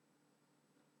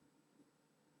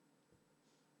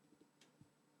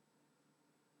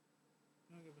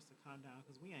give us a countdown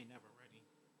because we ain't never ready.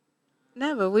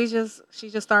 Never. She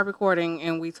just started recording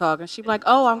and we talk, and she be like,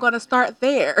 "Oh, I'm gonna start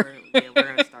there." We're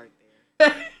gonna start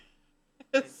there.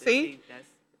 See, That's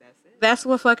it. that's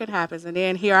what fucking happens. And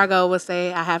then here I go with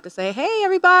I have to say, "Hey,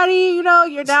 everybody, you're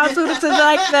now tuned into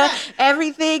like the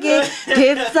Everything It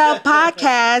Gets Up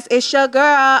podcast. It's your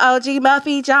girl, OG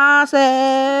Muffy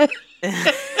Johnson."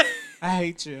 I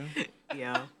hate you.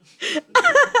 Yeah.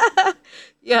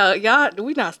 Yeah, y'all,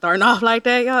 we not starting off like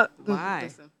that, y'all. Why?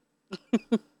 Listen.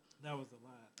 That was a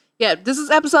lot. Yeah, this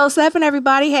is episode 7,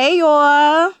 everybody. Hey,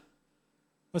 y'all.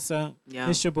 What's up? Yeah.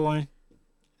 It's your boy.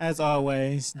 As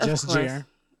always, just course. Jer.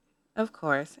 Of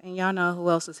course. And y'all know who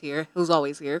else is here, who's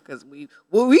always here, because we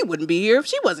wouldn't be here if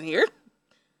she wasn't here.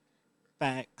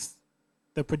 Facts.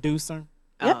 The producer.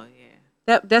 Yep. Oh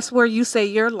yeah. That's where you say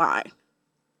your line.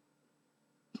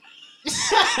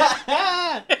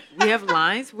 We have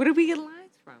lines. Where did we get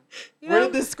lines from? Where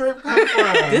did this script come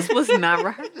from? This was not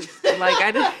rehearsed. Like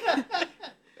I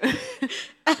didn't.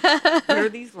 What are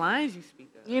these lines you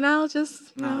speak of?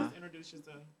 Just Introduce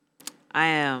yourself. I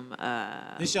am.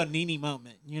 This your Nene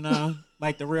moment,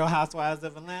 like the Real Housewives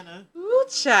of Atlanta. Ooh,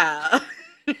 child.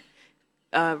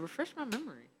 Refresh my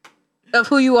memory. Of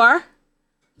who you are?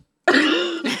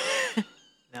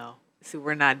 No. See,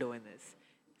 we're not doing this.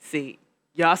 See,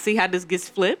 y'all see how this gets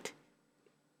flipped?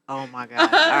 Oh my God. All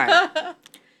right.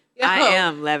 Yo, I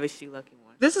am Lavishly Lucky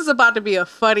One. This is about to be a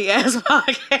funny ass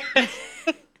podcast.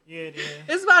 Yeah, it is.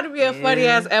 It's about to be a funny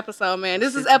ass episode, man.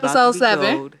 This is It's about episode to be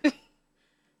 7. gold.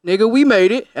 Nigga, we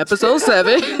made it. Episode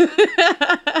 7.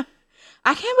 I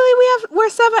can't believe we're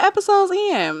 7 episodes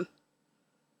in.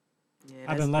 Yeah, I've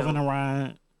that's been loving dope. the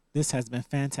ride. This has been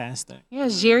fantastic. Yeah,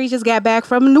 Jerry just got back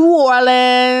from New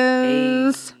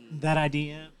Orleans. Hey. That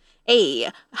idea. Hey,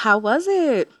 how was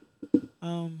it?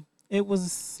 It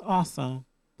was awesome.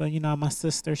 But my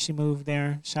sister, she moved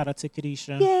there. Shout out to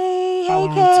Kadisha. Yay, Follow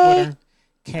hey, her on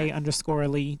Kay. Twitter.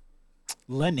 K_Lee.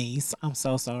 Lenny's. I'm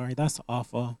so sorry. That's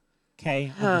awful.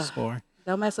 K_.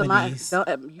 Don't mess with my. Lenny's.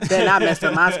 You better not mess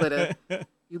with my Twitter.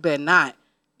 You better not.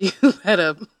 You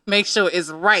better make sure it's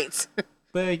right.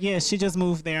 But yeah, she just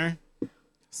moved there.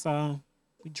 So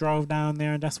we drove down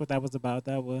there, and that's what that was about.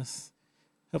 That was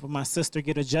helping my sister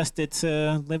get adjusted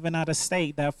to living out of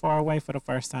state that far away for the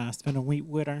first time. Spent a week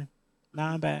with her.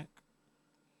 Now I'm back.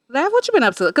 Lav, what you been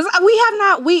up to? Because we have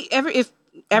not. If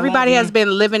everybody you. has been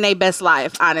living their best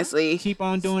life, honestly. Keep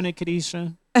on doing it,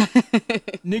 Kadisha.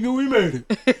 Nigga, we made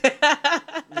it.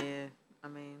 Yeah, I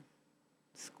mean,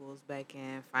 school's back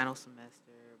in, final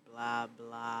semester, blah,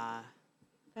 blah.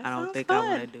 That I don't sounds think fun. I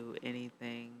want to do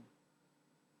anything.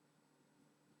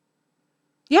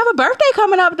 You have a birthday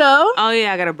coming up, though. Oh,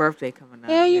 yeah, I got a birthday coming up.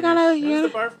 Yeah, you're gonna. that's- Yeah. When's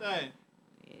the birthday?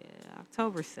 Yeah,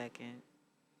 October 2nd.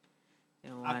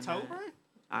 And why not? October?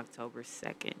 October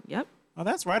 2nd, yep. Oh,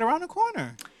 that's right around the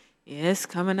corner. Yeah, it's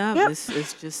coming up. Yep.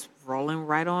 It's just rolling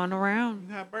right on around.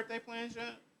 You have birthday plans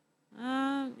yet?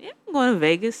 Yeah, I'm going to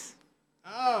Vegas.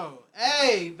 Oh,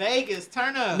 hey, Vegas,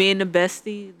 turn up. Me and the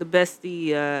bestie,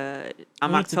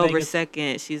 I'm Went to October Vegas.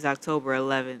 2nd. She's October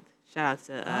 11th. Shout out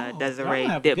to Oh, Desiree, y'all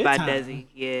have a Dip good by time. Desi.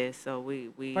 Yeah, so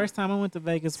we First time I went to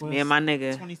Vegas was me and my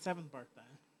nigga. 27th birthday.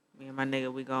 Me and my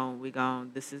nigga, we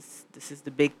gon' this is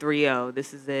the big 3-0.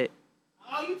 This is it.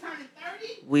 Oh, you turning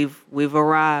 30? We've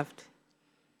arrived.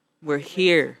 We're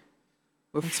here.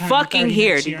 We're I'm turning fucking 30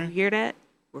 here. next Did year. you hear that?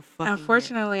 We're fucking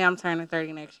Unfortunately, I'm turning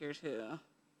 30 next year, too.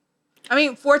 I mean,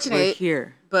 here. We're fortunate,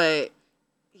 here. but.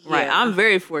 Yeah. Right. I'm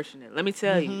very fortunate. Let me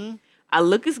tell you. I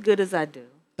look as good as I do.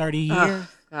 30 years. Oh,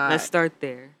 God. Let's start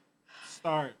there.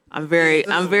 Start. I'm very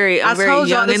I very told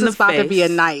y'all young this in the was about face. to be a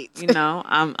night. You know,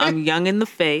 I'm young in the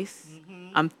face.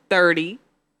 I'm 30.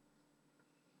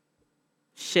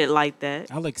 Shit like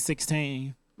that. I look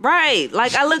 16. Right.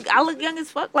 Like I look young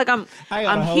as fuck. Like I got a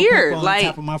I'm whole here. pimple on Like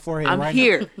top of my forehead I'm right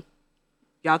here.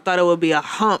 Y'all thought it would be a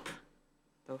hump.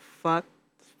 The fuck?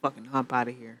 This fucking hump out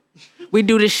of here. We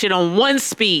do this shit on 1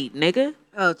 speed, nigga.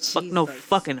 Oh, Jesus. Fuck no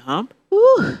fucking hump.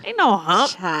 Ooh, Ain't no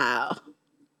hump. child.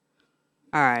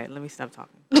 All right, let me stop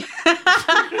talking.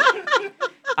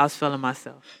 I was feeling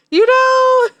myself. You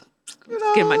know.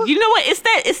 You know what?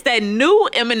 It's that new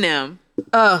Eminem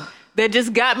Oh, that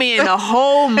just got me in a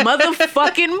whole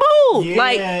motherfucking mood. Yeah,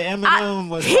 like Eminem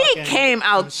was he fucking came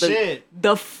out some shit.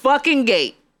 the fucking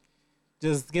gate.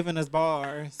 Just giving us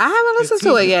bars. I haven't listened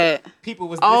to it yet. People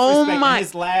was Oh disrespecting my-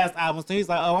 his last album, so he's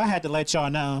like, "Oh, I had to let y'all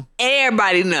know."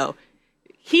 Everybody know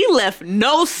he left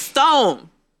no stone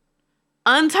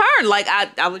unturned. Like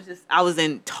I was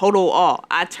in total awe.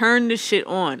 I turned the shit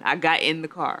on. I got in the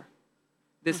car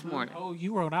this morning. Oh,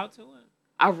 you rode out to it?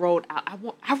 I rode out.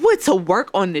 I went to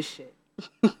work on this shit.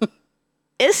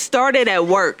 it started at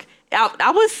work.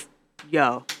 I was,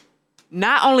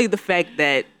 not only the fact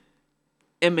that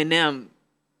Eminem,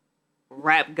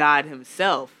 rap god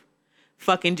himself,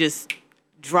 fucking just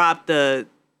dropped an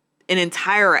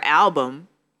entire album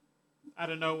Out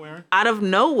of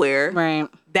nowhere. Right.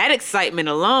 That excitement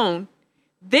alone.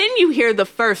 Then you hear the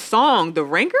first song, The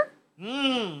Ringer.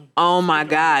 Oh my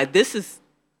God, this is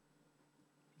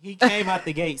He came out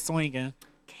the gate swinging.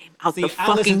 out See, the I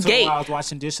fucking listened to it gate. while I was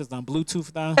washing dishes on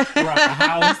Bluetooth though throughout the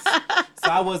house, so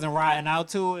I wasn't riding out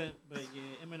to it. But yeah,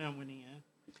 Eminem went in.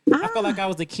 I felt like I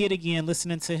was a kid again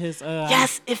listening to his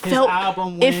Yes, it his felt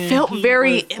album. it when felt he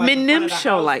very was, like, in front Eminem of the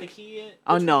show house, like. the kid.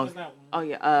 Oh Which no. one was that one? Oh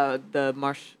yeah. The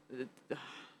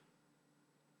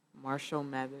Marshall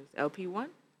Mathers LP1.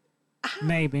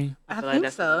 Maybe. I feel like think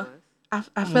that's what so. it was.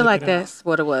 I look feel like it up. that's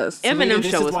what it was. Eminem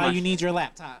This show is was why my you need shit. your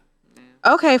laptop.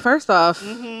 Okay, first off,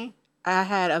 Mm-hmm. I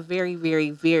had a very, very,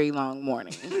 very long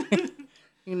morning.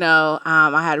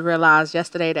 I had realized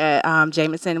yesterday that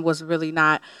Jameson was really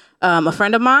not a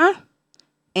friend of mine.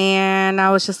 And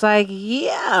I was just like,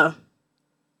 yeah,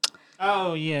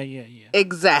 Oh yeah.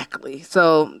 exactly.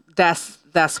 So that's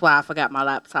why I forgot my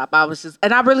laptop.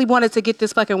 And I really wanted to get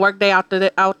this fucking work day out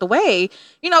the way,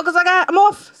 because I'm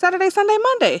off Saturday, Sunday,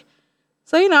 Monday.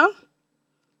 So,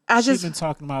 She's been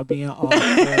talking about being off for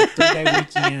a 3-day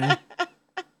weekend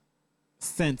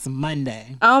since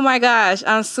Monday. Oh my gosh,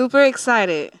 I'm super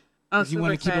excited. You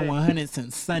want to keep it 100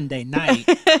 since Sunday night.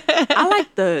 I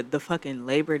like the fucking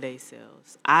Labor Day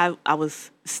sales. I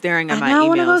was staring at my I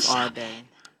wanna go emails all shopping. day.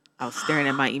 I was staring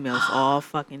at my emails all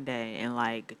fucking day, and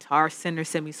like Guitar Center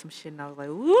sent me some shit, and I was like,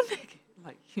 "Ooh, nigga,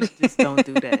 like you just don't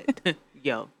do that,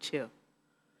 yo, chill."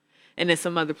 And then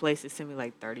some other places sent me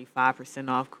like 35%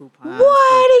 off coupons.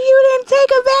 What? You didn't take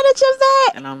advantage of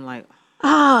that? And I'm like,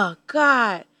 Oh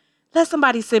God. Let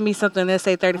somebody send me something that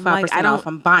say 35% I'm like, off.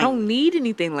 I'm buying. I don't need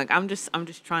anything. Like I'm just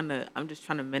trying to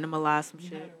minimalize some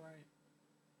shit.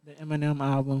 The Eminem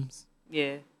albums.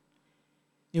 Yeah,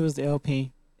 It was the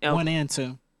LP. 1 and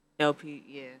 2. LP.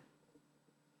 Yeah.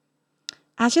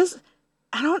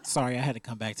 I don't. Sorry, I had to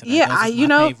come back to that. Yeah, Those was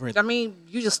my favorite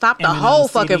you just stopped the Eminem whole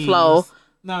fucking CDs. flow.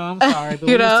 No, I'm sorry. But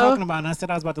You we know? was talking about it, and I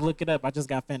said I was about to look it up. I just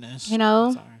got finished.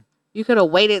 I'm sorry. You could have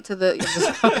waited to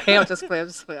the. Okay, I'm just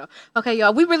playing. Okay,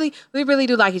 y'all. We really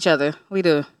do like each other. We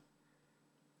do.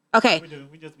 Okay, We do.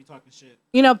 We just be talking shit.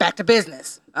 back to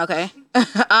business. Okay.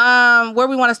 Where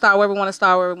we want to start? You want to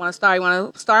start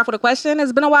off with a question?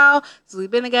 It's been a while since we've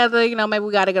been together. Maybe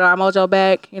we got to get our mojo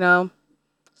back.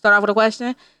 Start off with a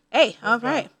question. Hey, all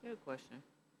right. Good question.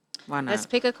 Why not? Let's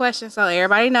pick a question so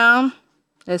everybody know.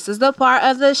 This is the part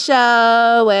of the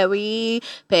show where we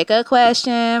pick a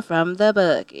question from the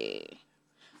bucket.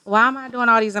 Why am I doing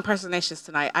all these impersonations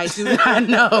tonight? I do not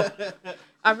know.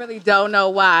 I really don't know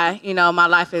why. My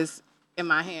life is in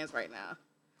my hands right now.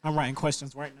 I'm writing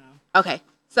questions right now. Okay.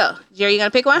 So, Jerry, you going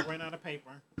to pick one? Right out of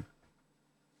paper.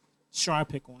 Sure, I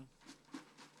pick one.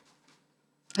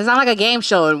 It's not like a game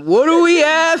show. And what do we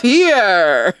have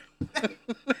here?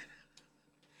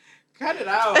 Cut it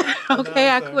out. Okay,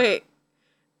 I quit.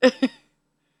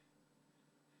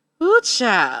 Ooh,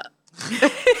 child.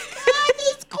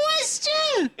 This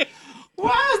question.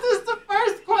 Why is this the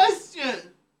first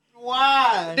question?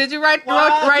 Why? Did you write Why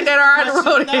that this or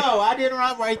I wrote it? No, I didn't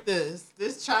write this.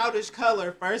 This childish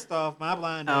color. First off, my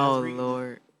blind ass. Oh reading.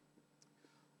 Lord.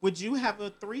 Would you have a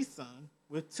threesome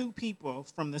with 2 people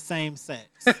from the same sex?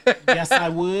 Yes, I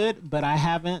would, but I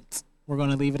haven't. We're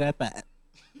gonna leave it at that.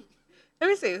 Let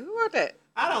me see. Who wrote that?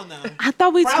 I don't know. I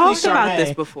thought we Probably talked about Charmaine.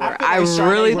 this before. feel I like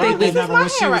Charmaine really wrote think that we. number when she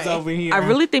was handwriting. over here. I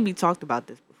really think we talked about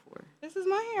this before. This is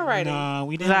my handwriting. No,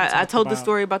 we 'Cause didn't. I talk told the about-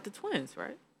 story about the twins,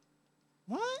 right?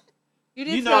 What? You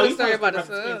didn't You tell know, the you story told about us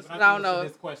the twins, subs. but I don't didn't know. answer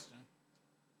this question.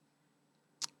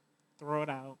 Throw it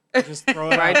out. Just throw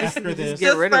it Right? out Just, after this.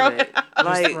 get rid throw of it it. out. Just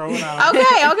Like, throw it out.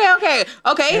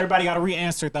 Okay. Everybody got to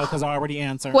re-answer it though, because I already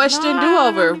answered. Question No, I do don't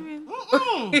over.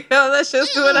 even- Let's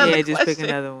just do another Yeah, just pick question.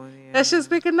 another one. Yeah. Let's just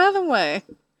pick another one.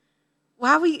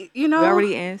 Why we We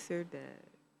already answered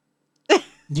that.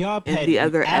 Y'all In petty. the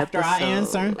other after I episode.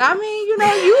 answer, I mean, you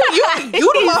the You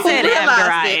one who said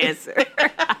after I realized it. answer.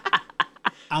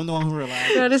 I'm the one who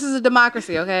realized. No, this is a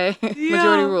democracy, okay?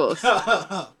 Majority rules.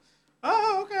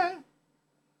 Oh, okay.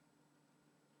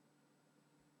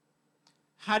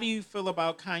 How do you feel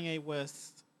about Kanye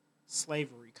West's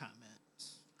slavery comments?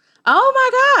 Oh my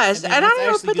gosh! And I it's didn't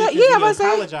even actually put good that. 'cause Yeah, he I'm gonna say.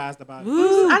 apologized about it.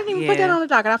 Ooh, I didn't even put that yeah. on the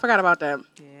docket. I forgot about that.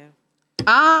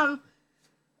 Yeah.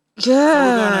 So we're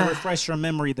Yeah. gonna refresh your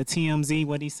memory. The TMZ,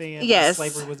 what he said. about Yes.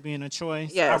 Slavery was being a choice.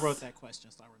 Yes. I wrote that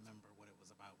question, so I remember what it was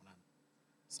about. When I'm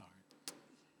sorry.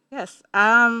 Yes.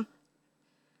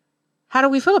 How do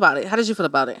we feel about it? How did you feel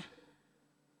about it?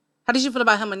 How did you feel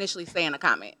about him initially saying a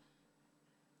comment?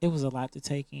 It was a lot to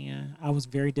take in. I was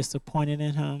very disappointed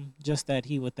in him, just that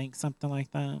he would think something like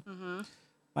that. Mm-hmm.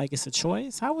 Like, it's a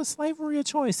choice. How was slavery a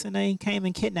choice? And they came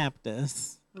and kidnapped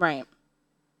us. Right.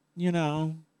 You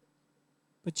know.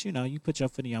 But, you put your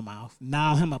foot in your mouth.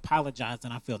 Now, him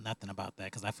apologizing, I feel nothing about that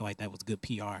because I feel like that was good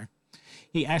PR.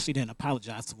 He actually didn't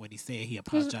apologize for what he said. He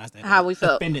apologized that how we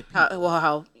felt. offended people.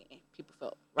 How people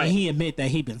felt. Right. And he admit that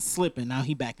he been slipping. Now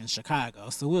he back in Chicago.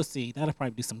 So we'll see. That'll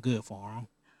probably do some good for him.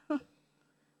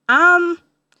 I'm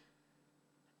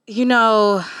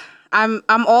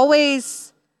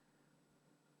always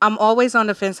on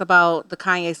the fence about the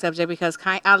Kanye subject because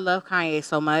I love Kanye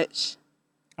so much.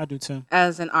 I do too.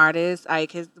 As an artist,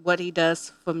 like what he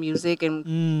does for music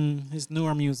and his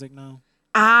newer music now.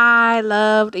 I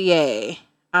loved Ye.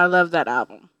 I love that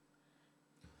album.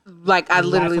 Like I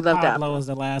literally loved that. Pablo was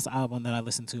the last album that I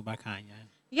listened to by Kanye.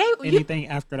 Ye, anything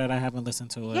after that, I haven't listened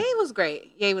to it. Ye was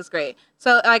great. Ye was great.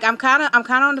 So like I'm kind of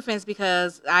on the fence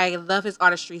because I love his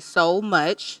artistry so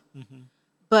much,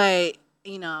 but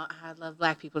I love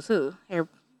black people too.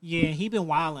 Yeah, he been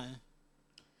wilding.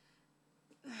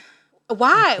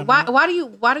 Why?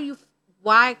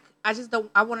 I just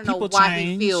don't. I want to know why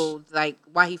he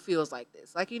feels like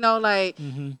this. Like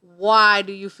why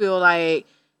do you feel like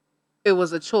it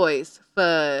was a choice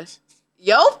for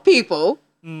your people?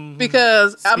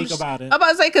 Because I'm about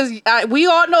to say because we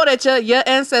all know that your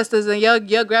ancestors and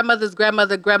your grandmother's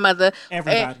grandmother,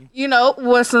 everybody,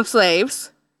 was some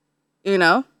slaves.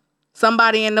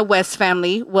 Somebody in the West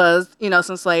family was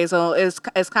some slaves. So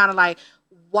it's kind of like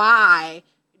why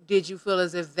did you feel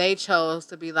as if they chose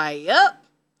to be like, yep,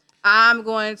 I'm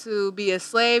going to be a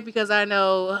slave because I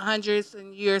know hundreds of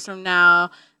years from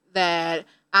now that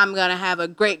I'm going to have a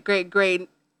great, great, great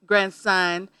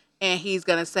grandson and he's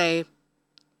going to say,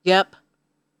 yep,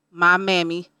 my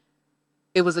mammy,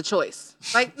 it was a choice.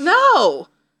 Like, no.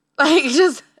 Like,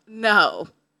 just no.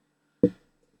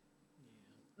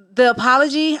 The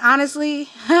apology, honestly,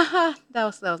 that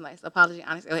was nice. The apology,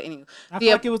 honestly. Anyway, I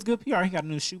feel like it was good PR. He got a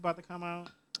new shoe about to come out.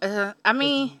 I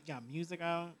mean, he got music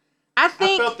out. I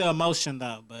felt the emotion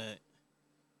though, but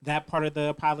that part of the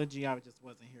apology I just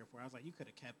wasn't here for. I was like, you could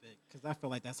have kept it because I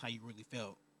feel like that's how you really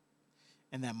felt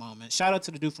in that moment. Shout out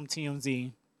to the dude from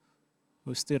TMZ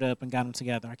who stood up and got them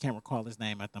together. I can't recall his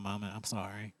name at the moment. I'm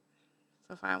sorry.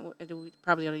 So fine. We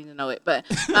probably don't even know it, but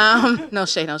no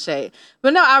shade.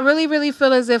 But no, I really, really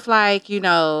feel as if like he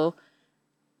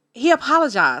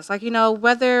apologized. Like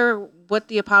whether what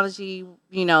the apology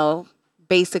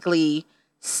basically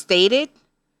stated,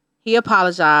 he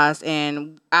apologized,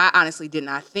 and I honestly did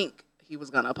not think he was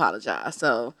gonna apologize.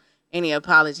 So any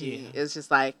apology is just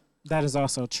like that is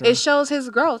also true. It shows his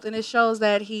growth, and it shows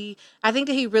that I think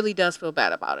that he really does feel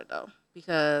bad about it though,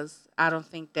 because I don't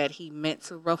think that he meant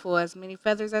to ruffle as many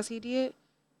feathers as he did.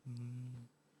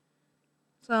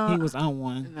 So he was on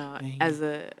one. No, as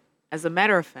a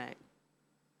matter of fact,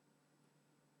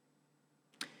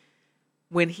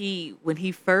 when he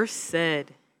first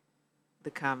said the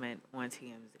comment on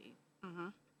TMZ,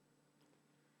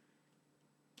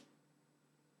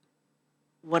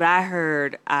 what I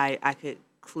heard, I could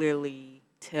clearly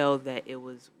tell that it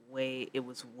was way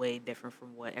different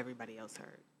from what everybody else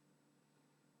heard.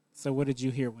 So what did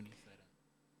you hear when he said it?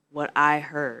 What I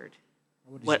heard,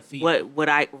 what did you feel?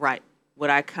 What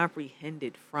I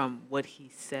comprehended from what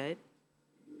he said,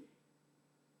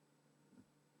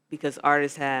 because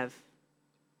artists have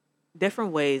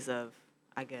different ways of,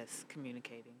 I guess,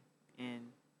 communicating, and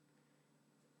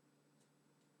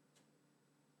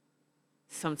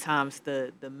sometimes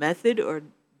the method or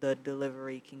the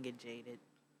delivery can get jaded.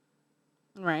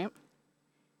 Right.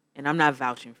 And I'm not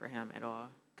vouching for him at all,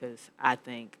 because I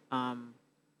think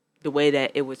the way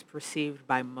that it was perceived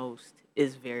by most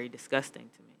is very disgusting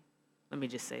to me. Let me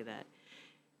just say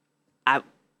that.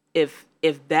 If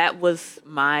that was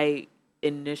my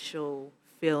initial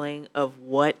feeling of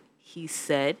what he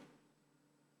said,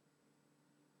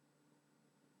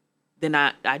 then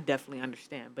I definitely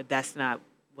understand. But that's not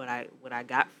what I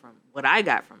got from it. What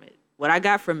I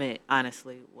got from it,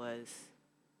 honestly, was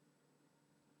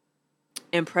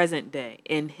in present day,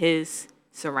 in his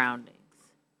surroundings,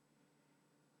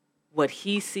 what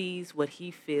he sees, what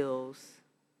he feels,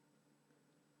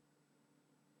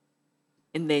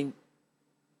 and then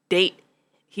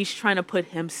he's trying to put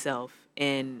himself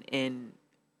in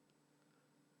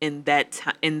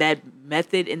that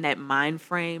method, in that mind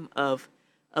frame of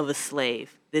a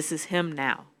slave. This is him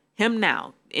now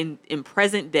in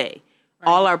present day. Right.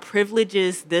 All our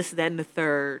privileges, this, that, and the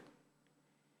third.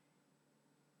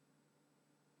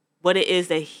 what it is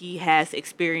that he has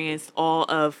experienced, all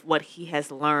of what he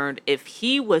has learned, if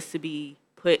he was to be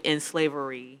put in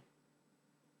slavery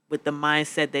with the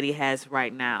mindset that he has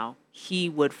right now, he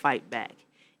would fight back.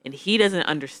 And he doesn't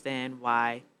understand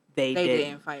why they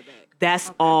didn't fight back.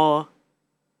 That's all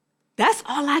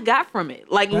I got from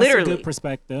it. Like, That's literally. a good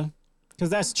perspective. Because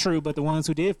that's true, but the ones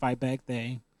who did fight back,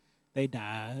 they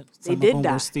died. Some did of them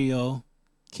die. were still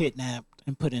kidnapped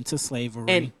and put into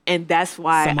slavery. And that's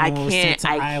why Some I of them were sent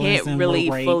can't to islands and really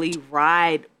were raped fully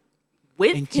ride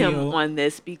with and him killed. on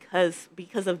this because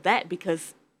of that,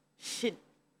 because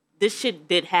this shit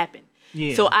did happen.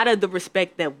 Yeah. So out of the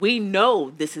respect that we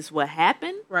know this is what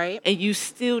happened, Right. and you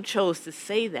still chose to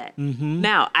say that. Mm-hmm.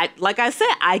 Now, like I said,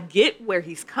 I get where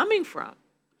he's coming from,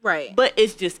 Right. but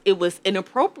it was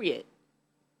inappropriate.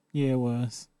 Yeah, it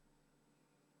was.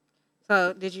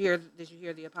 So did you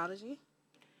hear the apology?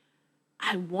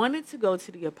 I wanted to go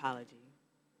to the apology,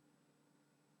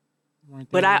 Weren't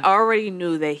but they? I already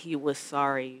knew that he was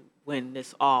sorry when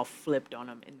this all flipped on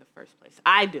him in the first place.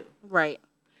 I do. Right.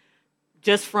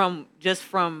 Just from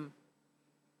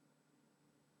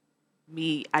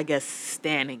me, I guess,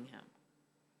 standing him.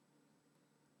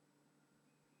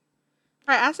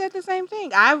 Right. I said the same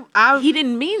thing. I He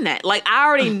didn't mean that. Like, I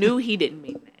already knew he didn't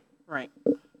mean that. right.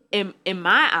 In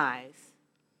my eyes,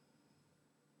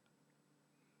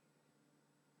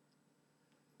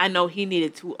 I know he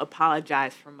needed to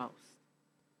apologize for most.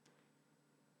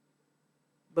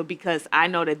 But because I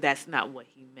know that that's not what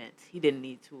he meant, he didn't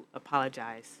need to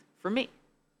apologize for me.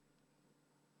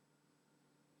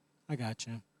 I got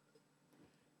you.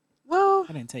 Well,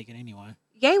 I didn't take it anyway.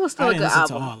 Ye was still I a didn't good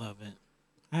listen album. to all of it.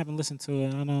 I haven't listened to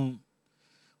it. I don't.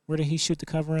 Where did he shoot the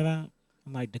cover of that?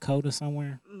 In like Dakota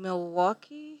somewhere?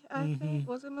 Milwaukee, I Mhm. think.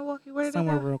 Was it Milwaukee? Where did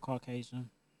Somewhere it go? real Caucasian.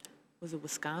 Was it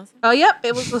Wisconsin? Oh, yep,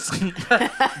 it was.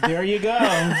 There you go.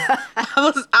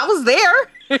 I was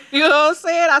there. You know what I'm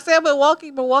saying? I said Milwaukee.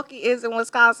 Milwaukee is in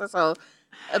Wisconsin, so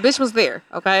a bitch was there.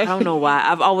 Okay. I don't know why.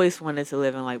 I've always wanted to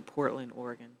live in like Portland,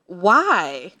 Oregon.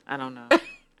 Why? I don't know.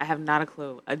 I have not a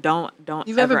clue. Don't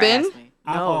You've ever ever been? ask me.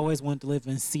 I've No. always wanted to live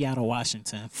in Seattle,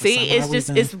 Washington. For See, some it's odd just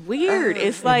reason. it's weird.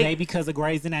 It's It like may because of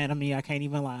Grey's Anatomy. I can't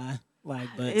even lie. Like,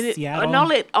 but Seattle. and all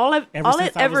it ever since I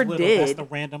was ever little, that's did the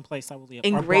random place I would live.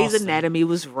 in Or Grey's Boston. Anatomy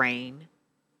was rain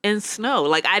and snow.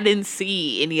 Like, I didn't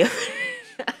see any of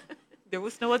there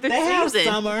was no other They have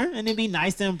season. summer and it'd be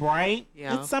nice and bright.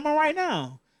 Yeah. It's summer right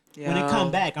now. When it Yo. come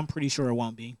back, I'm pretty sure it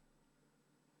won't be.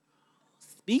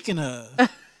 Speaking of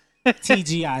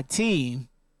TGIT,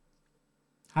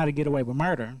 How to Get Away with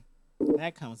Murder,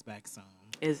 that comes back soon.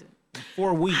 Is it? In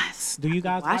 4 weeks. Do you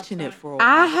guys watch Watching that? it for a while.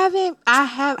 I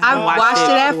watched watched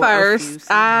it it at for a few first. seasons.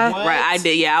 What? Right, I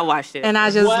did. Yeah, I watched it. And I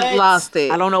just What? lost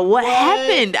it. I don't know what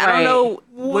happened. I don't Right. know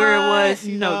where it was.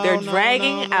 You know, What? they're No,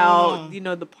 dragging no, out, no. you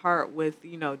know, the part with,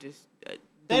 just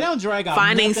They don't drag out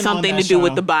finding nothing on something that to do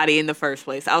with show. the body in the first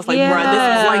place. I was like, Yeah. bro,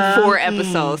 this is like 4 Mm-mm.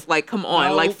 episodes. Like, come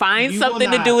on, No, like find you will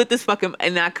something to not. do with this fucking.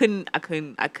 And I couldn't. I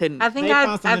think They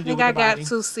found something to do with I the got body.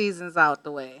 2 seasons out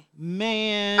the way.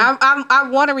 Man. I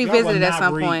want to Y'all revisit will it at not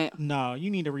some point. No, you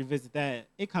need to revisit that.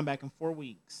 It come back in 4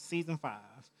 weeks. Season 5.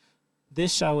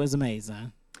 This show is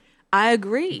amazing. I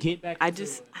agree. Get back I into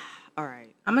just. it. All right.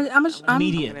 I'm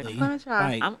Immediately. I'm gonna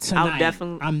try. Like, I'll tonight.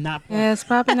 definitely- I'm not playing. Yeah, it's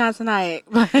probably not tonight.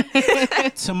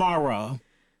 Tomorrow.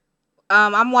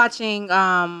 I'm watching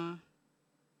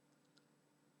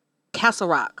Castle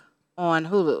Rock on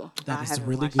Hulu. That I is haven't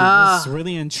really watched good. it. It's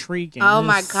really intriguing. Oh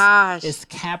my It's- gosh. It's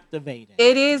captivating.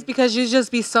 It is because you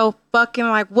just be so fucking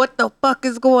like, what the fuck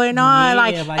is going on? Yeah,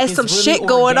 like, like, there's it's some really shit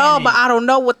going on, but organic. I don't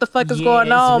know what the fuck is Yeah, going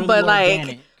it's on. really But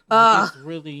organic. like, It's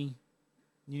really,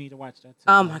 you need to watch that too.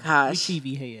 Oh my gosh. We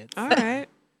TV heads. All right.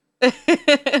 what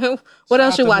Shout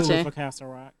else out you to Hulu watching? For Castle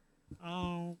Rock.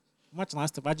 Much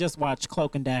last stuff. I just watched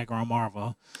Cloak and Dagger on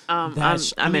Marvel. I'm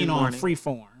on in mourning.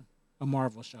 Freeform, a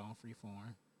Marvel show on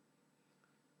Freeform.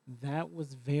 That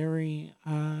was very.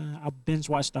 I binge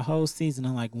watched the whole season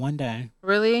in like one day.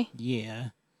 Really? Yeah,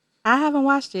 I haven't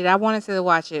watched it. I wanted to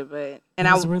watch it, but It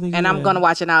was really I'm good. gonna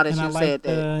watch it now that and I you liked said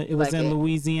that. it was like in it.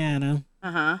 Louisiana.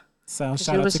 Uh-huh. So You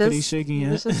shout out was to just- Kadisha you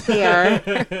was again. just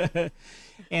there.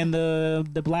 And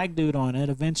the black dude on it,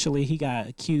 eventually he got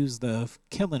accused of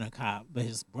killing a cop, but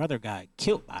his brother got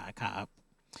killed by a cop.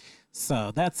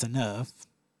 So that's enough.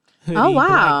 Hoodie, Oh, wow.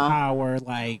 Black power,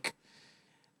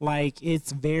 like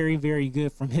it's very, very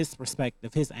good from his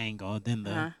perspective, his angle. Then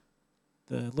Uh-huh.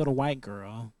 the little white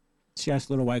girl, she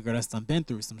actually a little white girl that's done been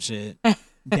through some shit.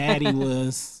 Daddy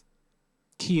was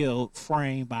killed,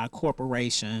 framed by a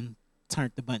corporation,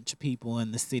 turned a bunch of people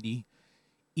in the city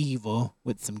evil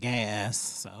with some gas.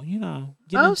 So, get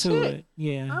Oh, into shit. it.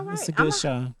 Yeah, All it's right. a good show.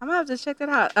 I'm gonna have to check that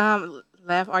out.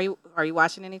 Lev, are you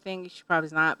watching anything? She probably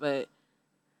not, but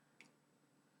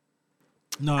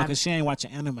No, because she ain't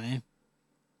watching anime.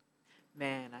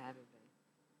 Man, I haven't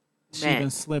been. She Man, been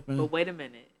slipping. but wait a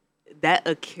minute. That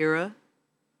Akira,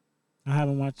 I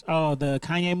haven't watched. Oh, the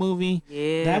Kanye movie.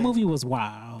 yeah, That movie was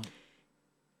wild.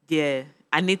 yeah.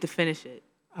 I need to finish it.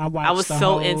 I watched. was the so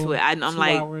whole into it. I'm 2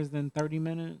 like- hours and 30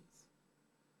 minutes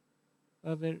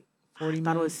of it. 40 I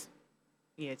thought it minutes.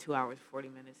 was 2 hours 40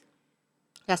 minutes.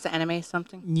 that's the anime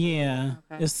something. Yeah,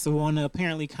 Okay. it's the one that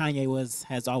apparently Kanye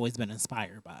has always been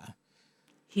inspired by.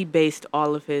 He based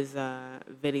all of his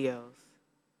videos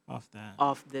Off that.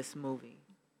 off this movie,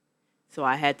 so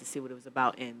I had to see what it was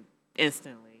about, and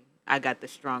instantly I got the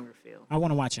stronger feel. I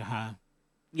want to watch it high.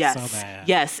 Yes, So bad.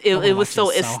 yes, I it wanna was watch so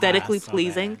it so high, aesthetically so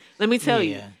pleasing. bad. Let me tell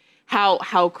you Yeah.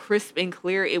 how crisp and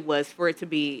clear it was for it to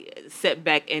be set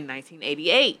back in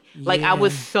 1988. Like I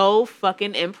was Yeah. so fucking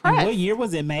And impressed. what year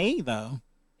was it made though?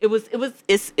 It was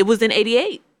in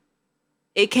 88.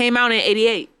 It came out in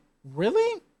 88.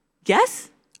 Really? Yes.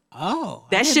 Oh, I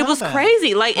That didn't shit know was that.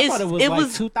 crazy. Like I thought it was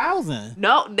like 2000.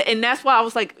 no, and that's why I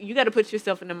was like, you got to put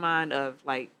yourself in the mind of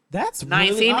like That's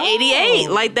really, 1988.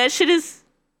 oh. Like that shit is,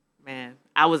 man.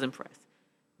 I was impressed.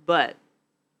 But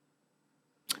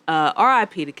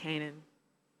R.I.P. to Kanan.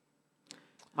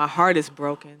 My heart is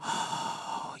broken.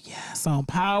 Oh yes, on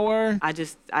Power. I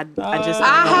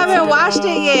I haven't watched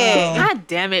it yet. God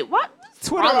damn it! What?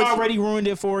 Twitter already ruined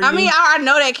it for you. I mean, I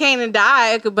know that Kanan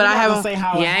died, but I haven't. Say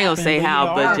how. Yeah, I ain't gonna say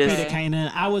how, but RIP just- to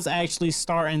Kanan. I was actually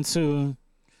starting to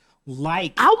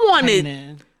like. I wanted.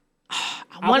 Kanan.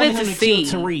 I wanted to him see.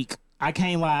 kill Tariq. I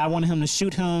can't lie. I wanted him to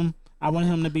shoot him. I wanted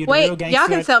him to be the real Wait, gangster. y'all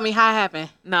can tell me how it happened.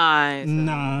 Nah.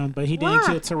 Nah, but he didn't Why?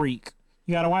 kill Tariq.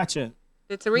 You gotta watch it.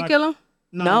 Did Tariq Like- kill him?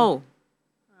 No.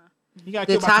 He got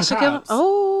Did killed by some Tasha kill him? cops.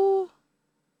 Oh,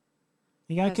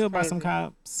 He got That's killed by some crazy.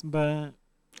 cops, but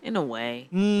In a way.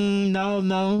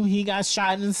 no, he got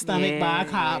shot in the stomach by a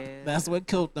cop. Yeah. That's what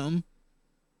killed him.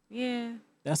 Yeah.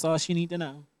 That's all she need to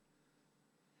know.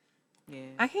 Yeah.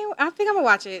 I can't. I think I'm gonna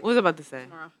watch it What was I about to say?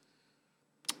 tomorrow.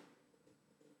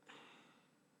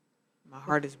 My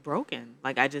heart is broken.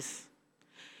 Like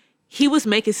he was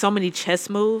making so many chess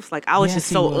moves. Like I was Yes, just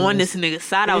he so was. on this nigga's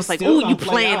side. I was It's like, still "Ooh, gonna you play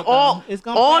playing out, all though. It's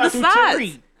gonna all play the out through sides."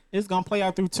 Tariq. It's gonna play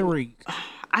out through Tariq.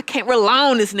 I can't rely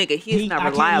on this nigga. He is not I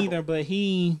can't reliable. either, but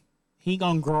he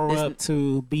gonna grow This- up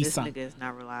to be This something nigga is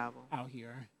not reliable. out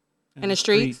here In the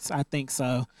streets? I think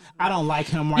so. I don't like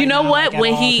him right You know now, what? like, at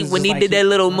when all, he 'cause when it's he like did that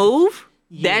little move,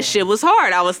 Yeah. that shit was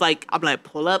hard. I'm like,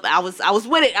 pull up. I was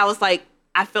with it. I was like,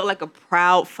 I felt like a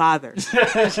proud father.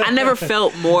 I never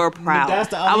felt more proud. That's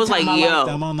the only I was like, time I liked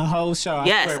him yo, on the whole show.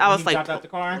 yes. swear, I when was he like, jumped out the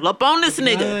car. pull up on this with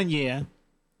the nigga. gun, yeah.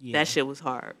 That shit was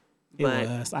hard. It But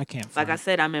was. I can't. like I front.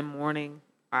 said, I'm in mourning.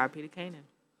 R.I.P. to Kanan.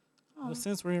 Well,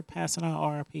 since we're passing out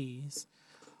RIPs,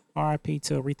 RIP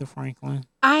to Aretha Franklin.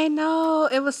 I know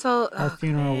it was so. Her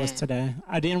funeral was man. today.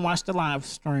 I didn't watch the live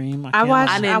stream. I can't watched-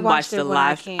 lie. I didn't watch watched the it when I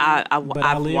live. can. but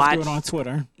I I've lived watched through it on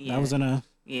Twitter. Yeah. That was enough.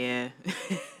 Yeah.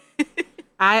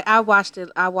 I watched it.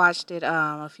 I watched it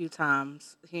a few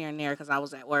times here and there because I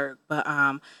was at work. But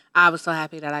I was so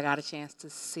happy that I got a chance to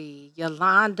see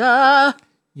Yolanda.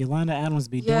 Yolanda Adams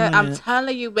be Yeah, doing I'm it.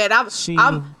 telling you, man. She-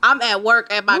 I'm at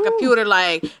work at my computer,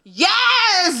 like,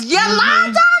 yes,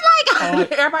 Yolanda.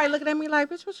 Like everybody looking at me like,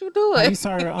 bitch, what you Have doing? you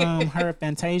saw her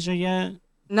Fantasia yet?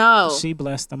 No. She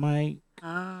blessed the mic.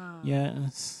 Oh.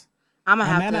 Yes. I'm gonna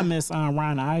And have then I to. miss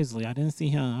Ryan Isley. I didn't see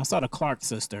him. I saw the Clark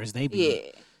sisters. They be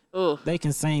Yeah. Ooh. they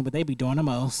can sing, but they be doing the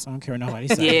most. I don't care what nobody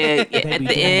say. Yeah. They At be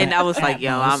the doing end, that I was like, at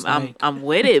yo, most, like, I'm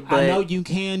with it, I know but you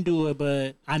can do it,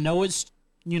 but I know it's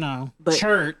But-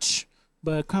 church.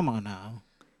 But come on now.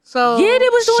 So yeah, they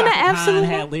was doing Shaka that Khan absolutely.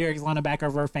 had lyrics on the back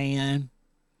of her fan,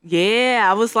 Yeah,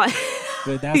 I was like,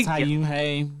 but that's how you.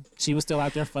 Hey, she was still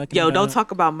out there fucking. yo, it don't up.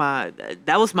 talk about my.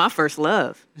 That was my first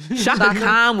love. Shaka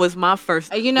Khan was my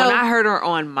first. You know- when I heard her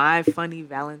on My Funny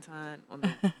Valentine on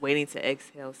the Waiting to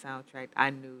Exhale soundtrack, I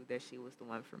knew that she was the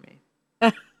one for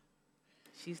me.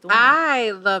 She's the one. I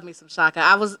love me some Shaka.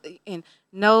 I was in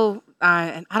and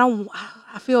I don't.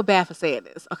 I feel bad for saying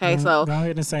this. Okay, so Go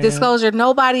ahead and say it. disclosure: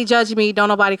 nobody judge me. Don't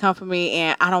nobody come for me,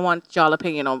 and I don't want y'all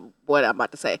opinion on what I'm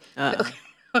about to say. Uh-uh.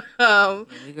 Here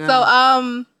we go.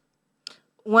 So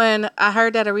when I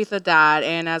heard that Aretha died,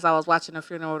 and as I was watching the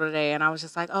funeral today, and I was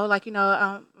just like, oh, like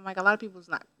like a lot of people's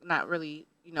not really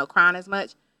crying as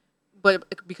much, but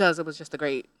because it was just a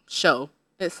great show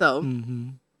itself.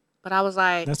 Mhm. But I was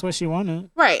like, That's what she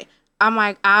wanted. right. I'm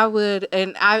like, I would,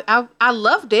 and I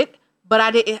loved it, but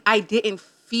I didn't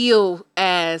feel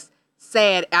as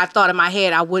sad. I thought in my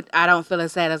head I don't feel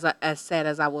as sad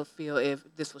as I would feel if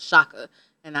this was Shaka,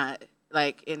 and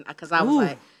because I was Ooh.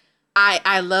 like,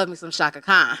 I love me some Shaka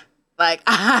Khan. Like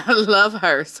I love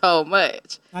her so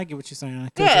much. I get what you're saying.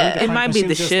 'Cause Yeah. Aretha It might Franklin, be she the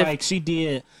was just shift. Like she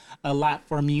did a lot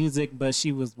for music, but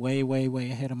she was way, way,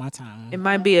 way ahead of my time. It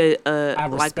might be I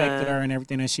like respected a her and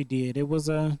everything that she did. It was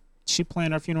she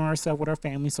planned her funeral herself with her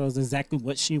family, so it was exactly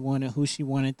what she wanted, who she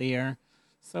wanted there.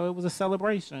 So it was a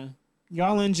celebration.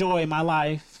 Y'all enjoy my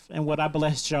life and what I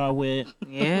blessed y'all with.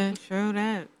 yeah, true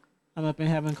that. I'm up in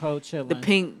heaven, cold chilling.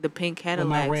 The pink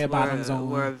Cadillacs red bottoms on.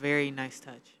 were a very nice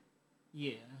touch.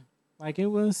 Yeah, like it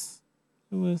was.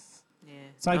 Yeah.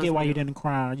 So I that get was why you beautiful. didn't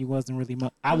cry. You wasn't really.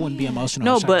 I wouldn't be emotional.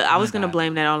 No, if but Shaka I was Khan gonna died.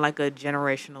 blame that on like a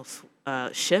generational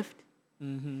shift.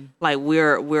 Mhm. Like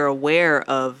we're aware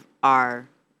of our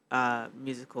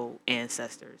musical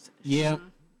ancestors. Yeah,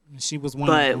 she was one.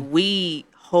 But of them. we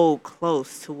hold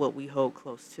close to what we hold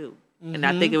close to, and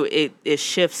I think it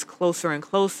shifts closer and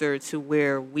closer to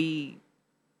where we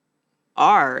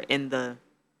are in the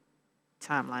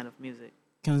timeline of music.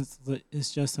 Because it's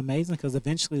just amazing. Because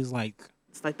eventually, it's like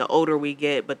It's like the older we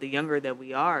get, but the younger that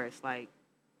we are, it's like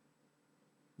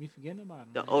we forgetting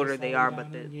about them. the older they are,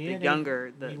 but the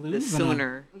younger, the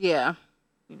sooner, Yeah.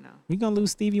 you know. We gonna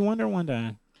lose Stevie Wonder one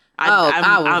day.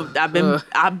 I've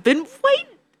been waiting.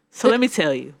 So let me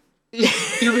tell you,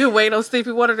 You been waiting on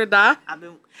Stevie Wonder to die?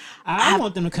 I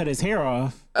want them to cut his hair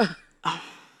off.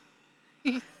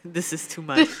 this is too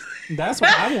much. That's what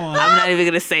I want. I'm not even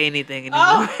gonna say anything anymore.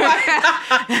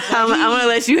 I'm gonna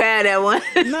let you have that one.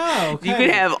 No, You can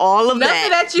have all of Nothing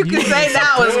that. that you can say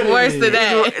now is worse than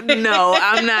that. No,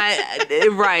 I'm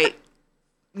not. Right.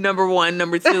 Number one,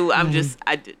 number two.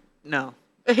 No.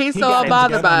 He's He so got them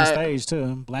bothered together on by the it. stage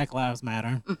too. Black Lives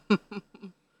Matter.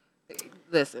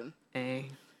 Listen. Hey.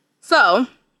 So,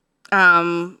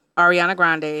 Ariana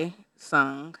Grande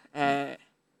sung at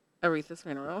Aretha's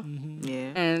funeral.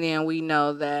 Yeah. And then we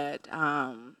know that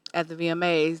at the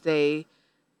VMAs, they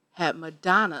had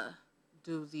Madonna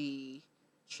do the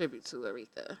tribute to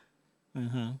Aretha.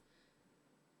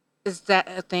 Is that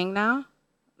a thing now?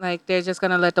 Like, they're just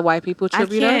going to let the white people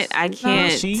tribute us? I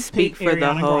can't She speak picked for the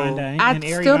Ariana whole. Grande, I and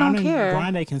still don't Ariana care.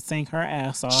 Grande can sing her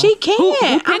ass off. She can. Who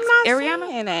I'm picks not Ariana?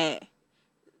 saying that.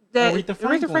 That Aretha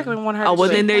Franklin. Aretha Franklin wanted her Oh, to well,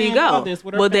 sing. then there you Playing all go. this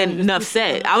with her Well, family, then just enough this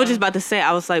said. shit. I was just about to say,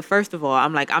 I was like, first of all,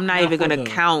 I'm not Not even for going to the-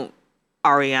 count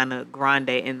Ariana Grande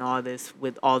in all this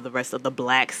with all the rest of the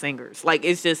black singers. Like,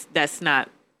 it's just, that's not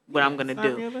what I'm going to It's not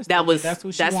do. realistic, That but was, that's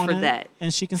who she that's for wanted, that.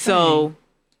 and she can So, sing.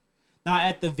 Now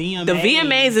at the VMAs, the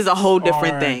VMAs is a whole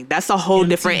different or thing. That's a whole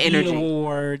different MTV energy.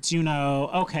 Awards,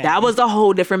 okay. That was a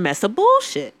whole different mess of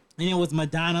bullshit. and it was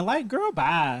Madonna. Like, girl,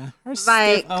 bye. Her Like-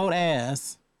 stiff old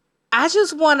ass. I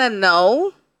just want to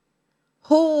know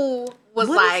who was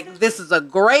What like, is this is a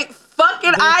great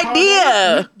fucking The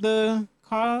idea. The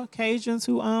Caucasians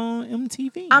who own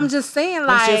MTV. I'm just saying,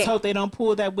 Let's just like, hope they don't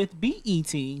pull that with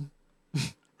BET.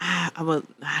 I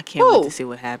can't wait Who? to see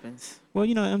what happens. Well,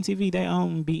 MTV, they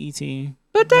own BET.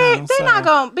 but they now, they not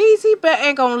gonna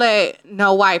ain't gonna let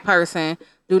no white person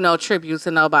do no tribute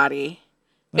to nobody.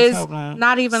 Let's It's hope not.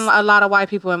 not even a lot of white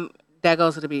people that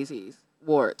goes to the BET's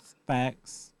awards,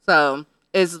 Facts. so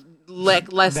it's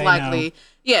less They likely. know.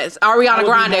 Yes, I Ariana would be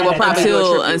Grande mad will at probably that. do a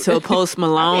tribute. Until Post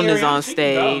Malone is Ariana, on she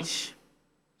can go. stage.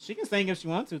 She can sing if she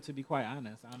wants to be quite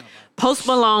honest. I don't know about Post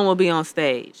Malone will be on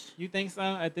stage. You think so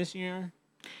at this year?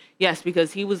 Yes,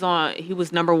 because he was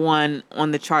number one on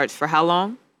the charts for how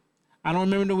long? I don't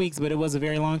remember the weeks, but it was a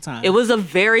very long time. It was a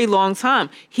very long time.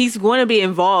 He's going to be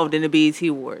involved in the BET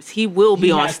Awards. He will be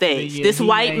He on has to be, stage. yeah. This He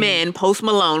white made- man, Post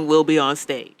Malone, will be on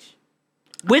stage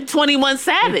with 21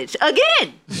 Savage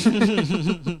again.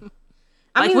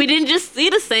 I mean, We didn't just see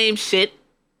the same shit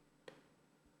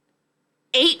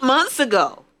 8 months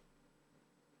ago.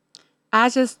 I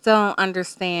just don't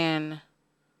understand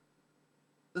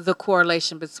the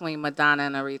correlation between Madonna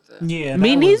and Aretha. Yeah,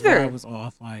 Me that neither. Was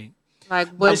off. Like, Like,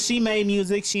 but what? she made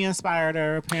music. She inspired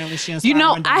her. Apparently, she inspired. You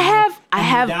know, Madonna. I And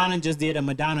have- Madonna just did a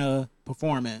Madonna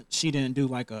performance. She didn't do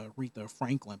like a Aretha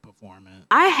Franklin performance.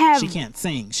 I have She can't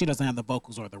sing. She doesn't have the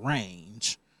vocals or the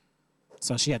range,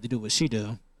 so she had to do what she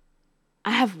do.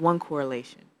 one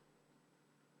correlation,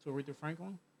 To Aretha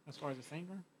Franklin, as far as a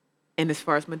singer, and as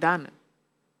far as Madonna,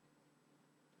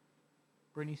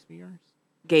 Britney Spears.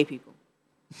 gay people.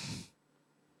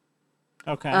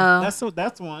 Okay, Oh.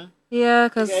 that's one. Yeah,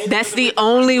 because That's the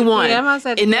only one, Yeah, I'm about to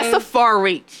say and that's gay. a far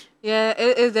reach. yeah,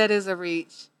 that is a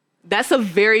reach. That's a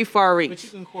very far But you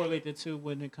reach. can correlate the two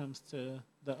when it comes to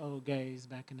the old gays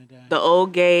back in the day. The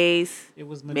old gays, It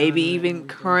was Madonna maybe and even Aretha.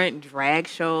 current drag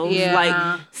shows, Yeah.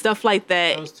 like stuff like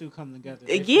that. Those two come together.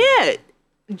 They Yeah,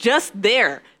 just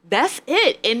there. That's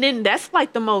it. And then that's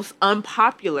like the most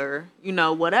unpopular,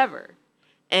 whatever.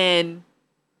 And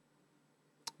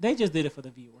They just did it for the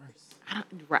viewers.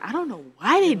 I don't know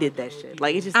why they did that shit.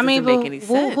 Like, it just I mean, doesn't make any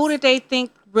sense. who did they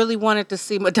think really wanted to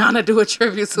see Madonna do a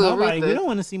tribute to Nobody. We Aretha? don't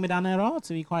want to see Madonna at all,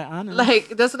 to be quite honest. Like,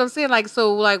 that's what I'm saying. Like,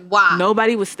 so, like, why?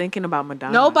 Nobody was thinking about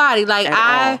Madonna. Nobody. Like,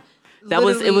 at all.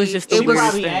 It was just the it was, weirdest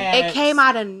Probably thing. ads. It came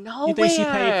out of nowhere. You think she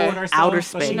paid for it herself? Outer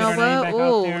so she space. get You know her name what? back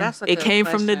out Ooh, there? that's a It good came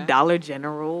from the question. Dollar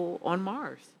General on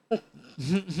Mars.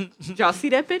 Did y'all see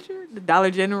that picture? The Dollar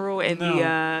General and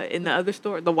No. in the other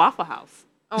store, the Waffle House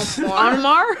Oh, on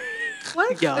Mars.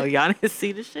 what? Yo, y'all didn't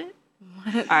see the shit.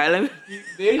 All right, let me.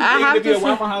 I have it be to a see-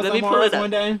 Waffle House Let on me pull Mars it up. one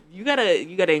day? You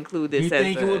gotta include this You as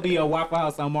think it would be a Waffle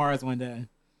House on Mars one day?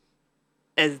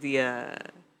 as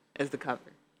the cover.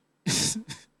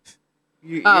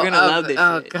 You're gonna love this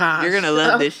oh, shit. gosh. You're gonna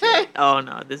love this Okay. shit. Oh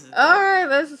no, this is. All right,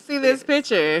 let's see this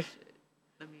picture.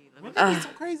 Let me. Wouldn't that be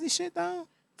some crazy shit though?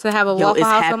 To have a Yo, Waffle it's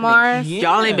House happening. on Mars. Yeah.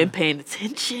 Y'all ain't been paying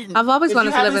attention. I've always If wanted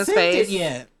you to live in haven't seen it space.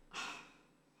 yet,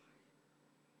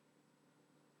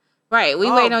 Right, we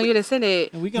Oh, waiting on you to send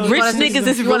it. and we gonna Rich Want us to- niggas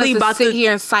is you want us really to about sit to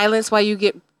here in silence while you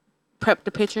get prep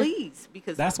the picture. please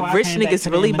because That's why rich I came back niggas to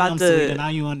the really M&M about suite, and to.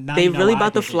 now now They you know really why I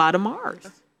about to did it. fly to Mars.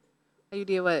 You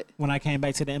did what? When I came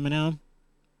back to the M&M,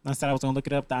 I said I was gonna look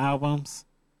it up the albums.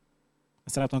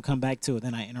 I said I was gonna come back to it.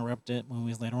 Then I interrupted when we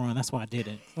was later on. That's why I did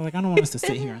it. So like I don't want us to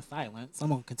sit here in silence. I'm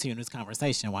gonna continue this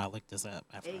conversation while I look this up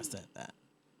after I said that.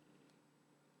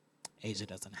 Asia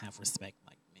doesn't have respect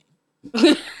like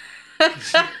me.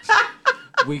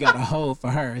 We got a hold for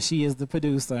her. She is the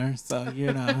producer, so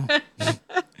you know.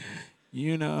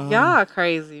 Y'all are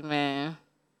crazy, man.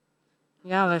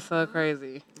 Y'all are so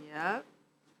crazy. Yep.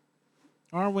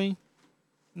 Are we?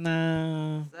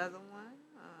 Nah. The other one.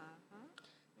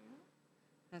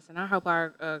 Listen, I hope our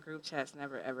group chats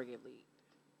never ever get leaked.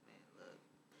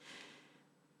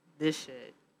 This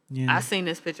shit. Yeah. I seen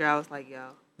this picture. I was like, yo,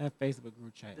 that Facebook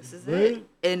group chat. this is it.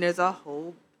 And there's a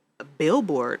whole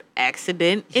billboard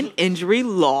accident and injury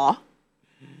law.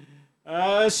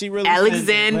 She really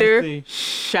Alexander sent it.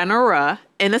 Shanara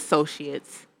and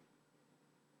Associates.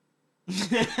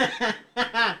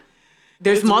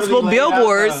 There's It's multiple really laid out,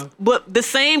 billboards, though. but the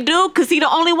same dude, cause he the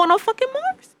only one on fucking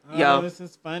Mars. Yo, This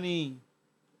is funny.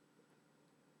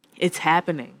 it's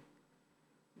happening.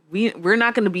 We're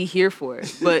not gonna be here for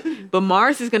it, but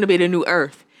Mars is gonna be the new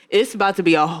Earth. It's about to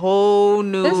be a whole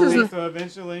new. This is- So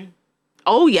eventually.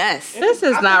 Oh yes. This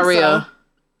is I not think real.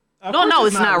 so. No,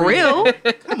 it's not real.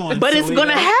 Come on, But it's Selena.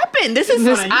 gonna happen. This is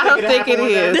Come on, you I don't it think happen it one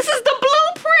day? is. this is the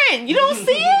blueprint. You don't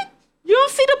see it? You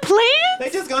don't see the plan? They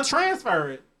just gonna transfer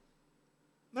it.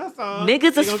 That's all.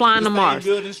 Niggas They is gonna flying keep to the Mars.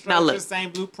 Same building Now structure, look. same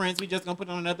blueprints. We just gonna put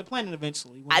it on another planet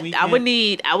eventually. When I would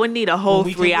need a whole when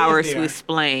we can 3 live hours to there.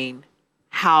 explain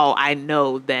how I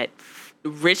know that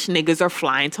rich niggas are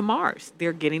flying to Mars.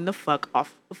 They're getting the fuck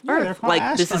off of Yeah, they're Earth. called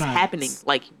Like this is astronauts. happening.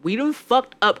 Like we done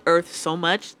fucked up Earth so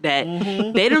much that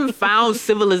Mm-hmm. they done found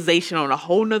civilization on a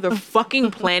whole nother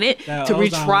fucking planet That to ozone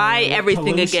retry layer, everything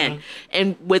pollution. again.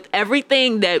 And with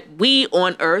everything that we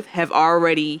on Earth have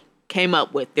already came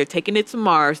up with, they're taking it to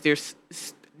Mars.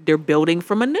 They're building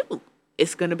from anew.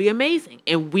 It's gonna be amazing,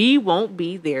 and we won't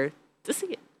be there to see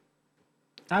it.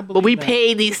 But we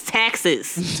paid these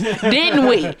taxes, didn't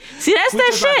we? See, that's We that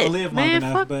just not gonna shit, live long man.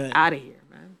 enough, Fuck but- out of here,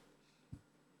 man.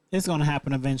 It's gonna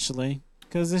happen eventually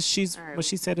because she's All right. what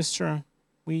she said is true.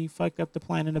 We fucked up the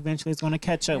planet. Eventually, it's gonna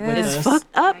catch up with Yes. It's us.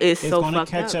 fucked up. It's It's so gonna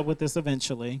fucked catch up. up with us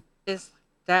eventually. It's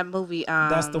that movie.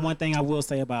 That's the one thing I will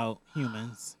say about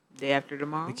humans: Day after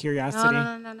tomorrow. the No, curiosity.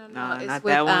 no. No, It's not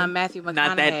with that one. Matthew Not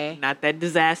McConaughey. that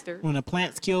disaster. When the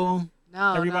plants kill,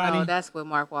 No, everybody? no, that's with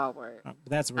Mark Wahlberg.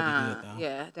 that's really good though.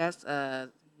 Yeah, that's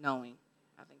Knowing.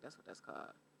 I think that's what that's called.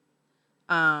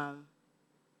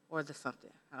 Or the something.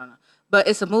 I don't know. But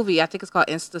it's a movie. I think it's called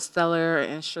Interstellar or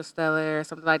Interstellar or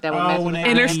something like that. With Matthew when McConaughey.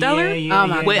 they- Interstellar? Oh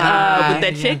my With God. with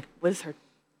that chick. What's her?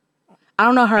 I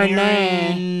don't know her Aaron,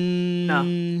 name.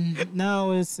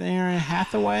 No, it's Aaron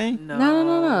Hathaway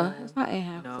No. It's not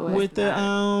Anne Hathaway. with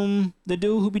the dude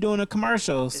who be doing the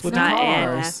commercials It's with not the Anne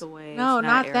cars. Hathaway. No, It's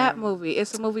not that Aaron. movie.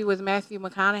 It's a movie with Matthew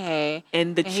McConaughey.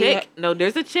 And the And he chick. had- No,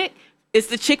 there's a chick. It's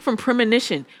the chick from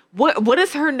Premonition. What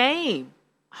is her name?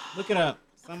 Look it up.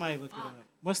 Somebody look it up.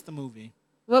 What's the movie?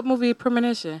 What movie?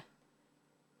 Premonition.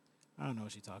 I don't know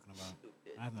what she's talking about.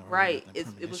 I've never Right. heard of that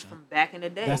It was Premonition. from back in the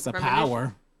day. That's a Premonition.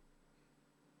 power.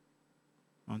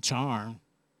 On Charm,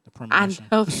 the I Premonition.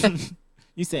 know that.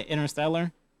 You said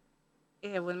Interstellar?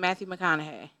 Yeah, with Matthew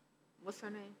McConaughey. What's her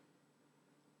name?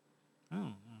 I don't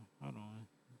know. Hold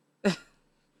on.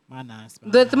 My nine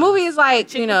spelling. The movie is like,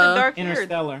 Chick you with the know, dark hair.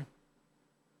 Interstellar.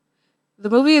 The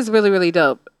movie is really, really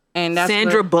dope. And that's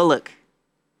Sandra Bullock.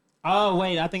 Oh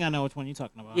wait, I think I know which one you're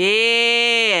talking about.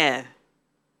 Yeah.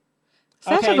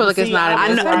 Sandra Bullock is not.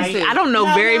 I don't know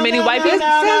very many white people.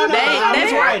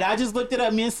 That's right. I just looked it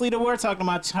up. Me and Sleeta were talking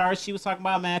about her. She was talking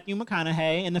about Matthew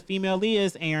McConaughey, and the female lead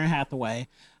is Anne Hathaway.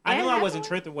 I knew I wasn't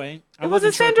tripping away. It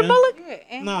wasn't Sandra Bullock?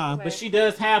 Yeah, Nah, but she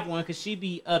does have one because she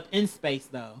be up in space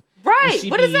though. Right.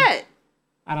 What is that?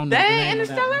 I don't know. That the ain't name of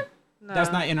Interstellar? one. No.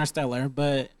 That's not Interstellar,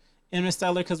 but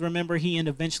Interstellar because remember he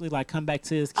eventually like come back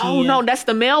to his kid. Oh no, that's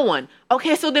the male one.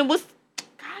 Okay, so then what's?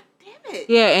 God damn it.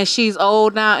 Yeah, and she's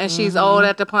old now, and she's old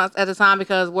at the time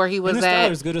because where he was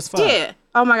Interstellar's at. good as fuck. Yeah.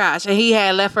 Oh my gosh, and he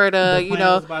had left her to, The you planet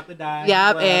know. was about to die.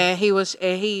 Yep, Well, and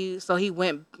he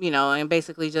went, you know, and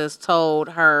basically just told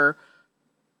her,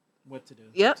 what to do?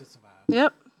 Yep. To survive.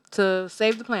 yep, to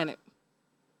save the planet.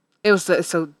 It's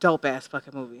a dope ass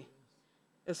fucking movie.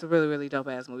 It's a really, really dope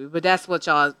ass movie. But that's what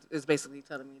y'all is basically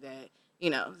telling me that,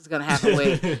 you know, is gonna happen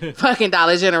with fucking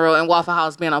Dollar General and Waffle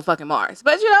House being on fucking Mars.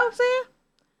 But you know what I'm saying?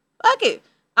 Fuck it.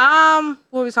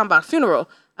 What were we talking about? Funeral.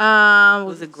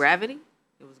 Was it Gravity?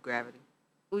 It was Gravity.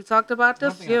 We talked about the I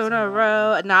don't think I've seen that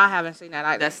funeral. No, I haven't seen that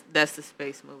either. That's the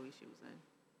space movie she was in.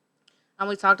 And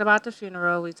we talked about the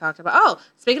funeral. We talked about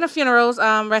speaking of funerals,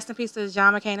 rest in peace to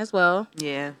John McCain as well.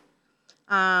 Yeah.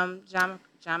 John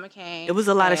McCain. It was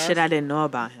a lot of passed. shit I didn't know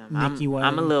about him. Nikki Way.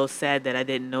 I'm a little sad that I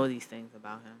didn't know these things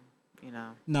about him. You know.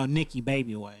 No, Nikki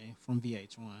Babyway from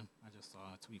VH1. I just saw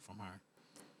a tweet from her.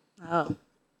 Oh.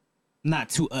 Not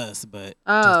to us, but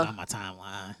Oh. just on my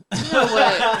timeline. You know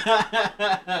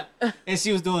what? And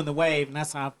she was doing the wave, and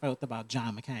that's how I felt about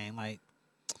John McCain. Like,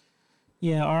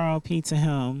 yeah, RLP to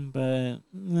him, but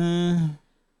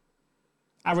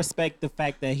I respect the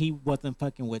fact that he wasn't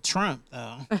fucking with Trump,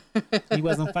 though. He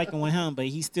wasn't fucking with him, but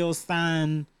he still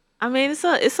signed. I mean, it's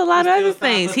a lot of other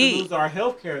things. He lose our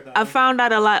healthcare, though. I found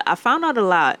out a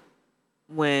lot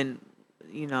when,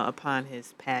 you know, upon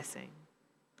his passing.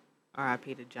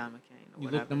 R.I.P. to John McCain. Or You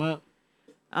whatever. looked him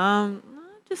up.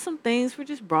 Just some things were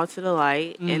just brought to the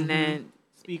light, and then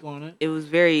Speak on it. it was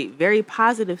very, very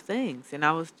positive things. And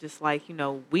I was just like, you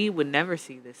know, we would never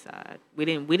see this side. We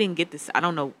didn't get this. I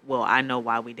don't know. Well, I know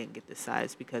why we didn't get this side.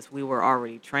 It's because we were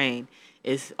already trained.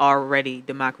 It's already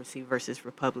democracy versus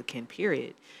Republican,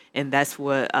 period. And that's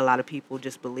what a lot of people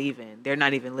just believe in. They're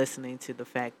not even listening to the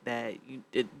fact that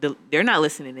they're not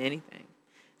listening to anything.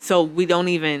 So we don't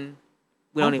even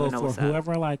know what's up.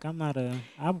 Whoever, like, I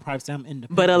would probably say I'm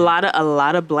independent. But a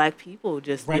lot of black people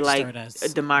just be like Registered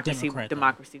as democracy, Democrat,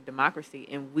 democracy,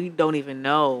 and we don't even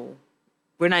know.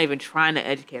 We're not even trying to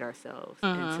educate ourselves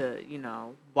into, you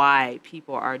know, why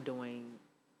people are doing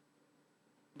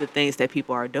the things that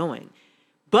people are doing.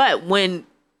 But when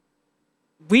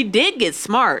we did get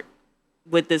smart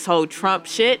with this whole Trump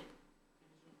shit,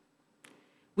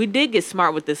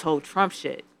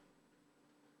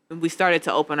 and we started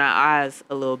to open our eyes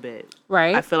a little bit.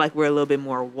 Right. I feel like we're a little bit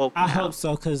more woke now. I hope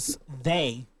so, because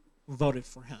they voted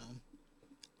for him.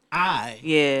 I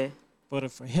Yeah.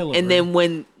 voted for Hillary. And then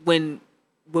when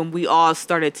we all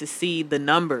started to see the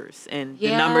numbers and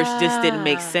the numbers just didn't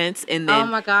make sense, and then Oh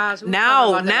my gosh.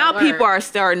 now people are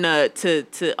starting to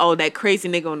that crazy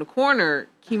nigga on the corner,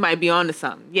 he might be onto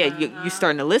something. Yeah, you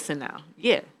starting to listen now.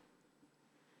 Yeah.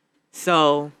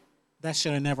 So that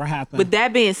should have never happened. with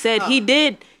that being said,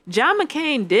 John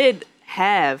McCain did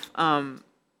have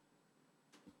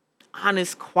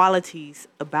honest qualities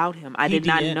about him. I did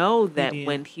not know that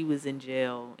when he was in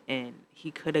jail, and he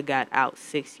could have got out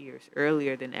 6 years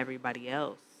earlier than everybody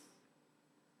else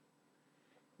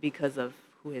because of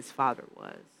who his father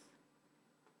was.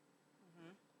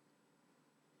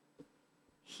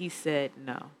 He said,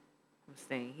 no, I'm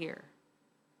staying here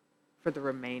for the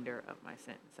remainder of my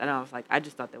sentence. And I was like, I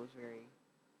just thought that was very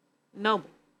noble.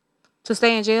 To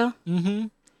stay in jail? Mm-hmm.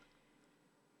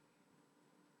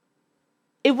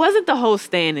 It wasn't the whole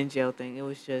staying in jail thing. It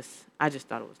was just, I just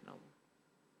thought it was noble.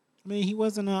 I mean, he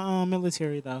wasn't a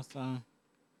military, though, so.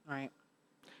 Right.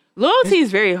 Loyalty is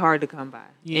very hard to come by.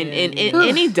 Yeah, in yeah.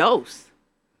 any dose.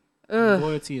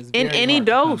 Loyalty is very In any hard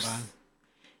to come dose. by.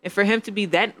 And for him to be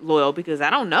that loyal, because I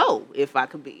don't know if I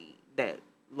could be that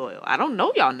loyal. I don't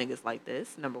know y'all niggas like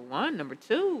this. Number one. Number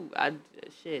two,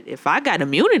 if I got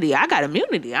immunity, I got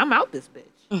immunity. I'm out this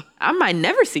bitch. I might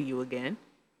never see you again.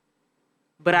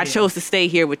 But I chose to stay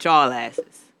here with y'all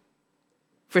asses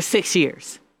for 6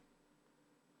 years.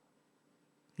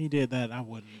 He did that, I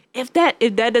wouldn't. If that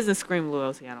doesn't scream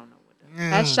loyalty, I don't know what does.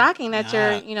 That's shocking that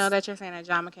you're saying that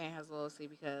John McCain has loyalty,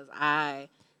 because I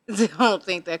don't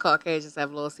think that Caucasians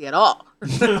have loyalty at all.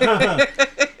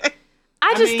 I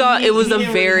I just thought it was he a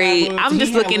didn't really very. have loyalty. I'm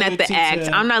just He had looking at the loyalty act.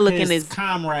 to I'm not looking his as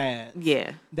comrades.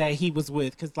 yeah. That he was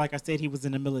with, because like I said, he was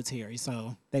in the military,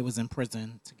 so they was in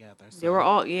prison together. So They were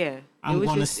all yeah. I'm It was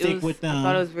gonna just- it stick was- with them. I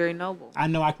thought it was very noble. I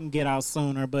know I can get out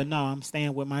sooner, but no, I'm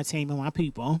staying with my team and my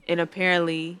people. And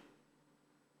apparently,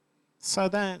 So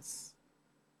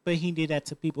but he did that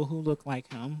to people who look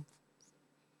like him.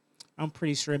 I'm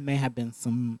pretty sure it may have been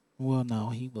some. Well, no,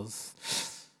 he's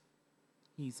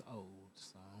old,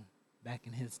 so back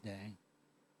in his day,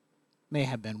 may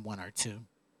have been one or two.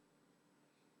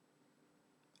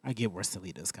 I get where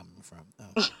Salita's coming from,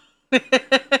 though.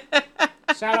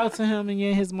 Shout out to him and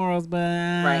his morals, but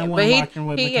I Right, wasn't but walking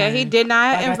with he McCain. did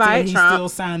not Like I invite said, Trump. He still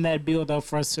signed that bill though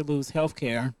for us to lose health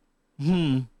care.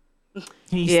 He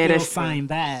Yeah, still that's true. signed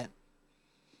that,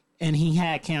 and he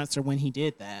had cancer when he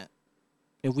did that.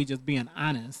 If we just being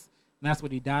honest, and that's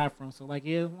what he died from. So like,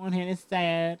 yeah, on one hand it's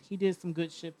sad. He did some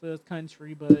good shit for his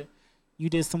country, but you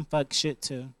did some fuck shit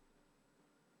too.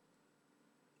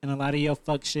 And a lot of your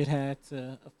fuck shit had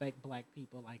to affect black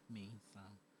people like me.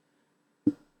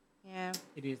 So Yeah.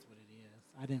 it is what it is.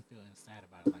 I didn't feel sad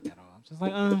about it like at all. I'm just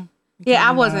like, Yeah,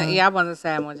 I McCain wasn't. died. Yeah, I wasn't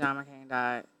sad when John McCain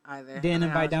died either. Didn't I mean, I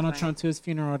invite was Donald just Trump to his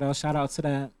funeral though. Shout out to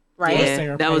that. Right. Or yeah,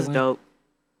 Sarah that was Palin. dope.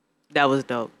 That was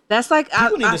dope. That's like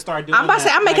People need to start doing I'm about to say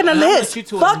that. I'm making Like, a and I want list. you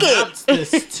to Fuck announce it.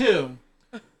 this too.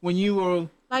 When you were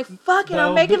Like fuck it, the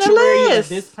I'm making a obituary that list.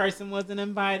 this person wasn't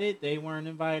invited, they weren't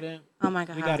invited. Oh my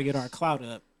god. We got to get our clout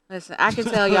up. Listen, I can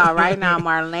tell y'all right now,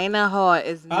 Marlena Hart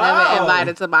is never Oh.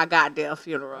 invited to my goddamn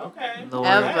funeral. Okay.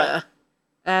 Lord.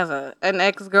 Ever. An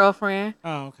ex-girlfriend.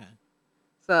 Oh, okay.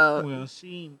 So Well,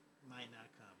 she might not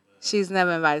come, but she's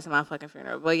never invited to my fucking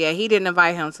funeral. But yeah, he didn't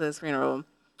invite him to his funeral.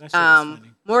 that shit was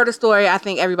funny. More of the story, I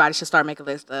think everybody should start making a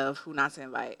list of who not to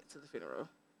invite to the funeral.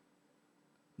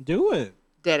 Do it.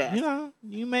 Dead ass. You know,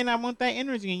 you may not want that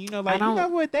energy, and you know, like, you don't- know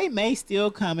what? They may still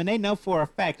come, and they know for a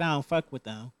fact I don't fuck with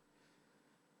them.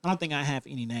 I don't think I have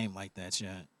any name like that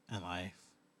yet in life.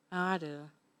 Oh, I do.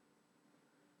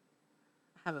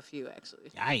 I have a few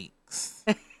actually. Yikes.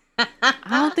 I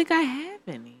don't think I have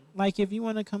any. Like, if you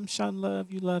want to come show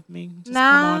love, you love me. Just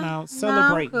Nah, come on out.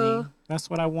 Celebrate nah, I'm cool. me. That's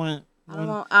what I want. I don't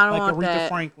want like Aretha that.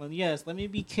 Franklin. Yes, let me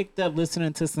be kicked up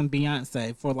listening to some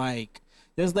Beyonce for like,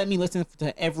 just let me listen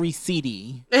to every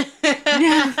CD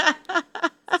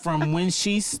from when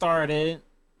she started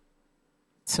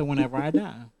to whenever I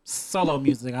die. Solo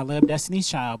music. I love Destiny's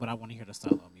Child, but I want to hear the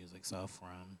solo music. So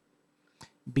from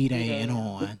B-Day B-Day. and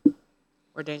on.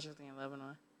 We're dangerously in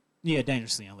Lebanon. Yeah,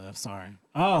 Dangerously in Love. Sorry.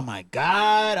 Oh my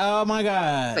God. Oh my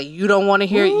God. So you don't want to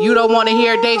hear. You don't want to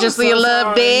hear dangerously I'm in so love,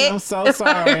 sorry. dead. I'm so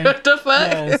sorry. What the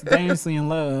fuck? Yes, Dangerously in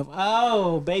Love.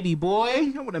 Oh, baby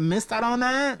boy. I would have missed out on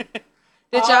that.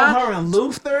 Did Oh, y'all? her and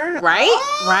Luther. Right,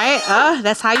 Oh, right.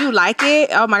 That's how you like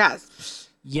it. Oh my god.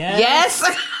 yes.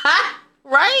 Yes.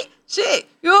 Right. Shit.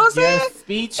 You know what I'm saying? Yes,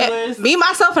 Speechless. Me,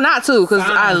 myself, and I too, because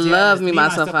I Signs, love yes. me,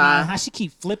 myself, and I. How she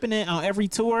keep flipping it on every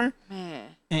tour Man.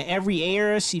 and every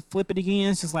era, she flip it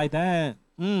again. It's just like that.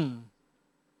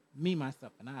 Me,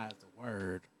 myself, and I is a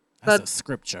word. That's But- a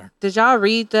scripture. Did y'all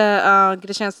read the? Get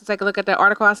a chance to take a look at the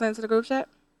article I sent to the group chat?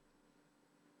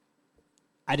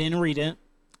 I didn't read it.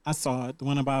 I saw it. The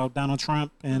one about Donald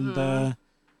Trump and the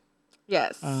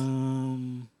Yes.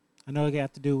 I know it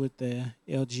got to do with the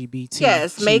LGBT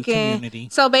Yes, community.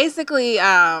 So basically,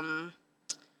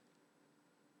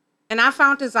 and I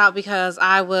found this out because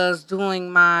I was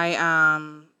doing my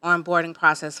onboarding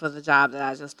process for the job that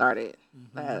I just started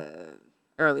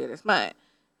earlier this month,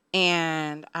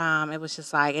 and it was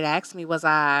just like it asked me, was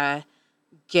I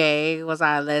gay? Was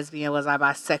I lesbian? Was I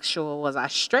bisexual? Was I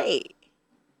straight?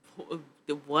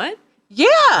 What? Yeah.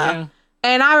 Yeah.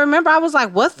 And I remember I was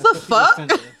like, what the That's what she just fuck?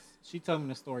 sent us. She told me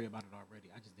the story about it already.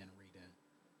 I just didn't read it.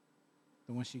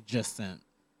 The one she just sent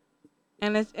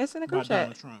And it's in the group about chat.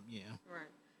 Donald Trump. Yeah.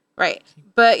 Right.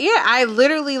 But yeah, I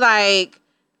literally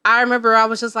I remember I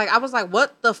was like,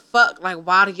 what the fuck? Like,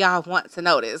 why do y'all want to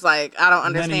know this? Like, I don't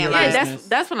None of understand. your Like, Yeah, business.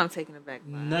 that's what I'm taking it back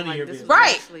by. None of Like, your this business. was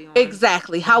right. actually on-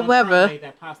 Exactly. Donald Trump However, made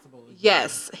that possible.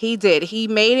 yes, he did. He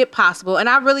made it possible. And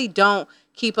I really don't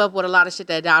keep up with a lot of shit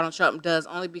that Donald Trump does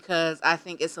only because I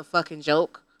think it's a fucking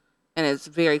joke and it's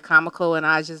very comical and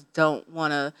I just don't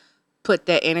want to put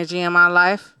that energy in my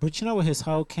life. But you know what his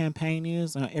whole campaign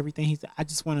is? Everything he's. I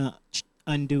just want to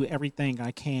undo everything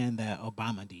I can that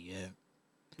Obama did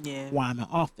Yeah. while I'm in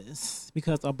office.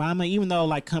 Because Obama, even though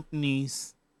like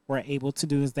companies were able to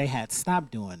do this, they had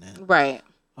stopped doing it. Right.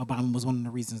 Obama was one of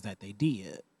the reasons that they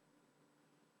did.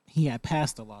 He had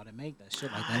passed a law to make that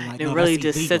shit like that. Like, It no, really that's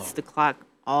just illegal. sets the clock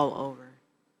all over.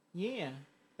 Yeah.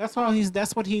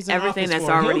 That's what he's in Everything office that's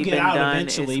for. already He'll get been out done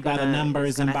eventually is by the gonna- numbers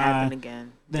it's and gonna by happen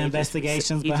again. the They just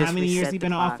investigations. reset- But he how just many years reset he the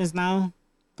been in clock. office now?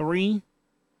 3,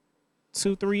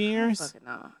 2, 3 years. Fucking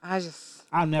no. I just.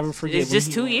 I'll never forget. It's when just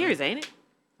he 2 was. years, ain't it?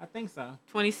 I think so.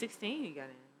 2016 he got in,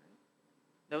 right?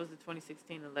 That was the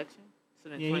 2016 election. So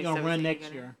then Yeah, he gonna run 2017 he next got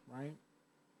in? year, right?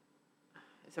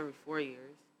 It's every 4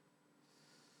 years.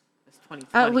 It's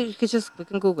 2020. We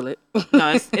can Google it. No,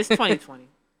 it's 2020.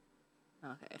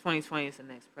 Okay. 2020 is the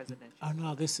next presidential. Oh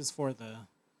no, this is for the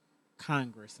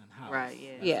Congress and House. Right, yeah.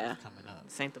 That's Yeah. what's coming up.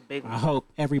 This ain't the big I one. hope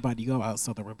everybody go out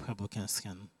so the Republicans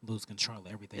can lose control of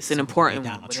everything. It's so an we can get important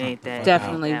Donald one, but it Trump ain't the that- fuck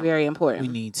Definitely Yeah. very out. important. We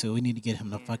need to get him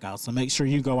the fuck out. So make sure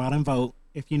you go out and vote.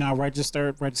 If you're not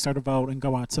register to vote and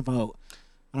go out to vote.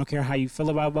 I don't care how you feel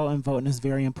about voting. Voting is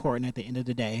very important at the end of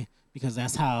the day because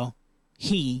that's how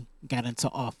he got into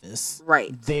office.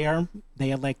 Right.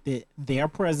 They elected their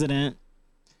president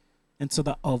into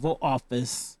the Oval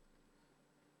Office.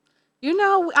 You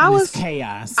know, And it's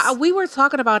chaos. we were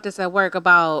talking about this at work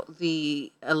about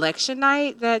the election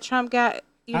night that Trump got.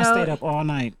 I stayed up all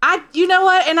night. You know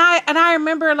what? And I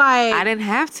remember like I didn't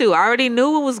have to. I already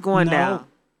knew what was going down.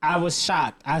 I was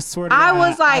shocked. I swear to I God.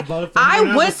 was like, voted for I him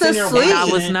and went was to sitting there sleep. I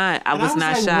watching was it. not. I And was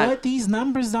not like, shocked. What? These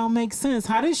numbers don't make sense.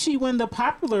 How did she win the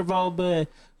popular vote, but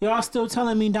y'all still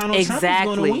telling me Donald Trump is going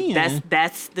to Exactly. win?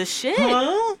 That's the shit.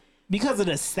 Huh? Because of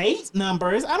the state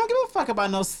numbers. I don't give a fuck about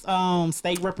no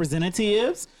state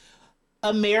representatives.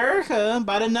 America,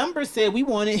 by the numbers, said we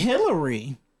wanted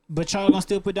Hillary. But y'all gonna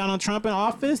still put Donald Trump in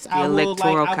office? The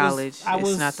electoral I college.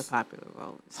 was It's not the popular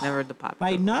vote. It's never the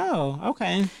popular. like, vote. no,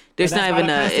 okay. There's But not that's even by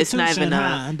the a. It's not even Constitution,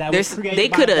 a. huh? That There's. was created They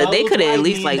by could have. They those could have at white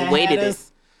least men like that waited had it.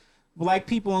 us Black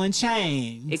people in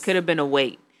chains. It could have been a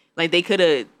wait. Like they could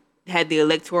have had the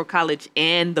electoral college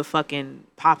and the fucking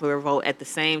popular vote at the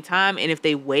same time, and if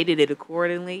they weighted it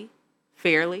accordingly,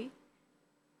 fairly,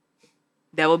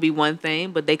 that would be one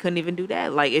thing. But they couldn't even do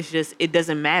that. Like it's just, it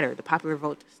doesn't matter. The popular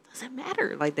vote just doesn't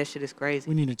matter. Like that shit is crazy.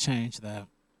 We need to change that.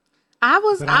 I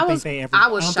was But I don't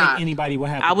shocked. think anybody would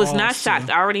have. I the was not balls shocked.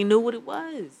 to. I already knew what it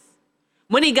was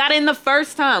when he got in the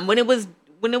first time. When it was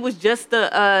just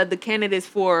the candidates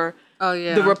for Oh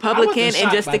yeah. the Republican and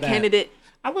shocked just by the that. candidate.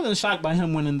 I wasn't shocked by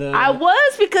him winning the. I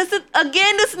was because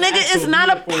again, this nigga is actual not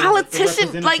a vehicle, the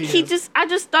politician. Like representative. I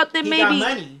just thought that He maybe.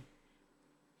 got money.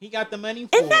 He got the money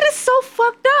for And that it. is so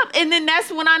fucked up. And then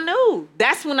that's when I knew.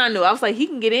 I was like, he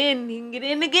can get in. He can get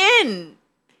in again.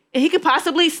 And he could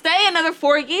possibly stay another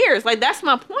 4 years. Like, that's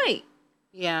my point.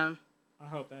 Yeah. I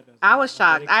hope that doesn't. I was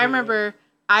shocked. I could. remember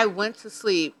I went to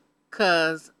sleep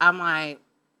because I'm like,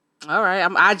 all right.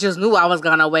 I just knew I was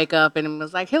gonna wake up and it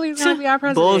was like Hillary's gonna be our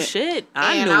president. Bullshit.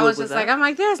 I knew I it was just like, up. I'm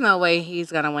like, there's no way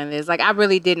he's gonna win this. Like, I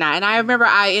really did not. And I remember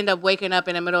I ended up waking up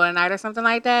in the middle of the night or something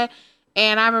like that.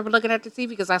 And I remember looking at the TV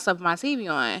because I slept with my TV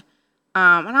on.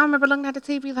 And I remember looking at the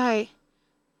TV like,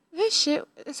 this shit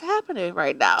is happening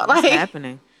right now. What's Like,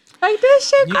 happening? like this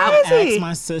shit You can crazy. ask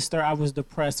my sister. I was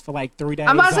depressed for like 3 days.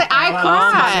 I'm about to say, I All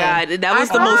cried. God, that was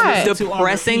I the most cried.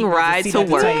 depressing ride to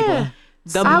work. Yeah.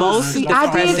 The I most was- I did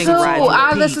depressing too. ride to I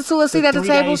work. listened to a seat at the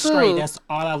table too. That's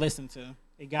all I listened to.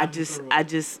 It got me through it. I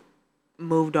just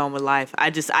moved on with life. I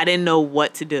didn't know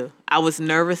what to do. I was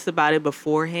nervous about it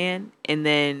beforehand, and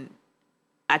then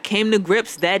I came to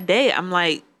grips that day. I'm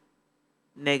like,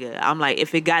 nigga,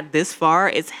 if it got this far,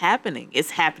 it's happening.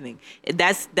 It's happening.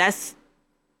 That's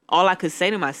all I could say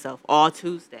to myself all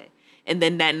Tuesday. And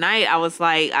then that night, I was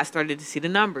like, I started to see the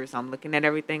numbers. I'm looking at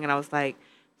everything, and I was like,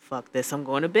 fuck this. I'm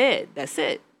going to bed. That's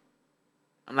it.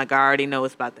 I'm like, I already know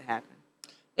what's about to happen.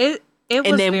 It was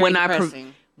And then very when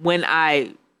depressing. when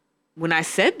I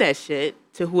said that shit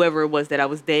to whoever it was that I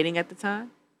was dating at the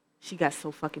time, she got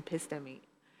so fucking pissed at me.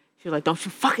 She was like, "Don't you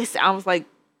fucking say." I was like,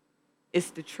 "It's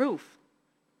the truth.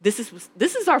 This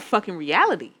is our fucking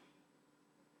reality.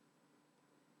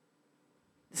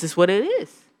 This is what it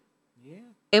is."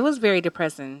 It was very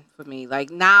depressing for me. Like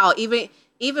now,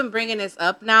 even bringing this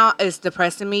up now is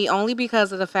depressing me only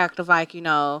because of the fact of like, you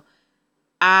know,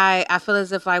 I feel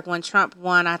as if like when Trump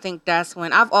won, I think that's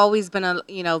when I've always been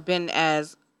been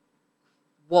as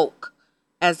woke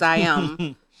as I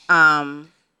am.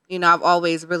 You know, I've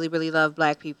always really, really loved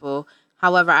Black people.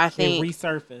 However, I It think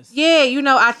resurfaced. yeah, you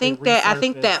know, I think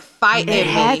that fight It in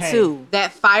had me, to.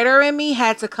 that fighter in me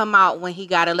had to come out when he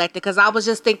got elected because I was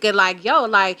just thinking like, yo,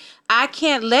 like I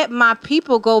can't let my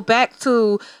people go back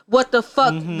to what the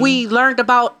fuck we learned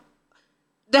about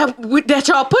that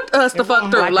y'all put us the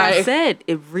fuck through. Like I Like, said,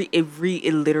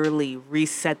 it literally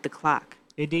reset the clock.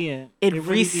 It did. It really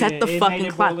reset did. the It fucking made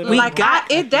it clock. roll it We over. like got-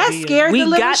 that It scared we the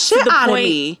living got to shit the out of point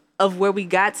me. of where we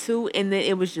got to, and then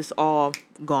it was just all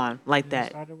gone like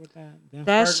that. Started with that. Then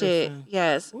That Ferguson. shit,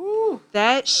 yes. Ooh.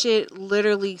 That shit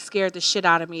literally scared the shit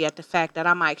out of me at the fact that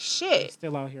I'm like, They shit,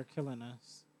 still out here killing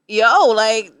us. yo,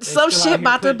 like some still out shit here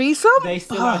about to be some. They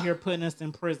still out here putting us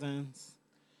in prisons.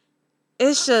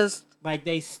 It's just, Like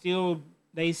they still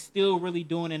really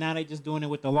doing it now. They just doing it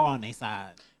with the law on their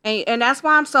side. and that's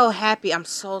why I'm so happy. I'm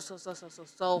so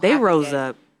They happy rose that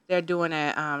up. They're doing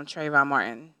that Trayvon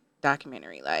Martin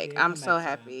documentary. Like, Yeah, I'm come so back to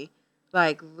happy.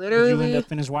 Like, Did you end literally, up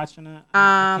finish watching it?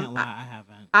 I can't lie, I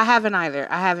haven't. I haven't either.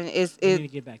 I haven't. You need to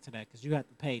It get back to that because you got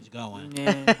the page going.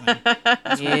 Yeah.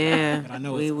 Yeah, But I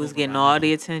know we it's was over getting by all now.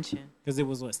 the attention. Because it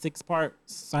was 6 parts.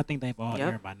 So I think they've all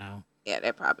Yep. aired by now. Yeah,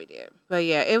 they probably did. But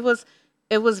yeah, it was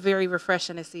very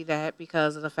refreshing to see that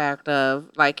because of the fact of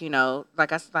like,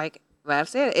 like Lav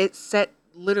said, it set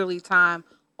literally time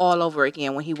all over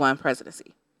again when he won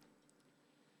presidency.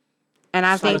 And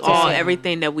I Shout think out to that,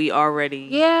 Everything that we already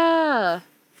yeah,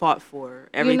 fought for,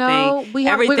 everything, we're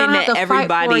everything gonna have that to fight for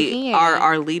everybody, again.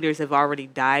 our leaders have already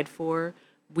died for.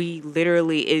 We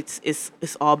literally,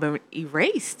 it's all been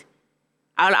erased.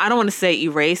 I don't want to say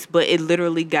erased, but it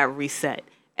literally got reset.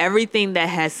 Everything that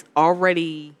has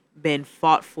already been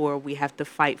fought for, we have to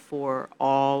fight for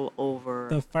all over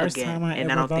The first again. time I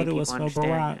And ever don't think voted was people for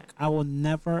understand Barack. that. I will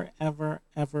never, ever,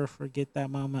 ever forget that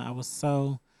moment.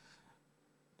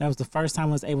 That was the first time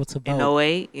I was able to vote. In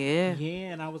 08, yeah. Yeah,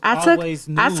 and I was I always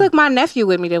took my nephew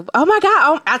with me to. Oh my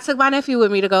god! I took my nephew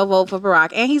with me to go vote for Barack,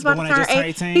 and he's The about to one that turn just 8. turned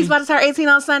 18? He's about to turn 18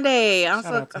 on Sunday. I'm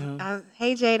Shout out to him.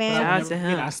 hey But I Jaden. will Shout out never to forget,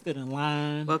 him. I stood in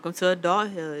line. Welcome to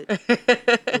adulthood. It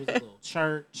was a little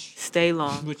church, Stay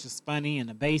long. which is funny, in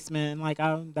the basement. Like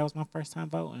that was my first time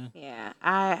voting, Yeah,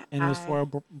 and it was for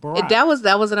Barack.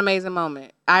 that was an amazing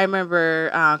moment. I remember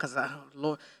because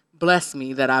Lord bless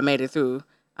me that I made it through.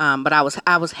 But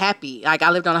I was happy. Like I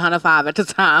lived on 105 at the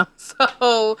time,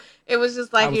 so it was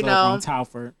just I like was over on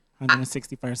Talford,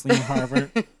 161st Lee and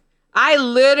Harvard. I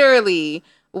literally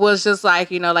was just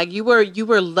like like you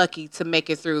were lucky to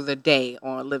make it through the day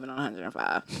on living on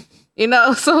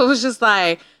 105. So it was just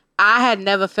like I had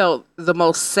never felt the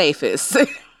most safest.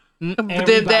 Than that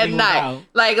Everybody was night, out.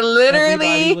 like Everybody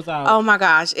literally, was out. oh my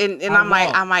gosh! And I I'm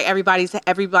like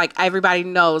walked. everybody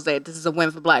knows that this is a win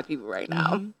for Black people right now.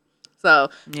 Mhm. So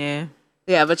Yeah.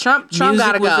 but Trump Music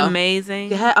gotta was go. amazing.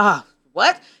 Yeah. Oh,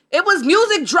 what? It was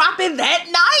music dropping that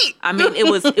night. I mean, it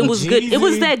was good. It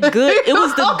was that good. It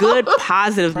was the good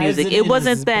positive music. It President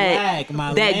wasn't is that black.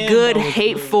 My that Lambo good is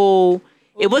hateful.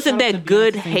 It wasn't shout out that to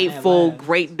good Beyonce hateful at last.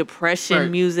 Great Depression Right.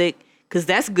 music, because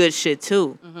that's good shit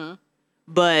too. Mm-hmm.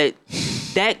 But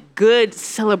that good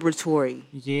celebratory,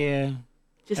 Yeah,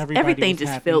 just Everybody everything was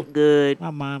just happy. felt good.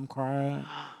 my mom cried.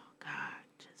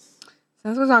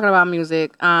 Since we're talking about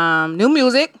music, new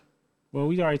music, Well,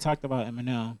 we already talked about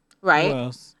Eminem. Who right?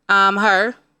 else?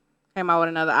 Her came out with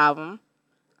another album.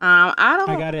 I don't.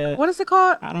 I gotta- What is it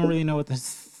called? I don't really know what to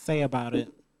say about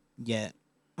it yet.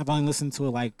 I've only listened to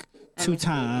it like Let 2 me see.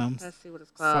 times, Let's see what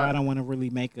it's so I called. don't want to really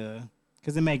make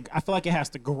because I feel like it has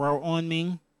to grow on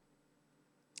me.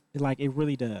 It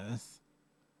really does.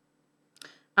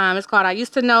 It's called "I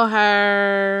Used to Know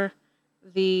Her."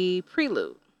 The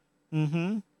Prelude.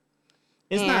 Mm-hmm.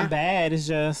 It's Yeah. not bad. It's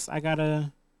just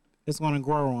it's gonna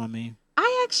grow on me.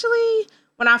 I actually,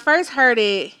 when I first heard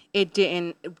it,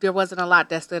 there wasn't a lot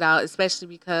that stood out, especially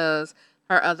because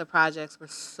her other projects were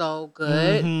so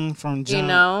good, Mm-hmm. From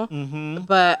jump. Mm-hmm.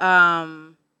 But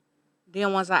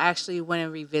then once I actually went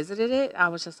and revisited it, I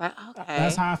was just like, okay.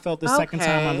 That's how I felt the second time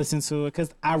I Okay. listened to it,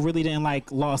 because I really didn't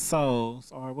like Lost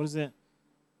Souls, or what is it?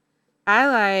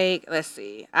 Let's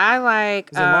see. I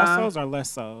like Is it Lost Souls or Less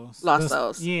Souls? Lost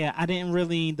Souls. Yeah, I didn't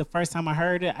really, the first time I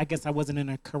heard it, I guess I wasn't in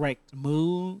a correct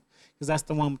mood, because that's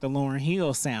the one with the Lauryn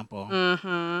Hill sample.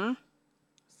 Mm-hmm.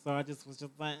 So I just was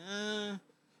just like,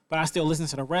 but I still listened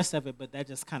to the rest of it, but that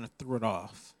just kind of threw it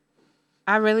off.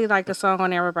 I really like the song on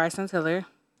there with Bryson Tiller.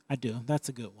 I do. That's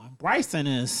a good one. Bryson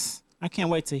I can't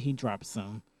wait till he drops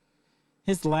some.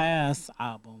 His last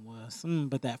album was,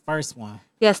 but that first one.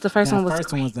 Yes, the first That one was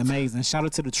first one was great. amazing. Shout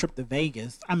out to the trip to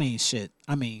Vegas. Oh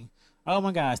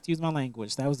my God, excuse my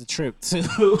language. That was a trip to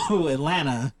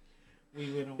Atlanta.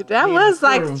 That was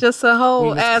like just a whole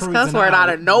was ass cruising cuss word out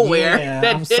of out. nowhere Yeah,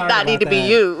 that I'm did sorry not need to about be that.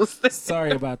 used.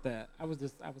 Sorry about that. I was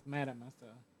mad at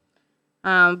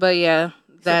myself. But yeah,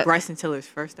 That Bryson Tiller's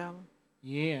first album.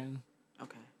 Yeah,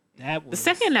 Okay. that was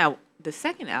The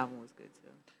second album was good too.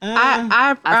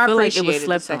 I feel like it was appreciated the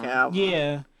slept second on. album.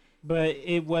 Yeah, but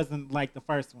it wasn't like the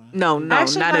first one. No,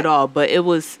 Actually, not like- at all. But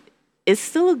it's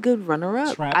still a good runner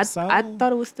up. Trap I Soul?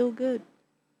 thought it was still good.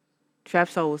 Trap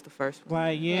Soul was the first one.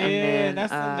 Like, yeah, And then,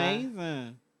 that's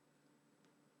amazing.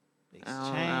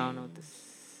 I don't know what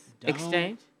this Don't.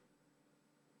 exchange.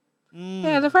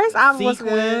 Yeah, the first album was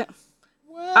good. Sequence.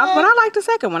 But I like the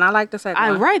second one. I like the second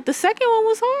one. Right, the second one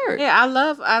was hard. Yeah, I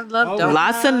love Don't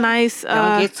Lots of nice.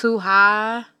 Don't Get Too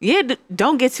High. Yeah,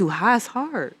 Don't Get Too High is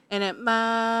hard. And at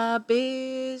my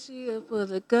bitch, she'll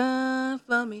put a gun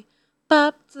for me.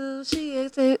 Pop till she'll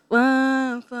take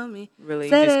one for me. Really,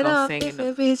 Set just it gonna off sing if it.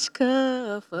 a bitch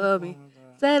come for me.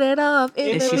 Set it off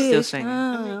if Is a she still bitch singing?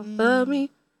 come for me.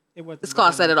 Wasn't It's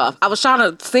called Set It Off. I was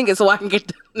trying to sing it so I can get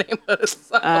the name of the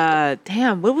song.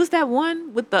 Damn, what was that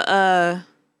one with the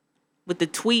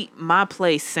Tweet My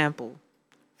Place sample?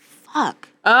 Fuck.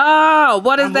 Oh,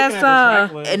 what is that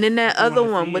song? And then that other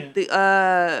one with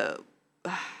the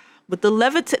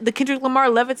the Kendrick Lamar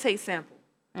Levitate sample.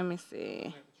 Let me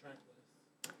see.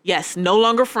 Yes, No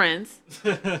Longer Friends.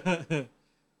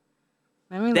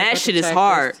 That shit is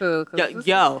hard. Yo,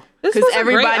 this because was a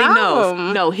everybody great knows.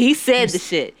 album. No, he said the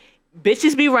shit.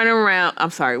 Bitches be running around.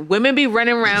 I'm sorry, women be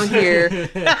running around here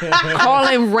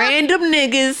calling random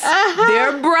niggas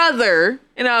their brother,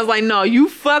 and I was like, no, you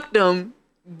fucked them.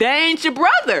 That ain't your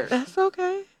brother. That's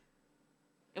okay.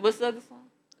 And what's the other song?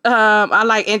 I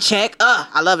like In Check.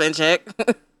 I love In Check.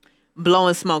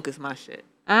 Blowing Smoke is my shit.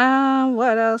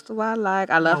 What else do I like?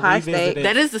 I love High Revisit State. It.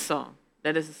 That is the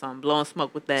song. Blowing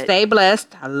Smoke with that. Stay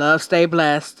Blessed. I love Stay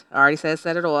Blessed. I already said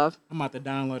Set It Off. I'm about to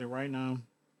download it right now.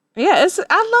 Yeah,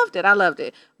 I loved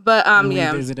it. But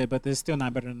yeah. Revisit it, but it's still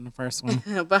not better than the first one.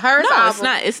 But her No, album,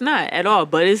 it's not at all.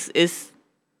 But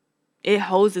it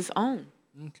holds its own.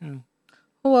 Okay.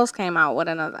 who else came out with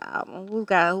another album? Who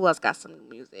else got some new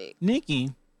music?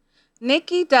 Nicki.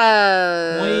 Nicki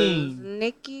does. Queen.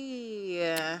 Nicki.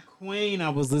 Queen, I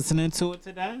was listening to it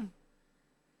today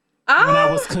Oh, when I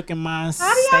was cooking my how do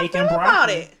y'all steak feel and broccoli. about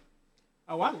it?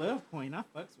 Oh, I love Queen. I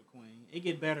fucks with Queen. It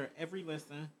get better every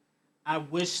listen. I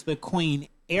wish the Queen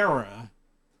era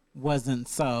wasn't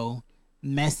so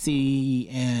messy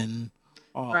and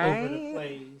all over the Right.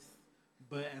 place.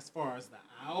 But as far as the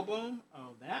album,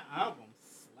 that album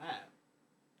slapped.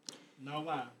 No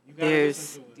lie. You gotta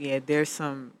listen to it. There's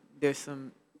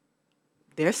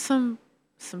some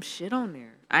shit on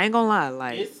there. I ain't gonna lie,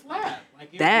 like It slapped.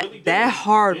 Like it that really that did.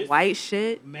 hard It's- white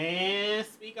shit. Man,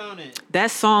 speak on it. That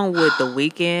song with The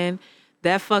Weeknd,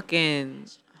 that fucking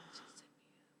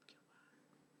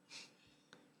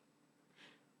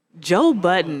Joe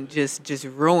Budden just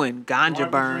ruined Ganja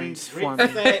Burns for me.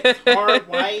 Rich Sex, Hard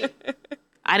White,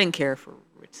 I didn't care for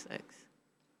Rich Sex.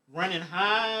 Running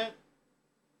High,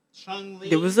 Chung Lee.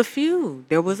 There was a few.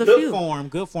 Good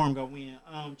form go win.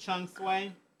 Chung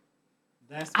Sway.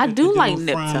 That's I with do the like dude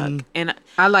Nip from, Tuck. And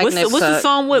I like what's Nip the Tuck.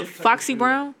 song with Nip Tuck is Foxy good.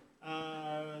 Brown?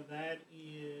 That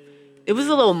is. It was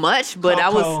a little much, but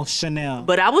Coco Chanel.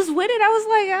 I was with it. I was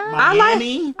like,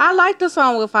 Miami, I like the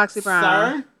song with Foxy Brown.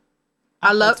 Sir.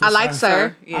 I like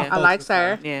Sir. Yeah. I like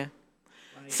Sir. yeah.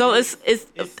 So it's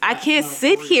I can't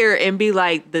sit here and be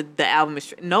like the album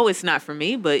is no, it's not for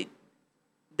me, but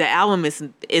the album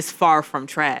is far from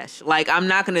trash. Like I'm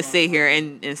not gonna sit here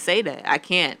and say that. I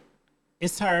can't.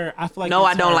 It's her. I feel like No,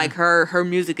 it's I don't her. like her. Her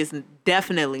music is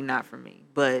definitely not for me.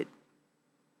 But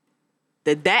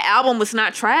that album was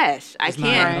not trash. I It's not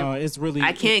can't. at all. It's really.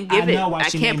 I can't give I it- know why I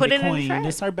she can't named put it it in the Queen. trash.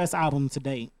 It's her best album to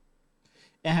date.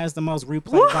 It has the most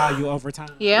replay value over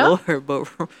time. Yeah. Lord, but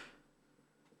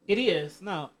It is.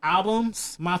 No,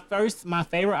 albums. My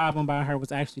favorite album by her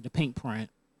was actually the Pink Print.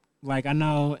 Like I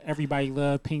know everybody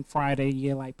loved Pink Friday.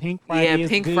 Yeah, like Pink Friday. Yeah, is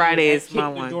Pink good. Friday That is my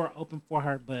kicked the one. door open for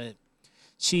her, but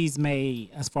she's made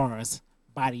as far as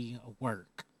body of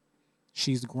work.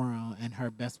 She's grown, and her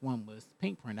best one was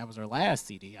Pink Print. That was her last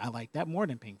CD. I like that more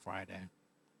than Pink Friday.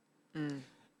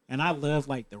 And I love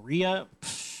like the re-up.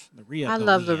 The re-up. I go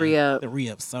love the in. re-up. The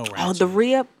re-up so ratchet. oh, the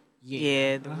re-up. Yeah.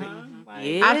 Yeah, the Like,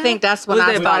 yeah. I think that's when was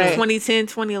I that about started. 2010,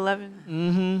 2011,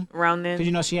 Mm-hmm. around then. Because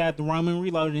you know she had the Roman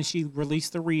Reloaded and she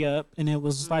released the re-up and it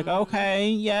was just like, okay,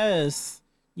 yes,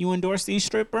 you endorse these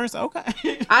strippers, okay.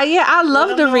 I love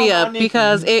Let the 'em know re-up about Nicki.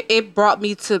 because it brought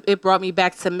me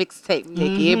back to mixtape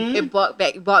Nicki. It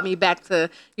brought me back to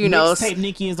Mixtape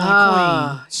Nicki is on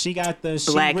Ah. Queen. She got the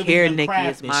she Black really hair done Nicki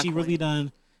is crafted. my She really queen.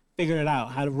 done figured it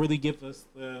out how to really give us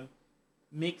the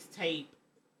mixtape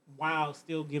while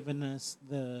still giving us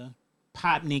the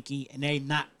pop Nicki, and they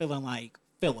not feeling like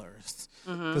fillers.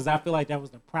 Because I feel like that was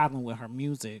the problem with her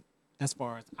music as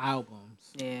far as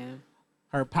albums. Yeah,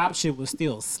 Her pop shit was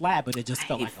still slap, but it just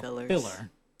felt hate like fillers. a filler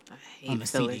I on hate the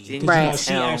fillers. CD. You 'Cause, Right. you know, she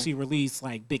tell. actually released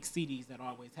like big CDs that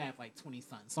always have like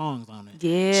 20-something songs on it.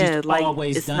 Yeah, She's like,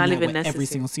 always it's done not that even with every necessary.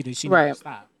 single CD. She Right. never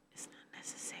stopped. It's not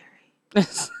necessary.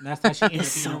 And that's how she ended up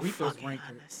It's being so Aretha's fucking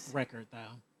honest. record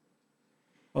though.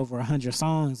 over 100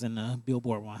 songs in the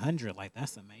Billboard 100. Like,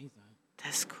 that's amazing.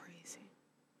 That's crazy.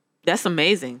 That's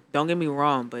amazing. Don't get me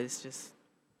wrong, but it's just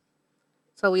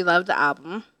So we love the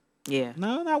album. yeah.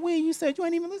 No, not we. You said you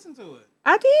ain't even listened to it.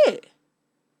 I did.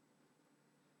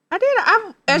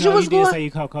 As No, you was you going. did say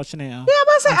you called Coach Chanel. Yeah, I'm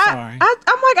about to say, I'm sorry.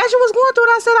 I'm like, as you was going through it,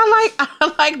 I said,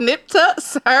 I like Nip Tuck,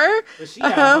 sir. But she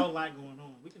had a whole lot going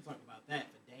on. We can talk about that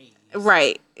for days.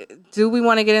 Right. Do we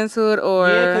want to get into it or?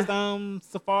 Yeah, because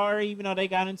Safari, even though they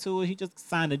got into it, he just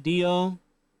signed a deal.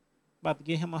 About to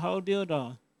get him a whole deal,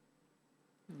 though.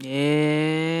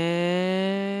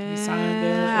 Yeah. He signed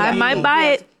I might buy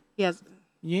it. Yes.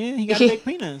 Yeah, he got a big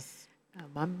penis. I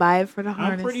might buy it for the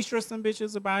harness. I'm pretty sure some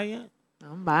bitches will buy it.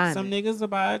 I'm buying Some it. niggas will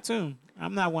buy it, too.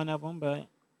 I'm not one of them, but...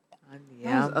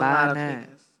 Yeah, I'm That's a lot buying of that.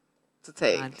 penis to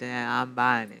take. I'm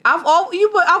buying it. I've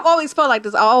always felt like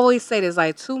this. I always say this,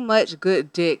 like, too much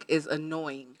good dick is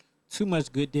annoying. Too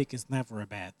much good dick is never a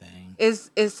bad thing.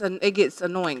 It gets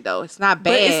annoying though. It's not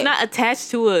bad. But it's not attached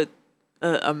to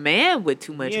a man with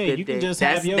too much Yeah, good you can dick. just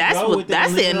That's have your that's go what with it that's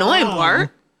and the leave it annoying alone.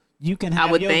 part. You can I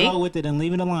have would your think. go with it and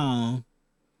leave it alone.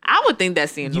 I would think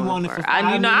that's the You annoying want it part. for 5 I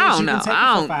minutes, don't you know. can take it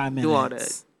I for don't 5 minutes. do all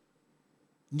that.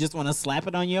 You just want to slap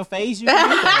it on your face? You can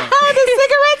do that. the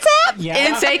cigarette tap. Yeah.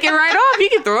 And take it right off. You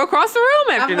can throw it across the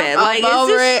room after that. Like I'm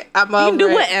over it's just, it. I'm over you can do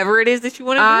it. whatever it is that you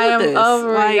want to do I with am this.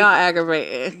 over Like, it. Y'all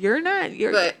aggravated. You're not.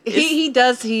 You're. But it's-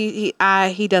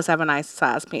 he does have a nice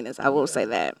size penis. I will say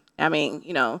that. I mean,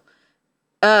 he fucked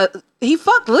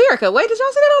Lyrica. Wait, did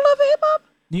y'all say that on Love and Hip Hop?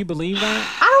 Do you believe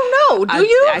that? I don't know. Do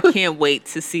you? I can't wait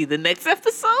to see the next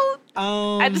episode.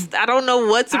 I don't know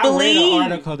what to I believe. read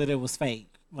an article that it was fake.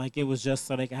 Like, it was just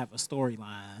so they could have a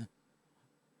storyline.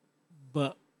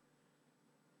 But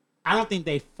I don't think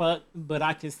they fucked, but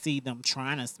I could see them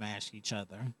trying to smash each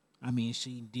other. I mean,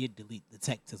 she did delete the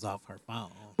texts off her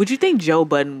phone. Would you think Joe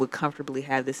Budden would comfortably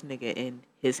have this nigga in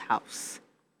his house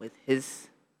with his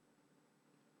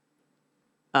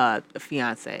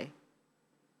fiance,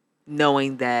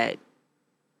 knowing that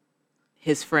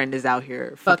his friend is out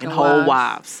here fucking whole wives.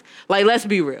 wives? Like, let's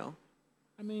be real.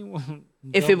 I mean, well,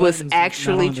 If Joe it was Budden's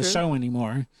actually not on the true. show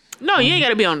anymore. No, you ain't got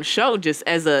to be on the show just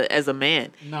as a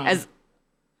man, No, as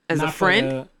a not for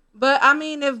friend. the- But I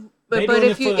mean, they doing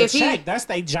it for a check. That's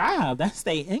their job. That's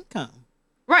their income.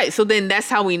 Right. So then that's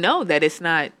how we know that it's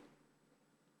not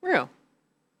real.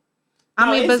 I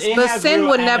No, mean, it but has Sin real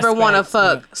would never want to aspects,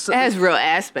 fuck. So, It has real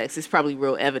aspects. It's probably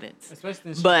real evidence.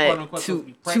 Especially since But she's quote-unquote to- supposed to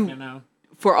be pregnant now.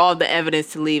 For all the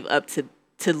evidence to lead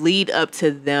up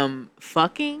to them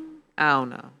fucking, I don't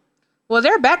know. well,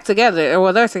 they're back together.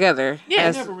 Well, they're together.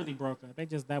 Yeah, They never really broke up.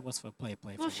 That was for play.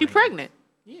 Well, for she ratings. pregnant.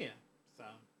 Yeah. So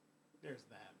there's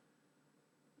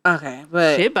that. Okay,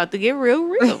 but Shit about to get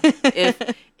real.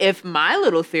 If my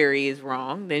little theory is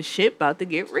wrong, then shit about to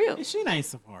get real. She ain't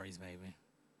Safari's baby.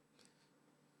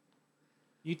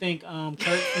 You think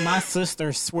Kirk? My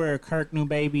sister swear Kirk new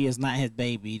baby is not his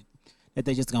baby. That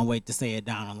they just gonna wait to say it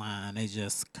down the line.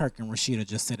 Kirk and Rashida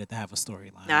just said it to have a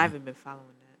storyline. No, I haven't been following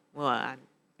that. Well,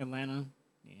 Atlanta.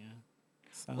 Yeah.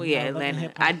 So, yeah, Love and Atlanta.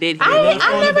 Hip Hop. I did hear I that.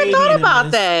 on the never baby thought and about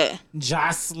this that.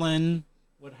 Jocelyn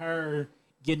with her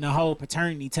getting a whole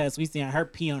paternity test. We seen her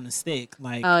pee on the stick.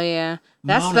 Like, Oh yeah,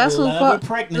 Mona that's love what. a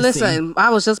pregnancy. Listen, I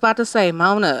was just about to say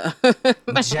Mona.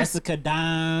 Jessica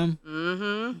Dime.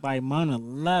 Mm-hmm. Like, Mona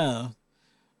love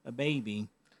a baby.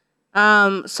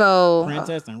 So.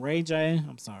 Princess and Ray J.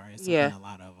 I'm sorry. It's Yeah. a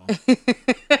lot of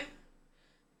them.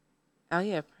 Oh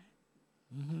yeah.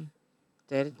 Mhm.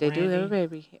 They do have a Brandy.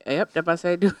 baby. Yep, that's about to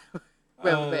say do.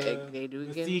 They do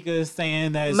get. Masika is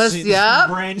saying that Yup.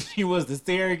 Brandy was the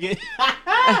surrogate.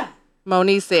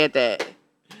 Monique said that.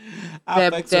 I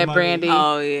That- fucks with that Monique. Brandy.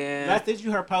 Oh yeah. Did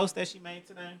you her post that she made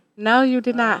today? No, you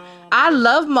did not. I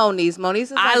love Moniz. Moniz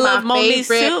is like I love my Monique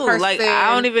favorite too. person. Like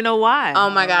I don't even know why. Oh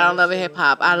my god, I love hip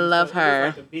hop. I love So her. It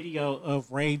was like a video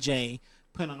of Ray J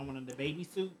putting on one of the baby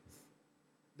suits.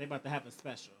 They about to have a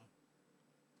special.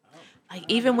 Like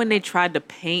even when they tried to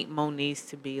paint Monique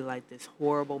to be like this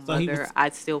horrible So he mother, was- I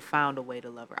still found a way to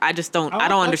love her. I just don't. I I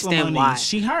don't fucks with understand Monique. why.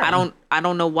 She her. I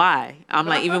don't know why. I'm But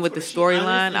like I even fucks with the with her. She honest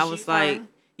storyline, and I was she's like, fine.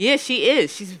 yeah, she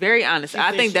is. She's very honest. She I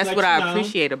said think she that's let what you I know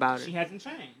appreciate about her. She hasn't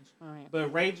changed. Right.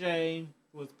 But Ray J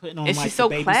was putting on And like she's so the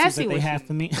baby classy suits that they when have she-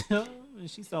 for me. And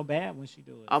she's so bad when she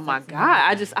do it. Oh my Sexy god,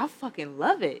 I everything. fucking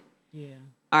love it. Yeah.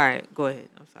 All right, go ahead.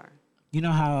 I'm sorry. You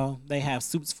know how they have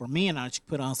suits for men that you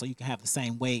put on so you can have the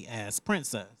same weight as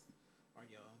Princess or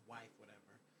your wife, whatever.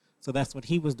 So that's what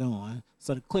he was doing.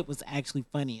 So the clip was actually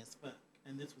funny as fuck.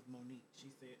 And this was Monique. She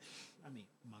said, Monique.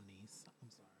 I'm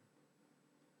sorry.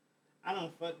 I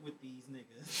don't fuck with these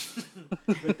niggas.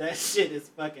 But that shit is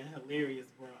fucking hilarious,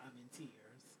 bro. I'm in tears.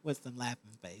 with some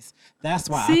laughing face. That's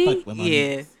why See? I fuck with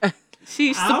Monique. Yeah.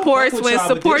 She I don't supports fuck with when y'all,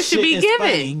 but support this should shit be is given.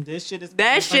 funny. This shit is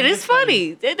That shit is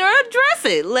funny. They don't address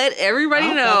it. Let everybody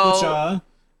I don't fuck with know. y'all.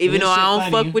 Even This though I shit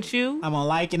don't funny. fuck with you, I'm gonna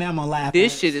like it and I'm gonna laugh.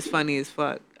 this at shit it. is funny as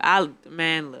fuck.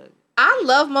 Man, look. I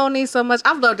love Monique so much.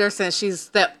 I've loved her since she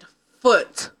stepped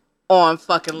foot on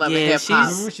fucking Love and Yeah, Hip Hop.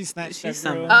 Remember she snatched that She's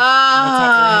girl something.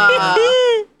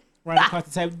 Ah. right across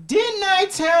the table. Didn't I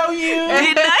tell you?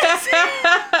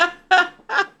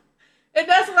 And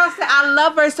that's what I said. I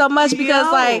love her so much because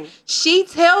Yo. like she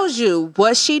tells you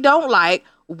what she don't like,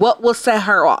 what will set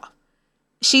her off.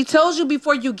 She tells you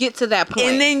before you get to that point.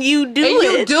 And then you do and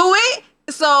it. you do it.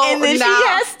 So and then now, she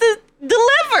has to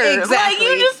deliver. exactly.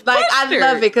 Like, you just like pushed I her.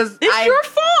 love it because It's your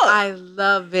fault. I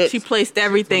love it. She placed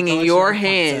everything in thought your you were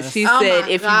hands. princess. She Oh said, my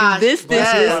if gosh, you do this,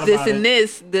 yes. this, and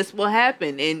this will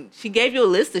happen. And she gave you a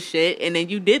list of shit, and then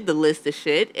you did the list of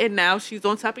shit, and now she's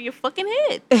on top of your fucking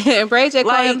head. and Ray J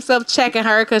called Like- himself checking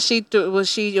her because she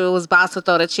was about to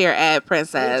throw the chair at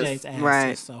Princess. Jay's ass Right.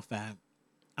 is so fat.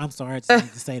 I'm sorry, I just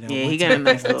need to say that. Yeah, one he got a time.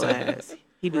 nice little ass.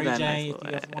 He do Ray got a J, nice if you little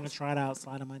ever ass. want to try it out,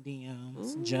 slide in my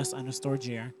DMs.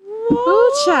 Just_Jer.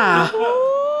 Ooh, child.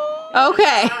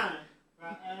 Okay.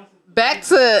 Back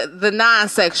to the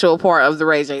non-sexual part of the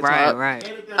Ray J talk. Right.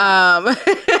 Because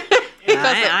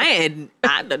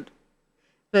I done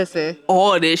listen,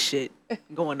 all this shit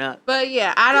going up. but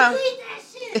yeah, I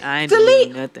don't I ain't delete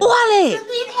deleting nothing.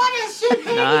 wallet.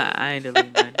 No, I ain't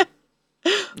deleting nothing.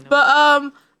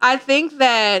 But I think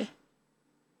that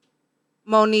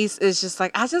Moniece is just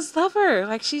like I just love her.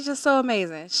 Like she's just so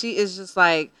amazing. She is just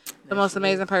like the most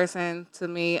amazing person to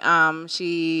me.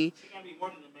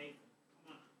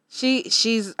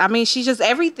 She's just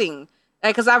everything.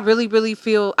 Like, cause I really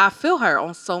feel her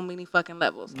on so many fucking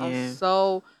levels. Yeah. On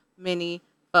so many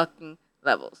fucking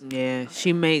levels. Yeah,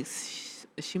 she makes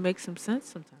some sense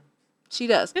sometimes. She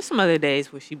does. There's some other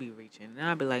days where she be reaching, and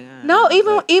I'll be like, No,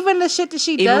 but even the shit that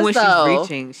she even does when though. she's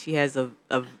reaching, she has a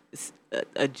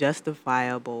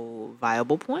justifiable,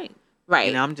 viable point. Right.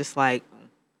 And I'm just like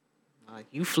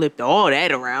you flipped all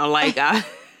that around, like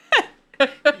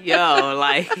yo,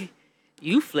 like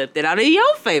you flipped it out of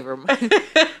your favor.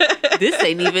 This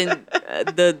ain't even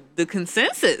the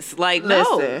consensus. Like,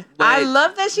 Listen, no. I But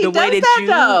love that she the does way that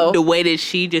though. The way that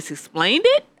she just explained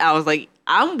it, I was like,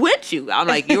 I'm with you. I'm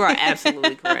like, you are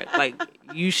absolutely correct. Like,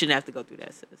 you shouldn't have to go through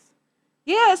that, sis.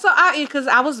 Yeah, so because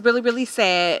I was really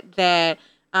sad that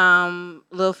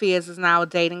Lil Fizz is now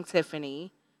dating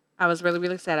Tiffany. I was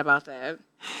really sad about that.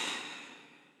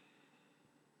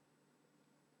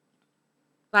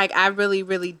 Like, I really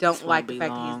don't This like won't the be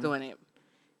fact that long. he's doing it.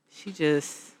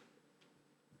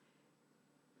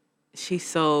 She's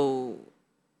so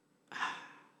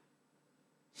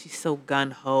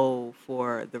gun-ho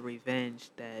for the revenge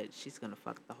that she's gonna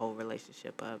fuck the whole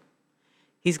relationship up.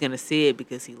 He's gonna see it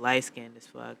because he light-skinned as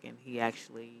fuck and he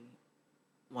actually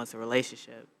wants a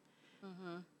relationship.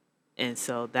 Mm-hmm. And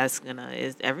so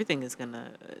everything is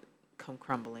gonna come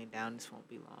crumbling down. This won't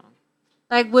be long.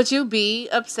 Like, would you be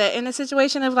upset in a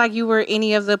situation if, like, you were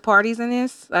any of the parties in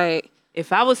this? Like,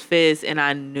 If I was Fizz and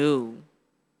I knew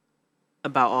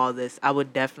about all this, I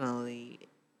would definitely,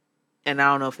 and I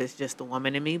don't know if it's just the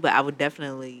woman in me, but I would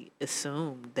definitely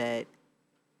assume that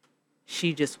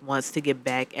she just wants to get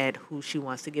back at who she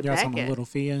wants to get Y'all back talking at. about Little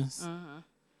Fizz?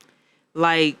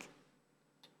 Like,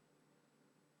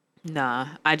 nah,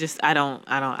 I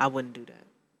wouldn't do that.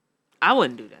 I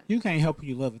wouldn't do that. You can't help who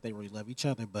you love if they really love each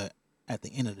other, but at the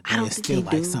end of the day, don't it's think still he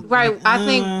like do. something. Right, Like,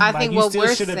 I think you what still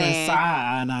we're should have been saying-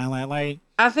 side and like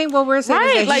I think what we're saying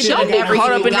Right, is that like, he don't should get never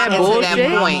caught up even in that gotten to bullshit.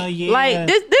 that point. Yeah. Like,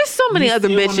 there's so many You other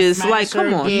still wanna bitches. smash Like,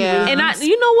 come her? on. Yeah. And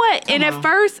you know what? And Come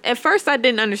at first, I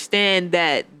didn't understand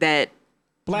that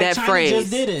Black that China phrase.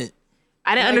 just did it.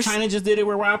 I didn't Black understand. China just did it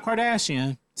with Rob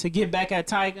Kardashian to get back at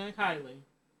Tyga and Kylie.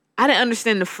 I didn't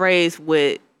understand the phrase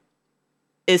with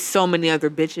 "is so many other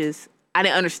bitches." I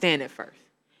didn't understand it first,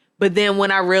 but then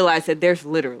when I realized that there's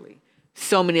literally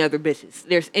so many other bitches,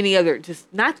 there's any other,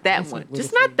 just not that That's one, like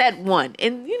just Little not that one,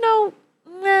 and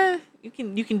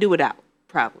you can do it out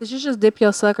probably. Did you just dip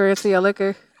your sucker into your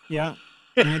liquor? Yeah.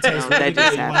 And it tastes No, really that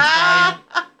good. just You want to try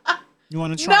it? You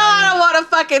want to try No, I it? don't want to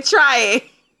fucking try it.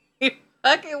 You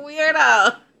fucking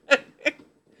weirdo.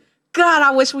 God,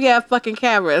 I wish we had fucking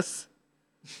cameras.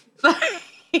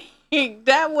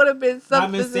 That would have been something.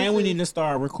 I've been saying we need to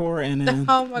start recording and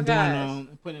Oh my doing gosh.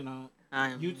 putting it on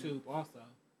I'm YouTube also.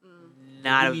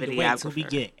 not we a need to wait till we videographer.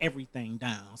 get everything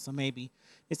down. So maybe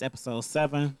it's episode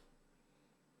 7.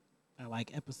 I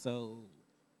like episode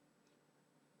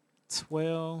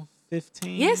 12,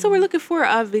 15. Yeah, so we're looking for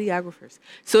videographers.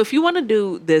 So if you want to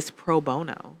do this pro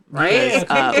bono, Right?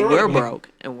 because, we're broke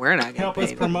and we're not getting Help paid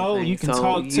us promote. anything, You can so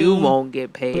talk you to, won't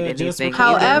get paid but just anything.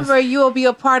 record. However, you will be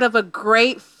a part of a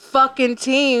great fucking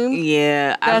team.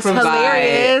 Yeah, That's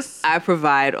hilarious. I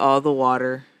provide all the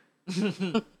water,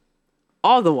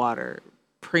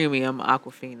 premium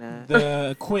Aquafina, The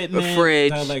equipment, a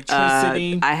fridge, the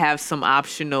electricity. I have some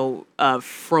optional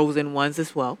frozen ones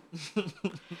as well.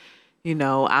 You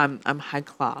know, I'm high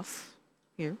class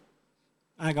here.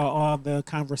 I got all the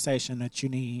conversation that you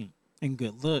need and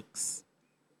good looks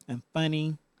and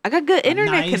funny. I got good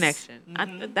internet nice.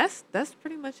 connection. That's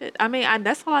pretty much it. I mean,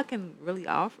 that's all I can really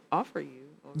offer you.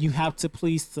 You have to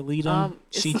please Salida.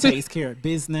 She it's- takes care of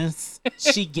business.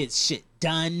 She gets shit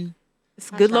done. It's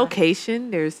a good try.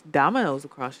 location. There's Domino's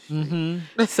across the street.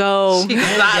 Mm-hmm. So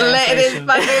She's not letting his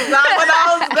fucking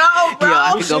Domino's go, bro. Yo,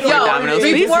 I could go for Yo, Domino's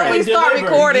before pizza. we start Deliver.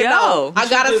 recording, Yo. though, I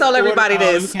gotta just tell everybody order-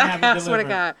 this. you can have it I swear to delivered.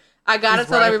 God, I gotta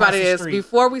It's tell right everybody across the this street.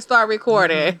 before we start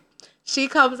recording. She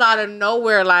comes out of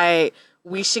nowhere like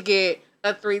we should get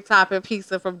a 3-topping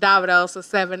pizza from Domino's for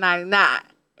 $7.99.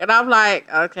 And I'm like,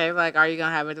 okay, like, are you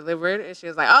gonna have it delivered? And she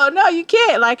was like, oh no, you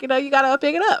can't. Like, you know, you gotta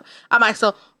pick it up. I'm like,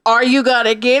 so are you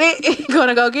gonna get it? You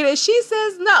gonna go get it? She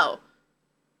says no.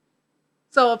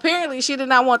 So apparently she did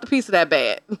not want the pizza that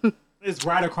bad. It's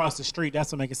right across the street.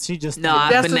 That's what makes it. She just no, I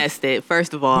That's a- finessed it.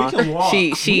 First of all, We can walk. We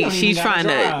don't even she's gotta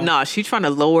trying drive. to she's trying to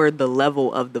lower the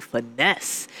level of the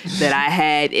finesse that I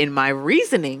had in my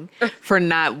reasoning for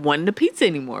not wanting the pizza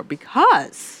anymore,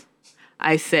 because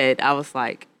I was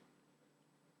like,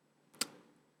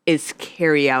 it's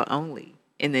carry out only.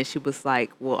 And then she was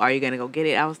like, well, are you going to go get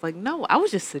it? I was like, no, I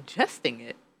was just suggesting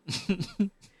it.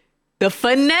 The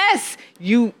finesse.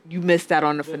 You missed out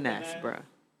on the finesse, bro.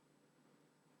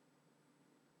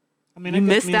 I mean, You I guess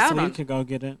missed me and out Celine on- could go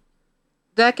get it.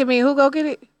 That can mean who go get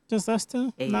it? Just us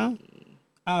two? No. Hey.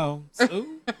 Oh,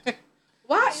 Sue?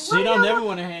 Why? She don't never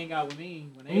want to hang out with me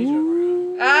when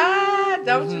Asia around.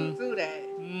 Don't you do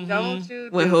that. Don't you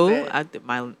do With who? that.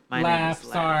 My name Laugh, is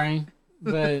Laugh. sorry,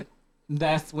 but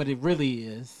that's what it really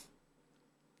is.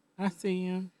 I see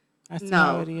you. I see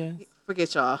how No. it is.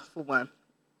 Forget y'all, for one.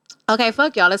 Okay,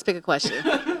 fuck y'all. Let's pick a question.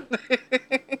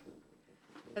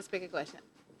 Let's pick a question.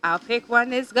 I'll pick one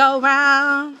this go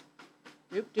round.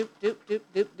 Doop, doop, doop, doop,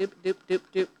 doop, doop, doop, doop,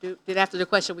 doop, doop. Then after the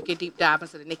question, we can deep dive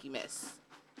into the Nicki mess.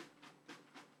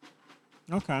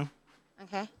 Okay.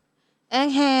 Okay.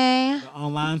 Okay. The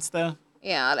online stuff.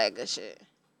 Yeah, all that good shit.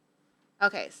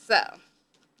 Okay, so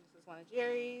this is one of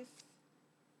Jerry's.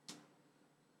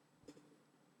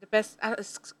 The best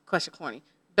this question corny.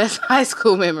 Best high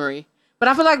school memory. But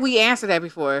I feel like we answered that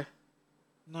before.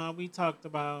 No, we talked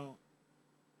about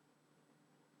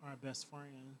our best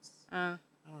friends. I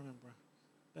don't remember.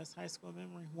 Best high school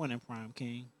memory? One in Prime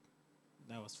King.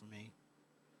 That was for me.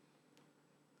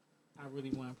 I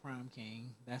really won Prime King.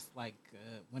 That's like,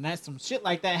 when that's some shit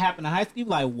like that happened in high school, you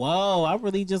be like, whoa, I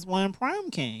really just won Prime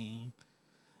King.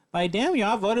 Like, damn,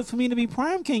 y'all voted for me to be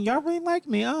Prime King. Y'all really like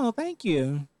me. Oh, thank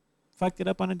you. Fucked it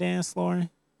up on the dance floor.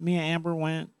 Me and Amber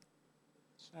went.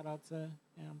 Shout out to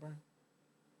Amber.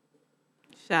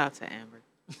 Shout out to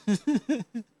Amber.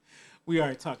 We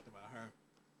already talked about her.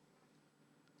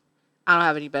 I don't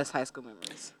have any best high school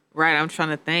memories. Right, I'm trying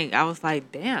to think. I was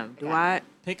like, damn, do I?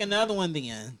 Pick another one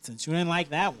then, since you didn't like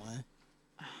that one.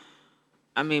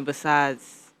 I mean,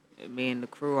 besides me and the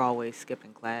crew always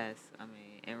skipping class, I mean,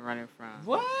 and running from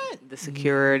What? the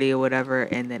security or whatever,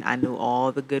 and then I knew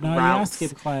all the good No, y'all routes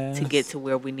skip class. to get to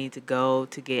where we need to go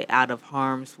to get out of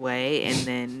harm's way, and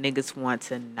then niggas want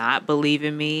to not believe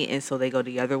in me, and so they go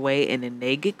the other way, and then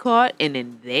they get caught, and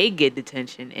then they get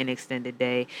detention and extended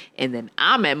day, and then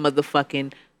I'm at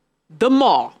motherfucking the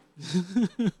mall.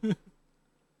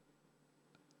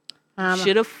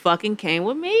 Should have fucking came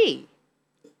with me.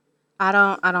 I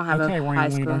don't have Okay, a Wayne high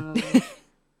school Wiener. movie.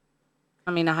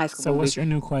 I mean a high school So movie. what's your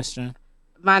new question?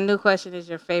 My new question is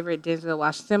your favorite Denzel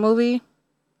Washington movie?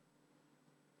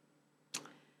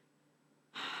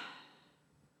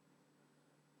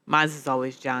 Mine's is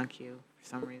always John Q for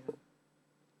some reason.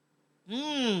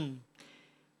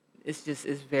 It's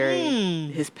very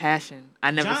his passion.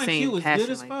 I never John seen Q is passion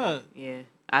good as like fuck. that. Yeah,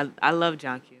 I love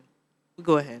John Q.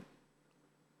 Go ahead.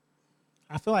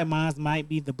 I feel like mine might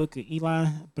be The Book of Eli,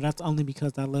 but that's only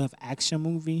because I love action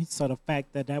movies. So the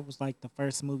fact that that was like the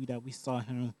first movie that we saw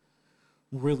him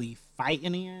really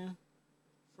fighting in,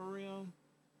 for real.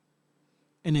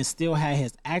 And it still had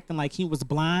his acting like he was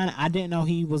blind. I didn't know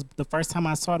he was, the first time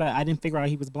I saw that, I didn't figure out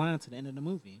he was blind to the end of the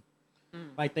movie.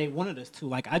 Like they wanted us to.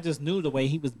 Like I just knew the way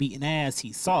he was beating ass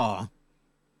he saw.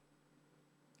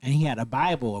 And he had a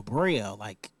Bible, a Braille.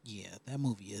 Like, yeah, that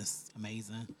movie is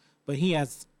amazing. But he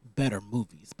has better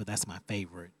movies. But that's my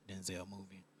favorite Denzel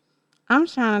movie. I'm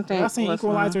trying to think. Y'all seen what's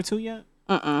Equalizer 2 yet?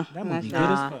 That That movie good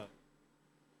Nah. as fuck.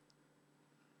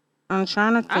 I'm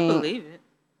trying to I think believe it.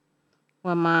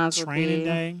 what mine would Training be.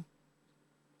 Day.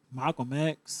 Malcolm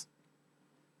X.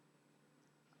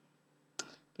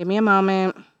 Give me a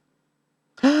moment.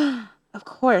 Of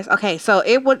course. Okay, so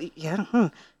it would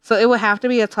So it would have to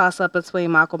be a toss up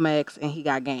between Malcolm X and He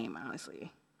Got Game,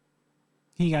 honestly.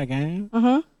 He Got Game.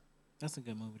 Mm-hmm. That's a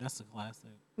good movie. That's a classic.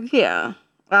 Yeah.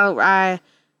 Oh,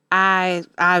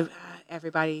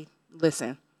 everybody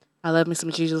listen. I love me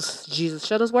some Jesus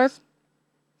Shuttlesworth.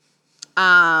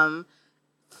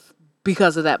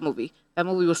 Because of that movie. That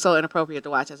movie was so inappropriate to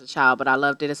watch as a child, but I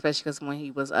loved it, especially because when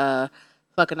he was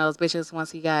fucking those bitches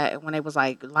when they was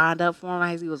like lined up for him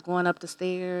as he was going up the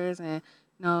stairs and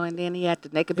and then he had the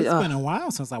naked bitch. It's been a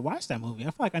while since I watched that movie. I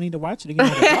feel like I need to watch it again.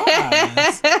 With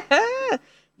adult eyes.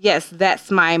 Yes, that's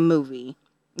my movie.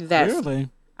 Really?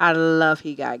 I love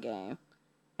He Got Game.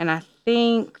 And I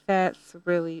think that's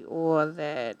really all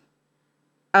that.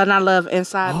 And I love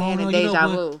Inside Man and Deja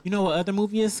Vu. You know what other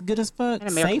movie is good as fuck? And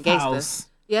American Safe Gangster. House.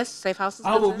 Yes, Safe House is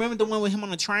Oh, good. remember the one with him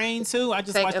on the train too? I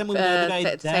just Take watched a- that movie the other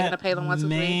day. Taking a Palin 1, 2,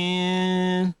 3.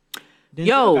 Man. Denzel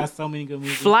Yo, got so many good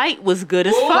movies. Flight was good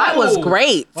as fuck. That was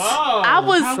great. Oh, I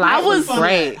was- how I we was on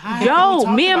great. that? How have we Yo,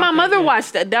 talked me and my about mother that yet?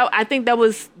 watched that. I think that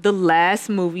was the last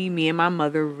movie me and my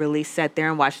mother really sat there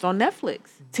and watched on Netflix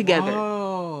together.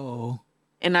 Oh,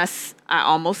 And I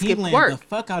almost he skipped landed work the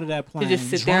fuck out of that to plane. just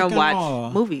sit there and Drunk watch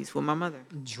all. movies with my mother.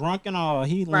 Drunk and all,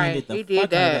 he Right, landed the he did fuck out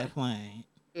that. of that plane.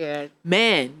 Yeah.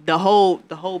 Man, the whole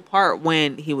part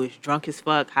when he was drunk as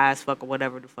fuck, high as fuck, or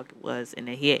whatever the fuck it was, and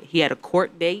then he had a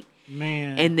court date,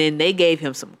 Man, and then they gave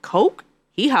him some coke.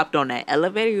 He hopped on that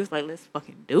elevator. He was like, "Let's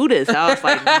fucking do this." I was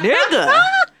like, "Nigga."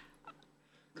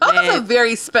 Coke is a Man.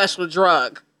 very special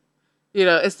drug.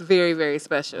 It's very, very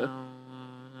special.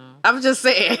 I'm just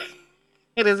saying.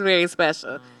 It is very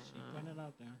special. putting it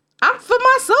out there. I'm for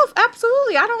myself,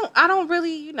 absolutely. I don't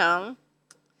really,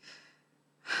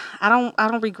 I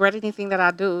don't regret anything that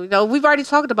I do. We've already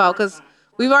talked about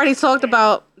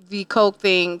the Coke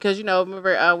thing because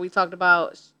remember we talked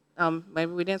about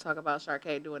maybe we didn't talk about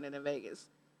Sharkay doing it in Vegas.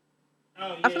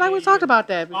 Oh, I feel like we talked about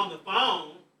that. on the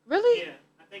phone. Really? Yeah,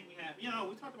 I think we have.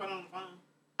 We talked about it on the phone.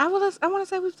 I want to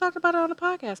say we've talked about it on the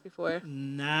podcast before.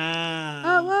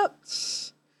 Nah. Oh well,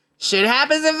 shit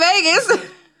happens in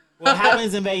Vegas. What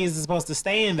happens in Vegas is supposed to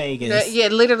stay in Vegas. Yeah,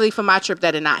 literally for my trip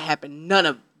that did not happen. None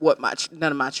of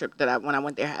my trip when I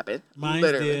went there happened. Mine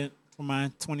Literally. did for my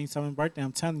 27th birthday.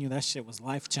 I'm telling you, that shit was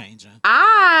life changing.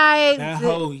 That Vegas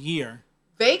whole year.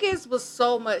 was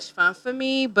so much fun for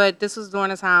me, but this was during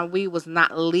the time we was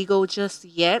not legal just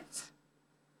yet.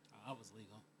 Oh, I was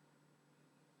legal.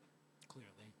 Clearly.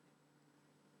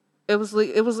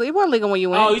 It wasn't legal when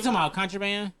you went. Oh, you talking about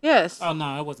contraband? Yes. Oh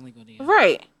no, it wasn't legal then.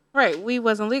 Right. We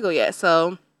wasn't legal yet,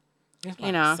 so It's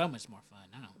you know. so much more fun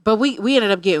now. but we ended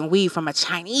up getting weed from a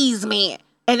Chinese man,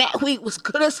 and that weed was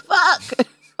good as fuck.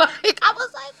 Like I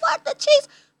was like, what the cheese?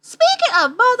 Speaking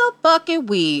of motherfucking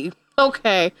weed,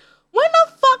 okay. When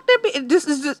the fuck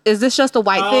is this just a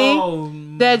white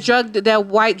thing? That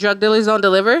white drug dealers don't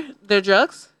deliver their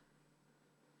drugs?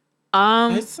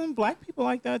 There's some black people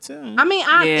like that too. I mean,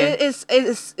 Yeah. it is, but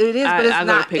it's I gotta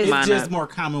not. pick It's, mine it's just up. more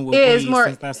common with It weed. is more-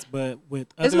 Since that's, but with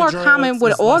it's other more drugs, common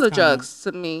with it's all less the common. drugs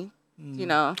to me.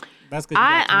 That's good.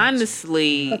 I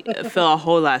honestly feel a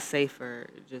whole lot safer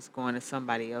just going to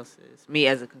somebody else's. Me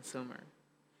as a consumer,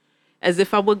 as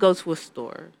if I would go to a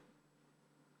store.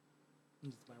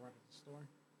 Just buy right at the store.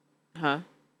 Huh?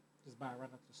 Just buy right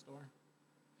at the store.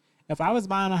 If I was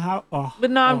buying a house,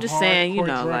 But no, I'm just saying,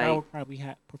 I like- would probably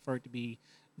prefer it to be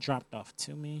dropped off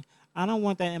to me. I don't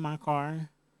want that in my car.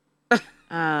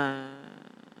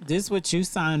 This is what you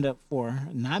signed up for,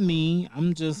 not me.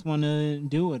 I'm just want to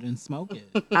do it and smoke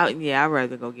it. I'd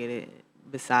rather go get it.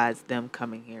 Besides them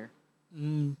coming here. But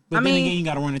then mean- again, you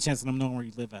got to run a chance of them knowing where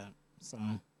you live at. So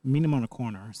meet them on a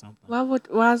corner or something.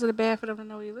 Why is it bad for them to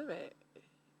know where you live at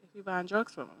if you're buying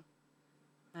drugs from them?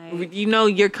 Like,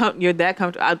 You're that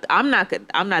comfortable. I'm not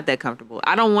that comfortable.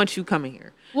 I don't want you coming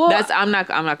here. Well, I'm not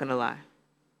gonna lie.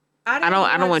 I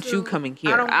don't want you coming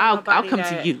here. I'll come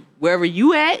to you wherever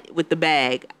you at with the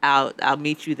bag. I'll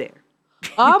meet you there.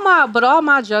 all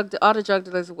the drug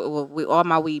dealers, all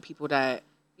my weed people that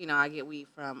I get weed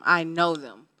from, I know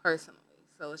them personally.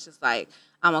 So it's just like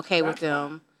I'm okay with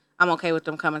them. I'm okay with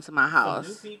them coming to my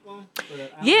house. New people,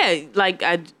 Yeah, like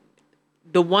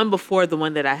the one before the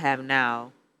one that I have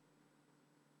now.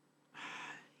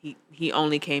 He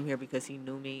only came here because he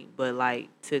knew me, but like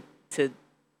to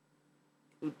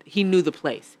he knew the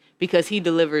place because he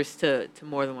delivers to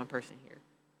more than one person here.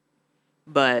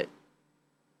 But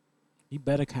You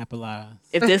better capitalize.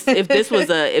 if this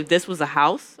was a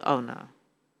house, oh no.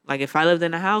 Like if I lived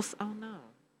in a house, oh no.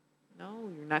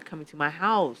 No, you're not coming to my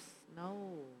house.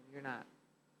 No, you're not.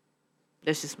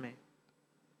 That's just me.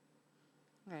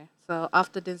 Okay, so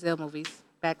off the Denzel movies,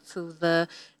 back to the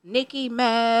Nicki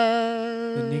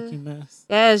mess. The Nicki mess.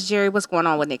 Yes, Jerry, what's going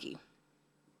on with Nicki?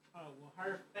 Oh, well,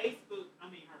 her Twitter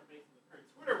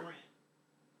rant.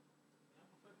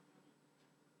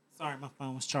 Sorry, my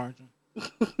phone was charging.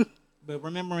 But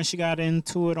remember when she got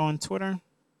into it on Twitter?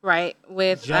 Right,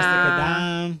 with Jessica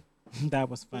Dime. That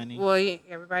was funny. Well, yeah,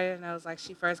 everybody knows like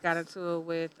she first got into it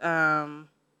with Oh,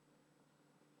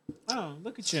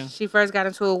 look at you. She first got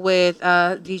into it with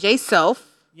DJ Self.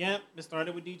 Yep, it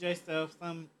started with DJ Self,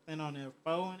 something on a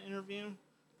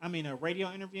a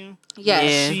radio interview. Yes.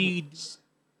 Yeah. She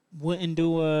wouldn't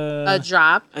do a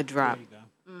drop. A drop. There you go.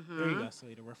 There you go, so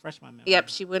to refresh my memory. Yep,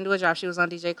 she wouldn't do a drop. She was on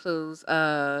DJ Clue's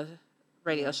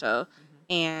radio show.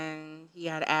 And he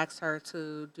had asked her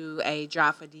to do a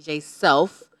drop for DJ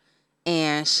Self.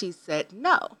 And she said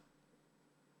no.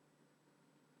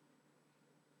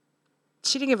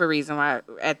 She didn't give a reason why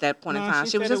at that point in time.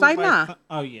 She was just like, nah.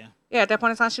 Oh, yeah. Yeah, at that point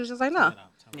in time, she was just like, no.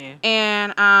 Yeah.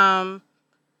 And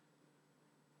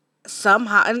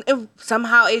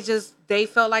somehow it just, they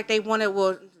felt like they wanted,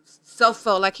 well, Self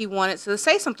felt like he wanted to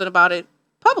say something about it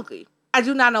publicly. I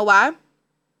do not know why.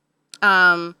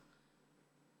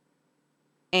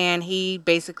 And he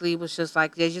basically was just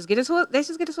like, let's just get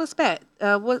into a spat.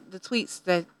 What the tweets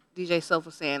that DJ Self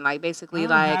was saying, like basically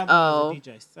like, oh,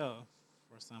 DJ Self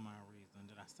for some odd reason.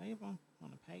 Did I save him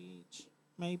on the page?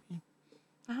 Maybe.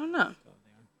 I don't know. Go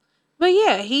there. But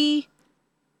yeah, he.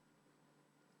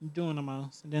 Doing the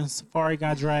most. And then Safari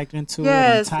got dragged into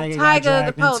yes, it. And Tiger,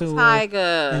 the Pope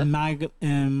Tiger.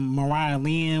 And Mariah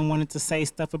Lynn wanted to say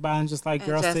stuff about him, just like,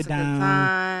 girl, sit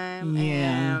down.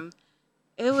 Yeah.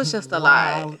 It was just a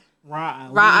lot. Ra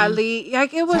Ali.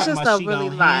 Like, it was just a really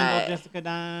lot. Jessica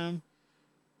Dime.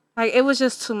 Like, it was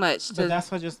just too much. But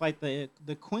that's what just like the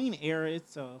Queen era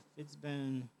itself. It's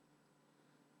been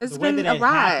a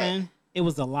ride. It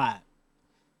was a lot.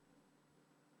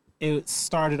 It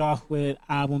started off with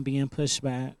album being pushed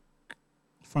back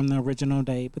from the original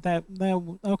date, but that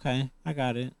okay, I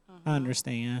got it. I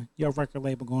understand. Your record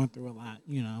label going through a lot,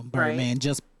 Birdman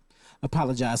just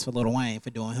apologized for Lil Wayne for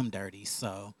doing him dirty,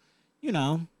 so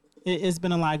it's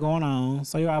been a lot going on.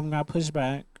 So your album got pushed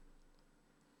back,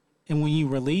 and when you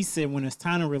release it, when it's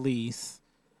time to release,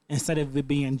 instead of it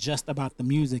being just about the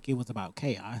music, it was about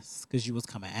chaos because you was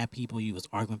coming at people, you was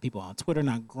arguing with people on Twitter.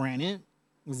 Now, granted,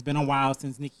 it's been a while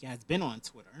since Nicki has been on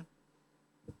Twitter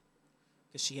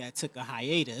because she had took a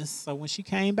hiatus. So when she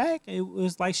came back, it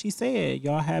was like she said,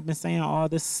 y'all have been saying all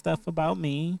this stuff about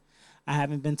me. I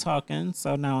haven't been talking,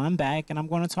 so now I'm back and I'm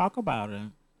going to talk about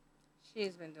it. She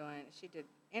did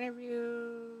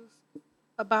interviews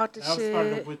about the shit. That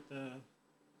started with the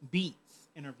Beats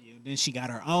interview. Then she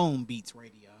got her own Beats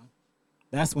radio.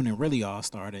 That's when it really all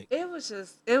started. It was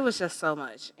just so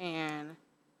much. And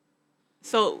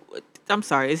so I'm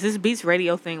sorry, is this Beats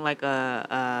radio thing like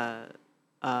a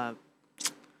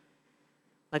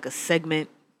segment?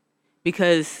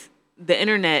 Because the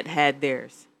internet had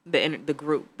theirs. The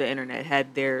group, the internet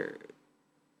had their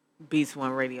Beats One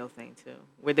radio thing too,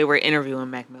 where they were interviewing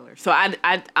Mac Miller. So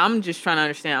I'm just trying to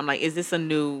understand. I'm like, is this a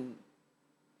new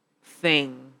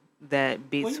thing that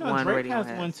Beats One Drake radio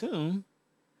has one too.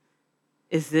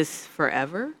 Is this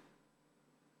forever?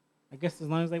 I guess as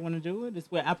long as they want to do it,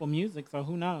 it's with Apple Music, so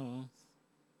who knows?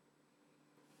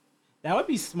 That would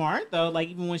be smart though. Like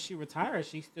even when she retires,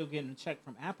 she's still getting a check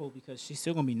from Apple because she's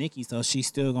still gonna be Nicki, so she's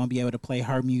still gonna be able to play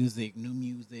her music, new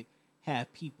music,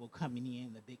 have people coming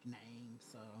in, the big names.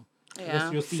 So yeah,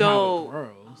 you'll see how it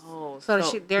grows. So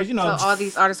all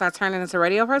these artists are turning into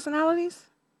radio personalities?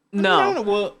 No.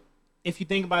 Well, if you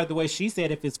think about it the way she said,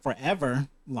 if it's forever,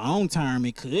 long term,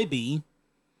 it could be.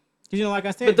 Because like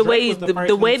I said, but the way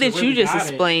that you just really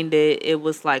explained it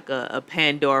was like a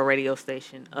Pandora radio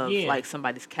station of like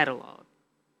somebody's catalog.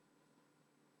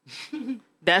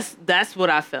 That's what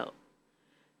I felt.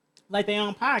 Like they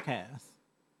own podcasts.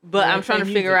 But I'm trying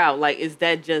to figure out, like, is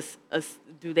that just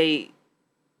do they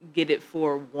get it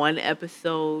for one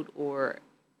episode or?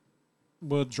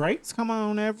 Well, Drake's come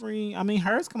on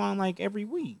hers come on like every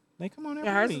week. They come on every week.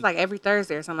 Yeah, hers is like every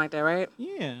Thursday or something like that, right?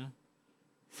 Yeah.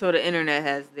 So the internet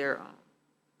has their own,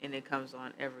 and it comes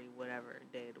on every whatever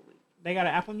day of the week. They got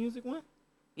an Apple Music one?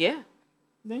 Yeah.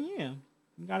 Then yeah,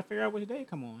 you got to figure out which day it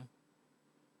come on.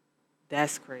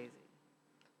 That's crazy.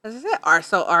 As I said,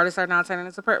 so artists are now turning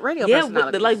into radio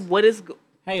personalities. Like what is?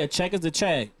 Hey, a check is a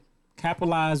check.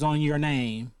 Capitalize on your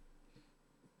name.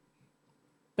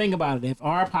 Think about it. If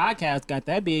our podcast got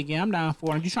that big, yeah, I'm down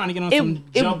for it. You trying to get on some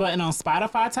Joe Button on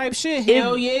Spotify type shit?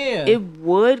 Hell yeah. It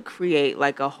would create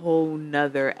like a whole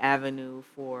nother avenue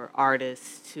for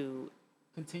artists to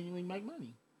continually make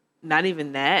money. Not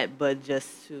even that, but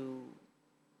just to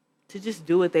just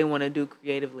do what they want to do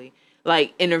creatively.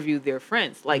 Like interview their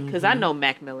friends. Like, because I know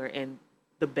Mac Miller and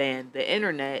the band, The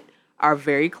Internet, are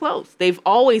very close. They've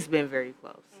always been very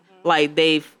close. Like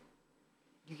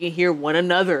you can hear one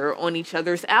another on each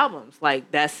other's albums. Like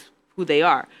that's who they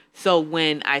are. So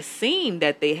when I seen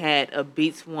that they had a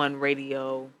Beats One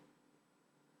radio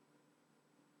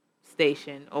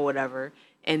station or whatever,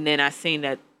 and then I seen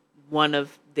that one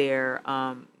of their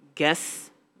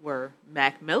guests were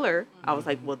Mac Miller, I was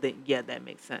like, well, then, yeah, that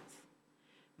makes sense.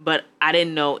 But I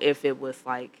didn't know if it was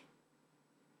like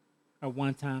a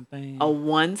one-time thing. A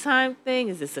one-time thing?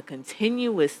 Is this a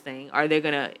continuous thing? Are they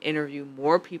gonna interview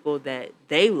more people that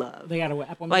they love? They got a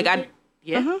Apple Music? Music?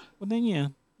 Yeah. Well, then yeah,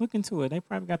 look into it. They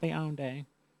probably got their own day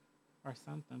or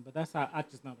something. But that's how I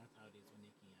just know that's how it is with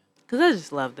Nicki. Because I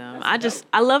just love them.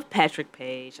 I love Patrick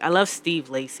Page. I love Steve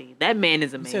Lacy. That man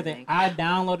is amazing. You said that I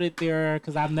downloaded their,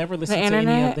 because I've never listened to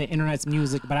any of the internet's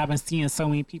music, but I've been seeing so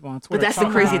many people on Twitter. But that's the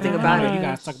crazy thing about it. You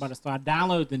guys talk about it. So I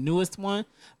downloaded the newest one,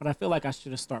 but I feel like I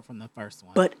should have started from the first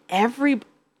one. But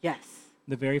yes.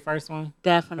 The very first one?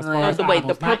 Definitely.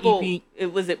 The purple,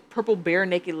 was it Purple Bare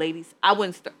Naked Ladies? I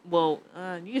wouldn't start,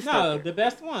 you start. No, the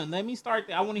best one. Let me start.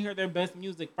 I want to hear their best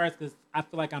music first because I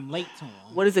feel like I'm late to them.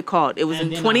 What is it called? It was in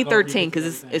 2013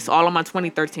 because it's all on my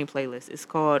 2013 playlist. It's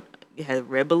called, it had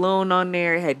Red Balloon on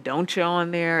there. It had Don't You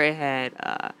on there. It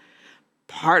had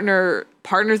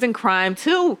Partners in Crime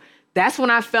too. That's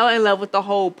when I fell in love with the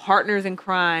whole Partners in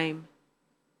Crime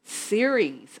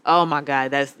series. Oh my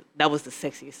God, that was the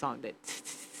sexiest song.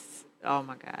 Oh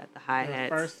my God, the hi-hats.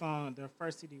 Their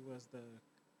first CD was the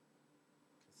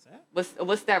cassette.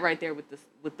 What's that right there with the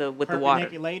Purple water?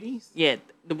 Naked Ladies? Yeah.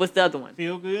 What's the other one?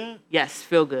 Feel Good? Yes,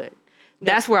 Feel Good.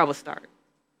 That's where I would start.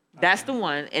 That's the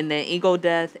one, and then Ego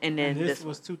Death, and then this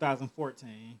was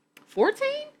 2014. 14?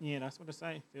 Yeah, that's what it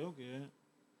say. Feel Good.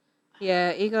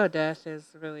 Yeah, Ego Death is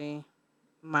really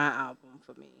my album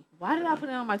for me. Why did I put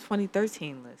it on my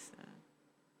 2013 list then?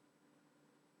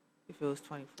 If it was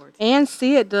 2014. And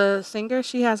See It, the singer,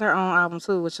 she has her own album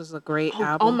too, which is a great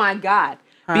album. Oh my God.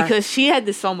 Because she had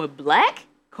this song with Black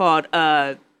called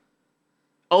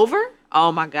Over.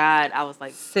 Oh my God. I was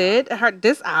like, Sid,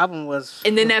 this album was.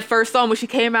 And then that first song when she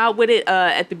came out with it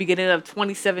at the beginning of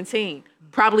 2017,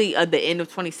 probably the end of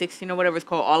 2016 or whatever, it's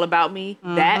called All About Me.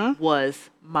 Mm-hmm.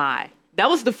 That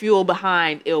was the fuel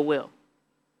behind Ill Will.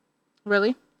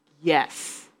 Really?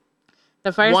 Yes.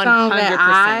 The first 100%. Song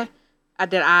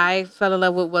that I fell in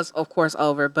love with was, of course,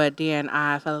 Over, but then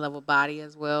I fell in love with Body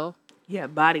as well. Yeah,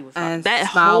 Body was and that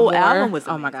whole album was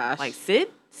amazing. Oh my gosh. Like Sid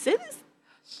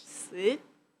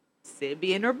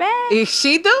be in her bag.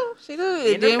 She do.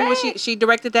 And then when she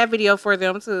directed that video for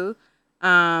them too.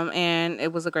 And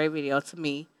it was a great video to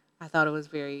me. I thought it was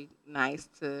very nice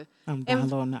to I'm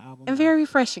downloading the album. And very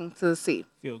refreshing to see.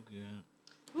 Feel good.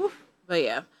 Oof. But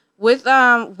yeah. With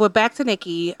back to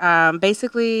Nicki,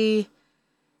 basically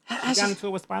she got into it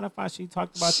with Spotify. She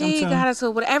talked about them. She got into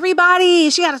it with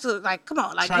everybody. She got into it, like, come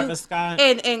on, like Travis Scott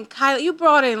and Kylie. You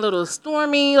brought in Little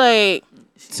Stormy, like.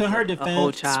 To her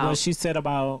defense, what she said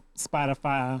about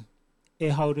Spotify, it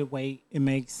hold it weight, it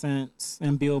makes sense,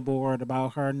 and Billboard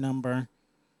about her number.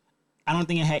 I don't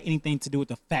think it had anything to do with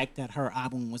the fact that her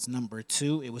album was number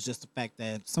 2. It was just the fact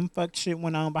that some fuck shit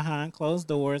went on behind closed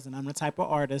doors, and I'm the type of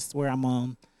artist where I'm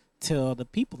on. Tell the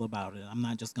people about it. I'm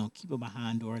not just gonna keep it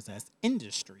behind doors as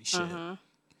industry shit.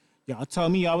 Y'all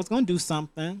told me y'all was gonna do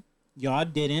something. Y'all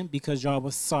didn't because y'all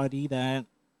was salty that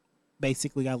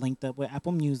basically I linked up with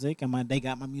Apple Music and they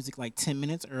got my music like 10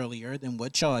 minutes earlier than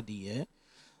what y'all did.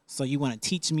 So you want to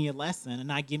teach me a lesson and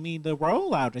not give me the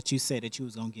rollout that you said that you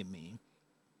was gonna give me.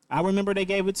 I remember they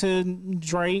gave it to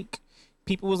Drake.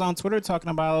 People was on Twitter talking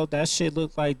about that shit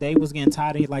looked like they was getting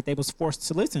tired of it, like they was forced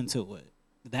to listen to it.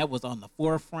 That was on the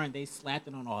forefront. They slapped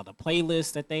it on all the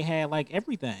playlists that they had, like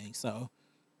everything. So,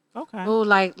 okay. Oh,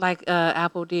 like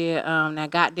Apple did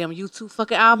that goddamn YouTube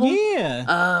fucking album. Yeah.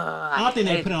 I don't think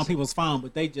they put it on people's phone,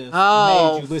 but they just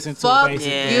made you listen to it.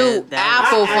 Basically. You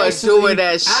Apple for doing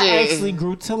that shit. I actually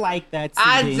grew to like that CD.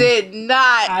 I did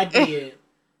not. I did.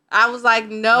 I was like,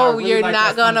 no, really you're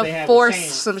not gonna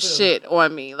force some shit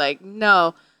on me. Like,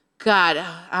 no, God,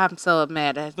 I'm so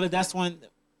mad at. But that's one.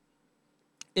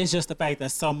 It's just the fact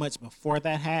that so much before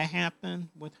that had happened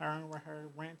with her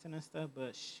ranting and stuff,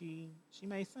 but she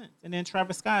made sense. And then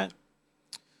Travis Scott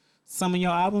some of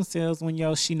your album sales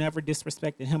when she never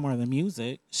disrespected him or the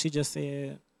music. She just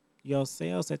said your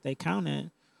sales that they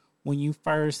counted when you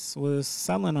first was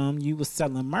selling them, you was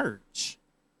selling merch.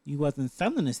 You wasn't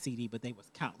selling a CD, but they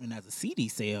was counting as a CD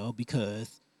sale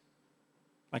because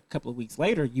like a couple of weeks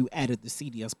later, you added the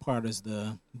CD as part of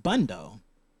the bundle.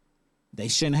 They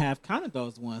shouldn't have counted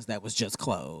those ones that was just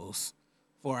closed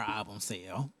for an album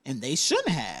sale, and they shouldn't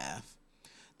have.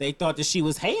 They thought that she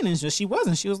was hating, and she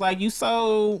wasn't. She was like, you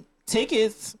sold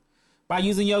tickets by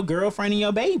using your girlfriend and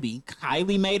your baby.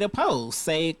 Kylie made a post,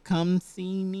 say, come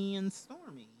see me and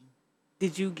Stormy.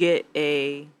 Did you get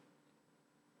a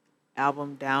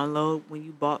album download when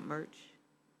you bought merch?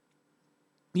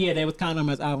 Yeah, they was counting them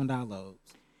as album downloads.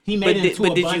 He made it into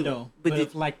a bundle,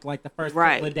 but like the first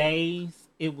couple of days,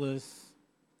 it was.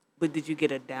 But did you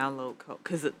get a download code?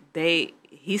 Because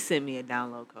he sent me a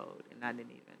download code, and I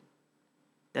didn't even.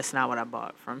 That's not what I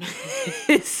bought from.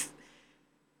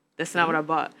 That's not what I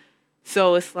bought.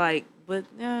 So it's like, but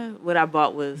what I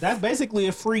bought was. That's basically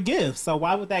a free gift. So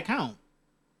why would that count?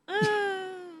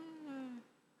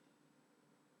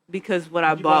 Because what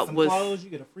I bought was clothes, you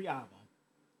get a free album,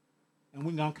 and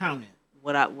we're gonna count it.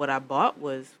 What I bought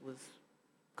was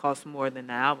cost more than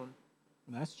the album.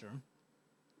 That's true.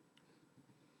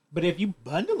 But if you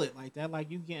bundle it like that, like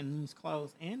you getting these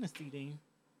clothes and the CD,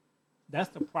 that's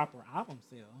the proper album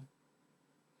sale.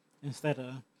 Instead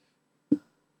of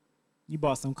you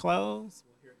bought some clothes,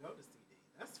 well, here go the CD.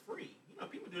 That's free. You know,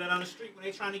 people do that on the street when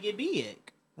they're trying to get big,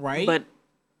 right? But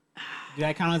do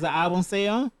that count as an album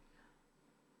sale?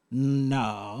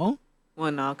 No.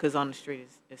 Well, no, because on the street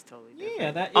it's totally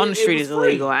different. Yeah, on the street is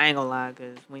illegal. I ain't gonna lie,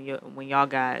 because when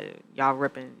y'all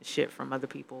ripping shit from other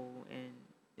people and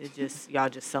it's just y'all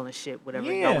just selling shit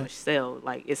whatever y'all want to sell.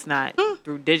 Like it's not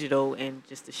through digital and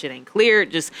just the shit ain't clear.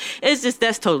 It's just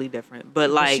that's totally different. But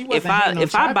like if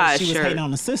I buy a shirt, she was hating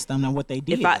on the system and what they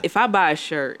did. If I buy a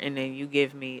shirt and then you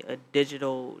give me a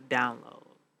digital download,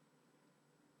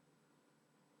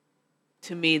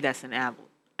 to me that's an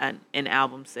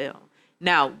album sale.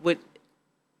 Now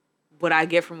what I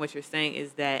get from what you're saying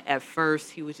is that at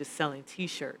first he was just selling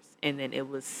T-shirts and then it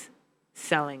was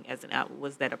selling as an album.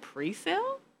 Was that a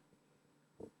pre-sale?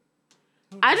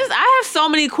 I have so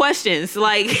many questions.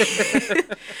 Like,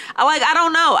 I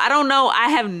don't know. I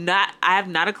have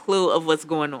not a clue of what's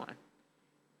going on.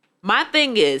 My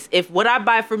thing is, if what I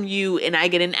buy from you and I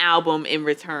get an album in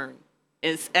return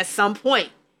is at some point,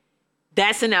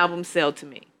 that's an album sale to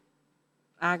me.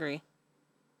 I agree.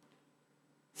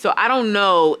 So I don't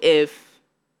know if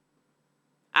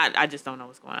I just don't know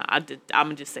what's going on. I'm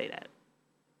gonna just say that.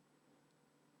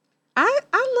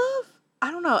 I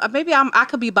don't know. Maybe I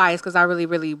could be biased because I really,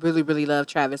 really, really, really love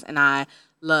Travis and I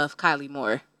love Kylie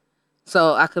more.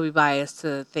 So I could be biased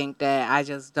to think that I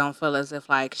just don't feel as if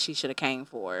like she should have came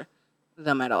for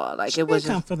them at all. Like she it was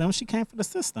didn't come for them. She came for the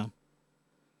system.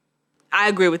 I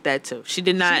agree with that too. She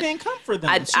did not. She didn't come for them.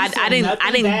 I didn't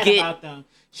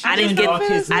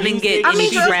get any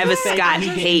Travis Scott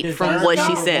hate from what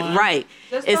she said. Right.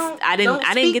 I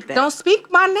didn't get that. Don't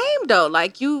speak my name though.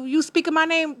 Like you speaking my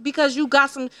name because you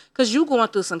going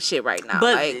through some shit right now.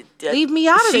 But like, leave me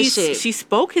out of this shit. She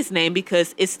spoke his name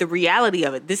because it's the reality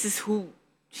of it. This is who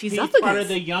she's up against. Part of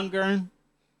the younger.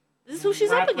 This is who she's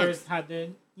up against. How they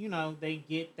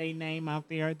get their name out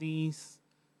there.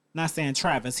 Not saying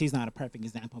Travis, he's not a perfect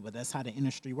example, but that's how the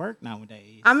industry works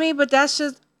nowadays. I mean, but that's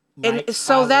just, and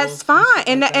so that's fine,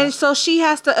 and so she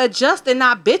has to adjust and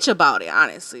not bitch about it.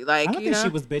 Honestly, like I don't think she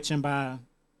was bitching by.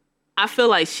 I feel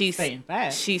like she's saying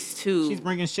facts. She's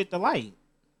bringing shit to light,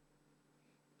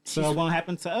 so it won't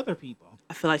happen to other people.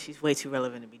 I feel like she's way too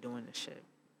relevant to be doing this shit.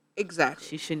 Exactly.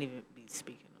 She shouldn't even be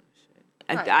speaking on this shit.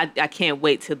 Right. I can't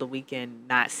wait till the weekend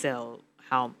not sell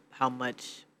how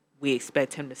much we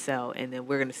expect him to sell, and then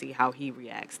we're going to see how he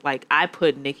reacts. Like, I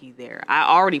put Nicki there.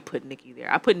 I already put Nicki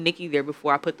there. I put Nicki there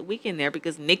before I put The Weeknd there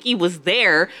because Nicki was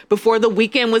there before The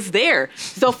Weeknd was there.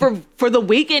 So for The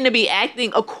Weeknd to be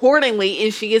acting accordingly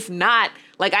and she is not,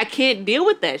 like, I can't deal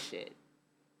with that shit.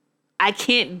 I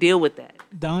can't deal with that.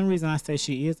 The only reason I say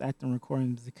she is acting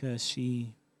according is because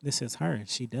this is her.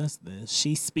 She does this.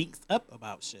 She speaks up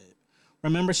about shit.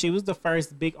 Remember, she was the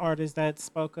first big artist that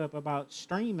spoke up about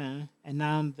streaming, and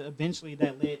now eventually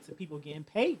that led to people getting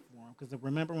paid for them. Because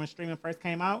remember when streaming first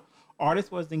came out,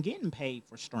 artists wasn't getting paid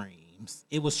for streams.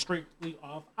 It was strictly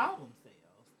off album sales.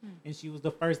 And she was the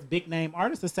first big name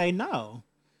artist to say, no,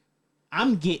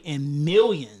 I'm getting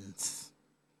millions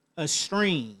of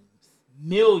streams,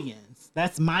 millions.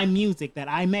 That's my music that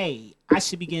I made. I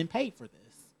should be getting paid for this.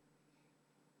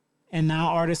 And now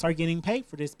artists are getting paid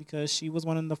for this because she was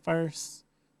one of the first.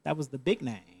 That was the big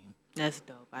name. That's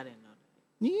dope. I didn't know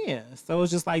Yeah. So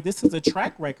it's just like this is a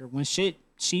track record. When she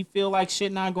feel like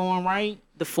shit not going right.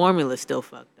 The formula's still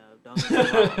fucked up. Don't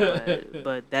get me wrong,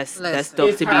 but that's Listen,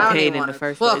 dope to be I don't paid even in the wanna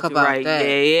first talk place, about right? that.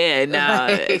 Yeah. Nah,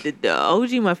 Like- the OG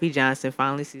Muffy Johnson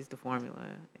finally sees the formula,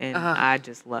 and Uh-huh. I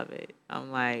just love it.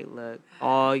 I'm like, look,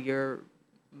 all your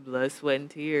blood, sweat, and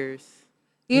tears.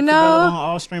 You It's available on know?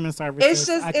 all streaming services.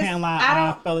 just- I it's- can't lie. I I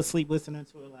don't- fell asleep listening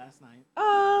to it last night.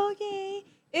 Oh, yay.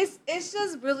 It's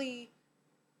just really,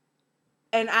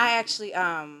 and I actually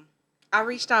I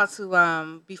reached out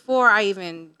to before I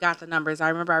even got the numbers. I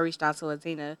remember I reached out to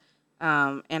Latina,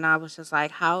 and I was just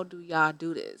like, how do y'all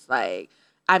do this? Like,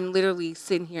 I'm literally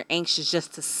sitting here anxious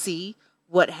just to see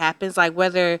what happens. Like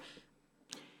whether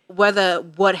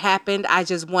what happened, I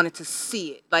just wanted to see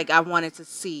it. Like I wanted to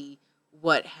see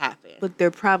what happened. But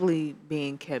they're probably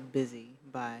being kept busy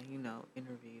by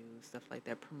interviews, stuff like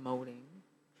that, promoting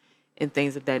and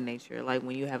things of that nature. Like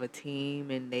when you have a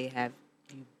team and they have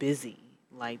you busy,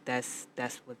 like that's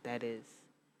what that is.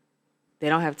 They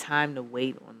don't have time to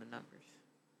wait on the numbers.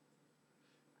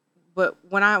 But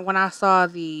when I saw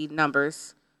the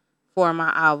numbers for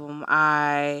my album,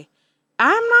 I'm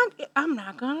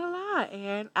not gonna lie,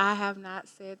 and I have not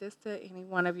said this to any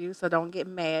one of you, so don't get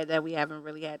mad that we haven't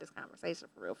really had this conversation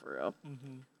for real.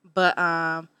 Mm-hmm. But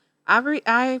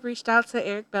I reached out to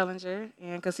Eric Bellinger,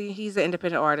 and because he's an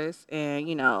independent artist, and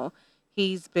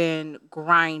he's been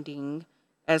grinding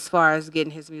as far as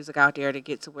getting his music out there to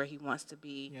get to where he wants to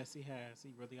be. Yes, he has. He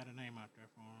really got a name out there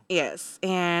for him. Yes,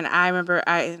 and I remember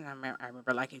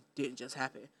like it didn't just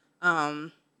happen.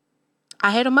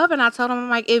 I hit him up and I told him, I'm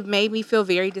like, it made me feel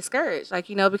very discouraged, like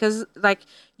because like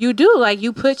you do, like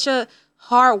you put your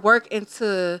hard work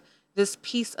into this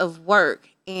piece of work,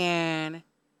 and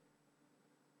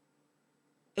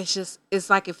it's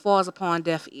like it falls upon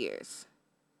deaf ears,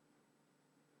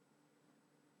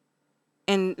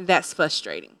 and that's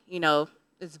frustrating.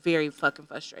 It's very fucking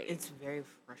frustrating. It's very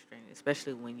frustrating,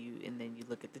 especially when you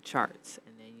look at the charts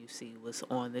and then you see what's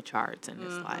on the charts, and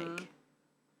it's like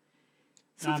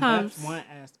sometimes That's one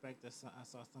aspect that I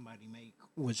saw somebody make,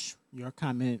 which your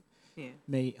comment yeah.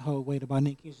 made hold weight about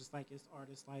Nicki. It's just like it's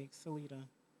artists like Salida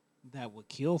that would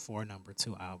kill for a number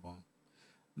 2 album,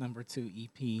 number 2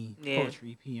 EP, Yeah.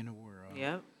 poetry EP in the world.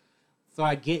 Yep. So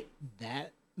I get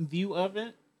that view of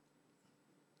it,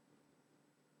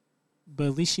 but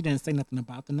at least she didn't say nothing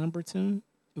about the number 2.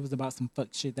 It was about some fuck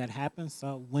shit that happened.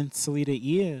 So when Salida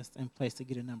is in place to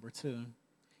get a number 2,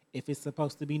 if it's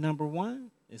supposed to be number 1,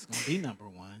 it's gonna be number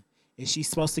 1. Is she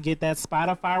supposed to get that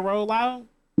Spotify rollout?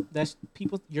 That's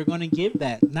people. You're gonna give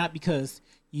that, not because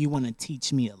you want to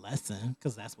teach me a lesson,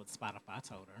 because that's what Spotify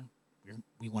told her.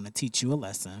 We want to teach you a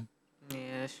lesson. Yeah,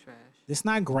 that's trash. It's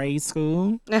not grade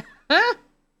school.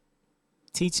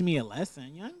 Teach me a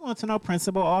lesson. You ain't going to no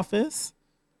principal office.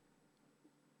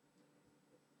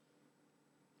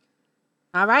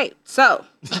 All right, so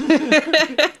we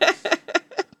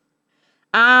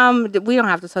don't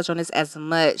have to touch on this as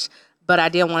much, but I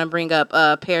did want to bring up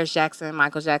Paris Jackson,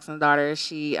 Michael Jackson's daughter.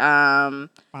 She I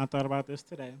thought about this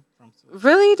today.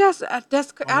 really that's On I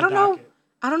the don't know. docket.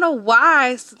 I don't know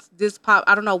why this popped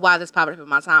up in my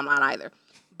timeline either.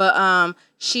 But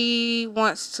she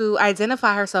wants to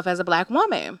identify herself as a black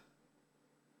woman.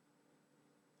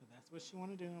 That's what she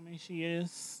want to do. I mean, she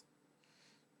is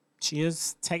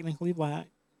technically black.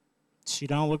 She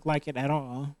don't look like it at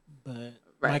all, but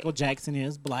Right. Michael Jackson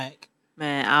is black.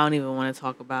 Man, I don't even want to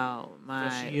talk about Yes,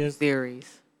 my she is.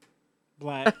 theories.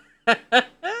 Black.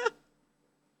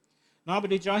 No, but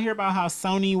did y'all hear about how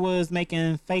Sony was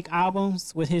making fake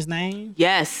albums with his name?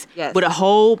 Yes. Yes. With a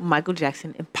whole Michael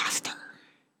Jackson imposter.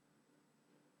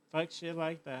 Fuck shit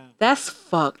like that. That's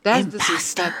fucked. That's Imposter.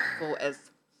 disrespectful as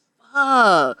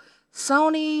fuck.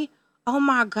 Sony, oh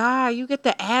my God, you get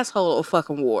the asshole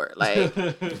fucking award. Like,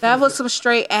 that was some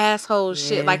straight asshole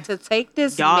shit. Yeah. Like, to take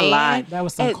this Y'all man lied. That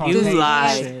was some and Caucasian this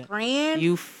lied. shit. brand, You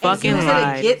and fucking use it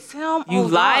lied. against him. You Oh,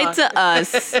 lied God. to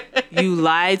us. You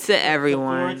lied to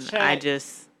everyone. check. I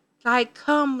just Like,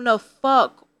 come the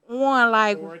fuck on.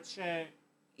 Like, For a check.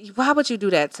 why would you do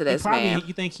that to this Probably, man?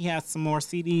 you think he has some more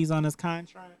CDs on his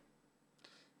contract?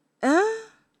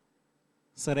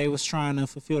 So they was trying to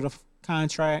fulfill the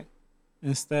contract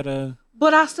instead of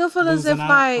But I still feel as losing if out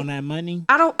like on that money.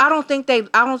 I don't think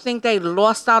they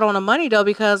lost out on the money though,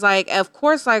 because like of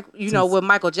course, like with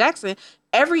Michael Jackson,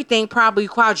 everything probably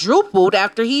quadrupled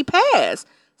after he passed.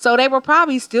 So they were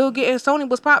probably still getting Sony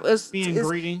was probably Being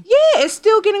greedy. Yeah, it's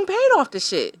still getting paid off the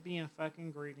shit. Being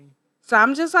fucking greedy. So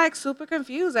I'm just like super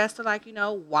confused as to like,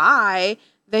 why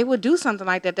they would do something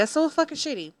like that. That's so fucking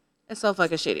shitty. It's so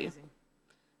fucking shitty.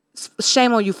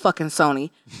 Shame on you, fucking Sony.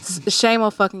 Shame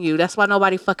on fucking you. That's why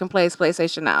nobody fucking plays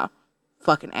PlayStation now.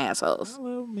 Fucking assholes. I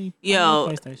love me. I Yo,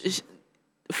 love PlayStation.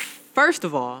 first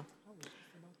of all,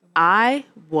 I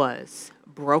was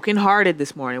brokenhearted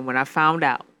this morning when I found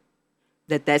out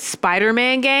that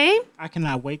Spider-Man game. I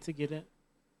cannot wait to get it.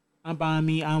 I'm buying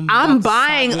me. I'm about to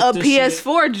buying stop a with this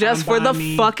PS4 shit. just I'm for the buying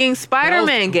me fucking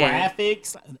Spider-Man those game.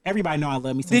 Graphics. Everybody know I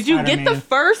love me some Did you Spider-Man. get the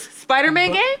first Spider-Man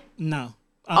But- game? No.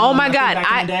 Oh my I think God,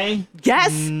 back in the day,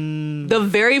 Yes, Mm, the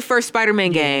very first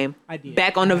Spider-Man game I did.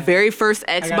 back on the very first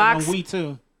I got it on Xbox Wii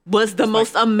too. was the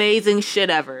most amazing shit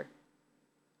ever.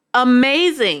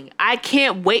 Amazing. I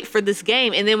can't wait for this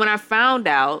game. And then when I found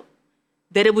out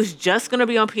that it was just going to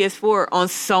be on PS4 on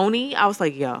Sony, I was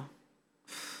like, yo.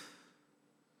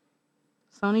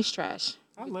 Sony's trash.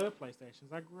 I love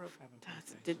PlayStations. I grew up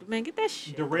having PlayStations. Man, get that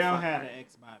shit. Darrell had an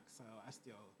Xbox, so I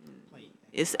still played that.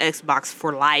 It's Xbox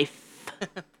for life.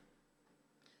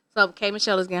 So K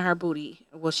Michelle is getting her booty.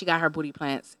 Well, she got her booty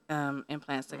implants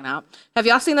taken out. Have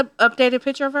y'all seen the updated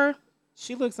picture of her?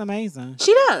 She looks amazing.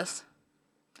 She does.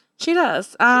 She does.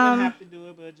 She didn't have to do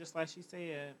it, but just like she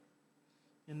said,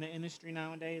 in the industry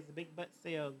nowadays, the big butt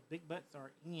sales, big butts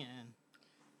are in.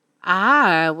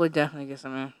 I would definitely get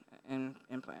some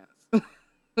implants.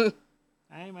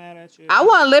 I ain't mad at you. I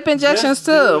want lip injections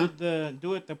Just too.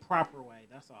 Do it the proper way.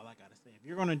 That's all I gotta say. If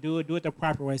you're gonna do it the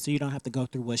proper way, so you don't have to go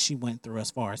through what she went through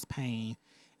as far as pain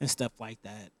and stuff like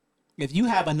that. If you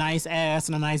have a nice ass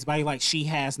and a nice body like she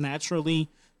has naturally,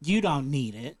 you don't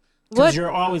need it because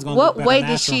you're always gonna. What look better way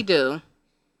natural. did she do?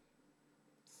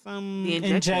 Some The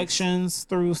injections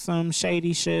through some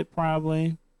shady shit,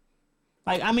 probably.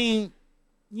 Like, I mean,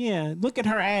 yeah. Look at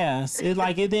her ass. It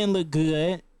didn't look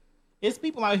good. It's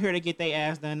people out here that get their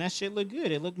ass done. That shit look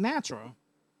good. It look natural,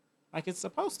 like it's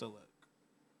supposed to look.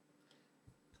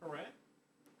 Correct.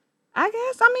 I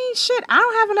guess. I mean, shit. I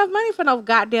don't have enough money for no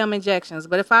goddamn injections.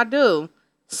 But if I do,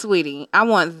 sweetie, I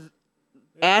want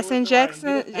ass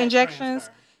injections,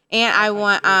 and I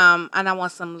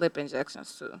want some lip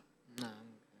injections too. No.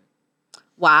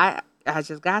 Why? I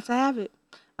just got to have it.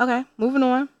 Okay, moving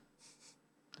on.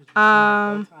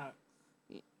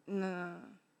 No,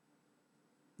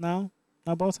 No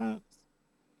Botox.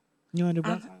 You want to do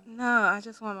Botox? no, I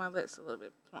just want my lips a little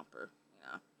bit plumper,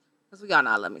 because we all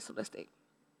know I love me some lipstick.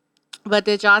 But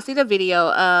did y'all see the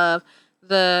video of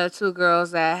the two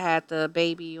girls that had the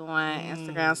baby on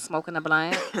Instagram smoking a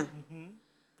blunt?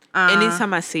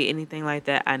 Anytime I see anything like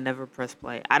that, I never press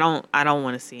play. I don't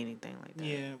want to see anything like that.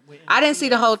 Yeah. I didn't see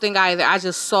the whole thing either. I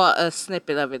just saw a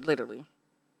snippet of it, literally.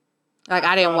 Like,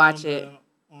 I didn't watch it.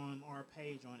 On our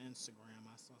page on Instagram,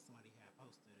 I saw somebody had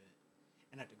posted it,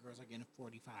 and that the girls are getting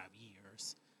 45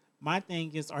 years. My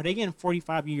thing is, are they getting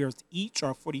 45 years each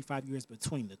or 45 years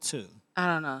between the two? I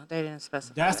don't know. They didn't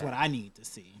specify. That's that. what I need to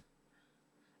see.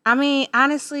 I mean,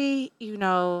 honestly,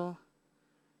 well,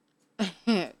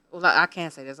 I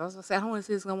can't say this. I was gonna say I don't want to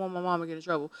see this. I don't want my mom to get in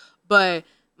trouble. But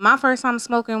my first time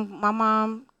smoking, my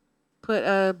mom put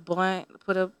a blunt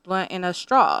in a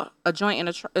straw, a joint in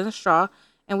a straw,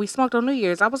 and we smoked on New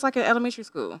Year's. I was like in elementary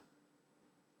school.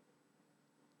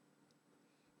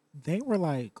 They were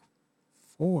like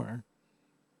 4.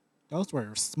 Those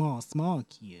were small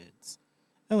kids.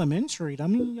 Elementary. I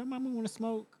mean, your mama want to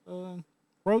smoke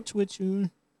roach with you.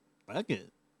 Fuck it.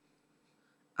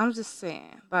 I'm just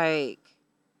saying, like,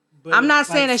 But I'm not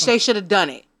saying that they should have done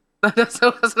it. That's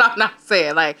what I'm not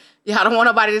saying. Like, I don't want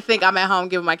nobody to think I'm at home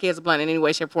giving my kids a blunt in any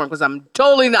way, shape, or form, because I'm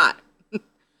totally not.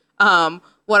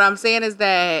 What I'm saying is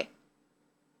that,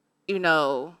 I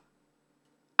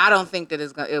don't think that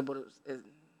it's gonna.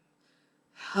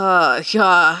 I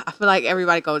feel like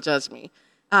everybody gonna judge me.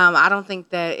 I don't think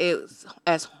that it's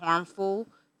as harmful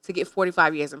to get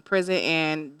 45 years in prison,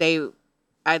 and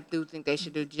I do think they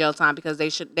should do jail time because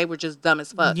they were just dumb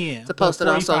as fuck to post it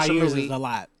on social media. Is a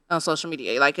lot. On social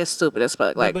media, like, it's stupid as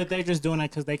fuck. Like, but they're just doing it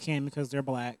because they can, because they're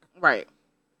black. Right.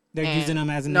 They're And using them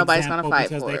as an nobody's example gonna fight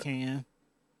because for they it. can.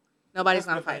 Nobody's That's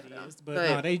gonna what fight that for them. is. But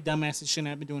no, they dumbasses shouldn't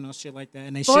have been doing no shit like that,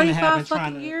 and they 45 shouldn't have been trying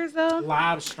fucking to years though.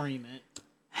 live stream it.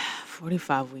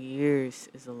 45 years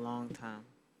is a long time.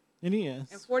 It is.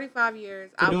 In 45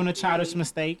 years, For I doing a would childish be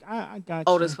mistake, I got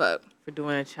old you. as fuck. For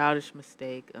doing a childish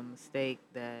mistake, a mistake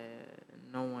that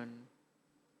no one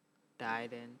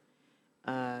died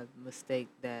in, a mistake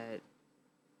that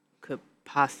could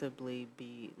possibly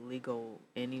be legal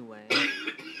anyway.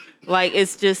 Like,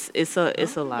 it's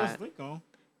a lot. Legal.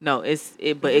 No, but it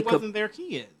it could. wasn't their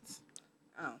kids.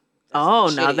 Oh. Oh,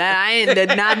 That's now shitty. that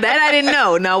I didn't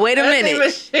know. Now wait a minute.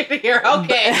 That's even shittier.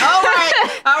 Okay.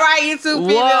 All right, you two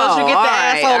females, you get the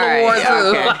asshole award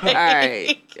too.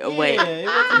 Okay. All right. Wait. Yeah, it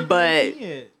wasn't But- their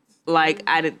kids. Like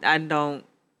I don't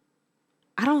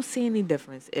see any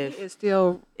difference It's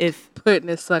still if putting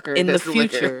this sucker in the this liquor.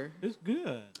 future, It's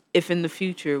good. if in the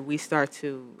future we start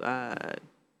to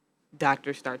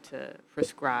doctors start to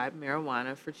prescribe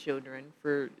marijuana for children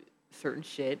for certain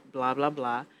shit, blah blah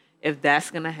blah. If that's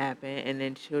gonna happen, and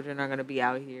then children are gonna be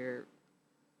out here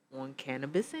on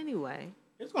cannabis anyway,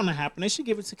 It's going to happen. They should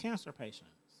give it to cancer patients.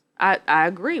 I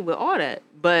agree with all that.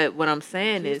 But what I'm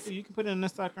saying is You can put it in a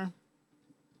sucker.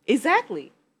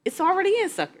 exactly, it's already in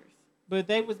suckers. But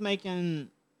they was making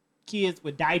kids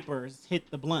with diapers hit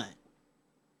the blunt.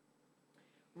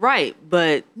 Right,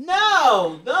 but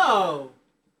No.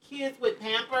 Kids with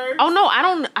Pampers. oh no, I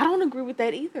don't agree with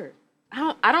that either.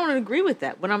 I don't agree with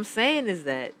that. What I'm saying is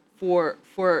that for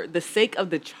the sake of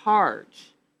the charge,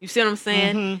 you see what I'm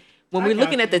saying? Mhm. When I we're got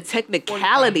looking at you. the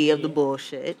technicality of the 45,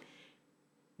 bullshit,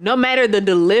 no matter the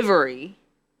delivery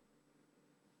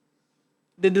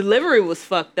was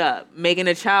fucked up. Making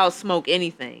a child smoke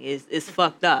anything is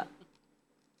fucked up.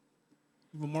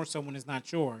 Even more so when it's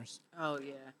not yours. Oh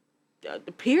yeah.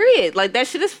 Period. Like that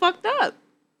shit is fucked up.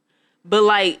 But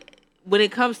like when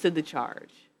it comes to the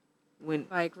charge, when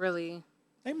Like really.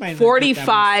 They might not get that much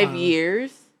 45 time.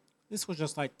 years, This was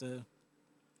just like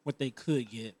what they could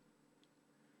get.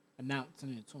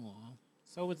 Announcing it to them.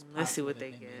 So it's Let's see possible what that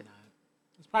they may get. not.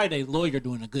 It's probably their lawyer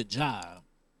doing a good job.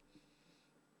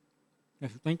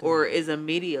 If you think or about it. is a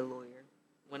media lawyer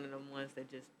one of them ones that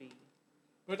just be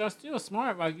But they're still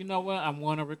smart. Like, you know what? I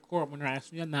want to record when they're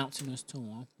actually announcing this to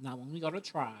them, not when we go to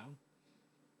trial.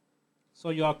 So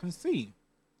y'all can see.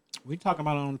 We talking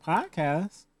about it on the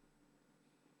podcast.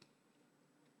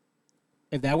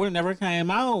 If that would have never came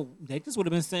out, they just would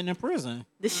have been sitting in prison.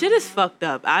 the shit is fucked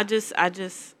up. I just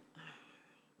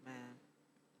man,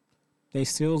 They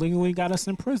still legally got us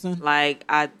in prison. like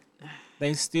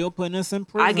They still putting us in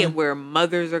prison. I get where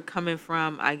mothers are coming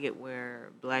from. I get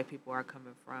where black people are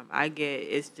coming from. I get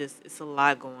it's a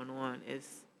lot going on.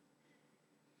 It's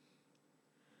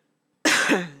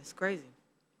crazy.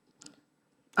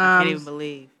 I can't even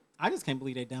believe. I just can't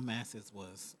believe they dumbasses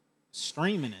was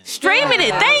streaming it. Streaming it.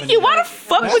 Yeah. Thank you. Why the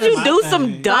fuck That's would you my do thing.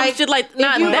 some dumb Like, shit like if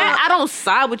nah, you that? want- I don't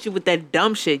side with you with that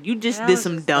dumb shit. You just That did was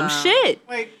some just dumb dumb. shit.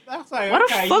 Like, that's like, Why the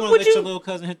okay, fuck you want to would let you- your little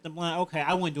cousin hit the blunt? Okay,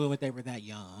 I wouldn't do it when they were that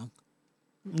young.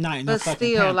 Not in no But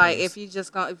fucking still, like Pampers. if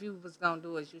you was gonna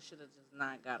do it, you should have just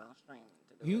not got on streaming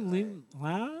to do You it. leave,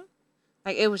 huh?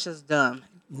 Like it was just dumb.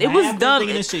 It was Laughing, dumb.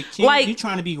 thinking this shit cute. Like, you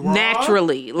trying to be raw?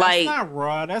 naturally, like- that's not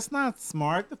raw. That's not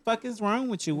smart. The fuck is wrong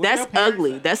with you? What your That's parents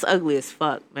ugly. say? That's ugly as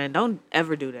fuck, man. Don't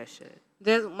ever do that shit.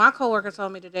 My coworker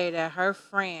told me today that her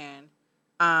friend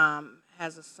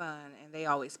has a son and they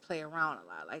always play around a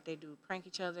lot. Like they do prank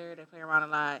each other, they play around a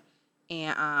lot.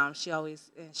 And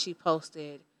she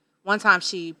posted one time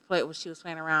she was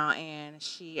playing around and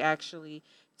she actually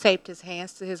taped his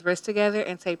hands to his wrist together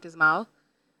and taped his mouth.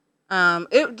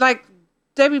 It like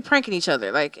they be pranking each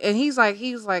other. Like and he's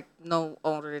like no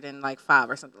older than like 5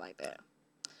 or something like that.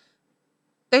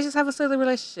 They just have a silly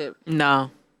relationship.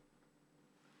 No,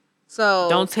 So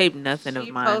don't tape nothing of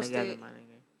she mine posted- together, my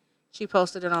nigga. She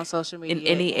posted it on social media.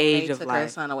 any and age they of took her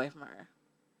life. son away from her.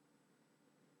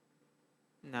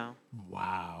 No.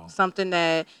 Wow. Something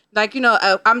that, like,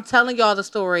 I'm telling y'all the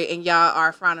story, and y'all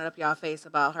are frowning up y'all face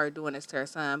about her doing this to her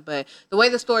son. But the way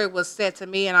the story was said to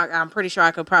me, and I'm pretty sure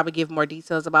I could probably give more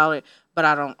details about it, but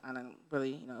I don't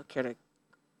really, care to,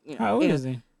 How old is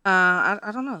he? I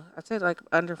don't know. I said like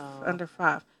under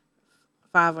 5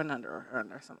 and under or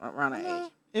under something around that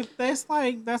age. If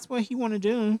that's what he want to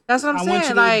do. That's what I'm I saying. want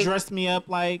you like, to dress me up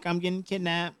like I'm getting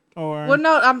kidnapped, or well,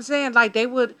 no, I'm saying like they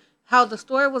would. How the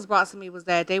story was brought to me was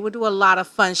that they would do a lot of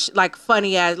fun, like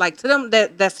funny as, like to them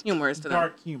that's humorous to them.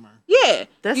 dark humor. Yeah,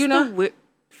 That's you know. the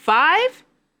 5?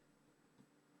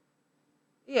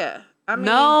 Yeah, I mean,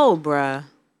 No, bruh.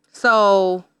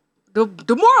 So the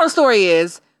moral of the story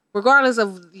is, regardless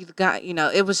of the guy,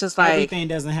 it was just like, Everything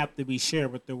doesn't have to be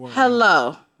shared with the world.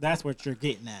 hello. That's what you're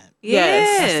getting at.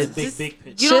 Yes. Yes. That's the big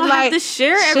picture. You Shit don't like- have to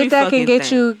share every Shit that fucking can get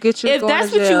thing. you If going that's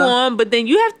to what you jail. want, but then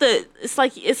you have to. It's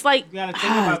like You gotta think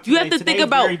about you have today. to think Today's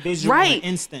about very visual right, and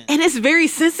instant. and it's very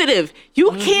sensitive.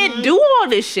 You can't do all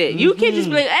this shit. You can't just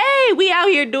be like, "Hey, we out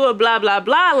here doing blah blah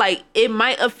blah." Like it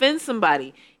might offend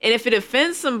somebody, and if it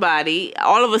offends somebody,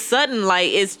 all of a sudden, like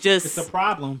it's just It's a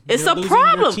problem. It's You're a losing your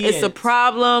problem. It's a kids.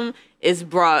 problem. It's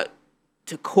brought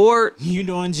to court. You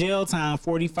doing jail time,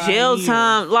 45 Jail years.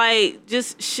 time, like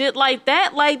just shit like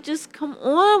that. Like just come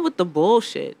on with the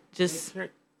bullshit. Just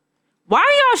why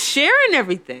are y'all sharing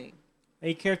everything?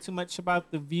 They care too much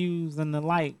about the views and the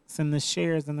likes and the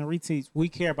shares and the retweets. We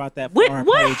care about that. What for our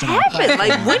what page and our happened? Like,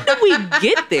 platform. when did we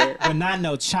get there? But not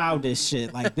no childish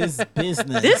shit. Like, this is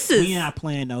business. This is- we not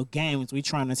playing no games. We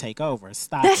trying to take over.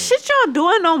 Stop That it. shit y'all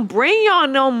doing don't bring y'all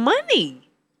no money.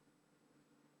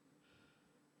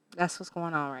 That's what's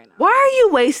going on right now. Why are you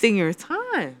wasting your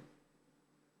time?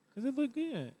 Because it look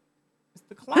good. It's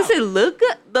the clout. Does it look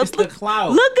good? It's the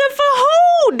clout. Look good for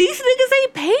who? These niggas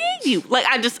ain't paying you. Like,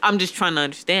 I'm just trying to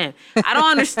understand. I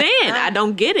don't understand. I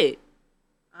don't get it.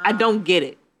 I don't get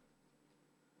it.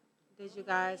 Did you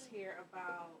guys hear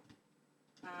about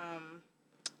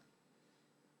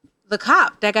the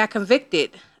cop that got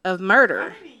convicted of murder?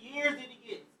 How many years did he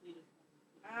get?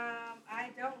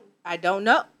 I don't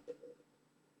know.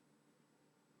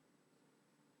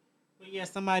 But yeah,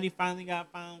 somebody finally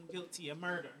got found guilty of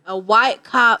murder. A white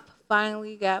cop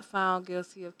finally got found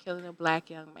guilty of killing a black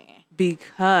young man.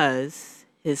 Because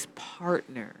his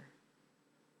partner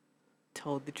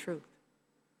told the truth.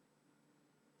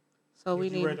 So we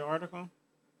Did you need. read the article?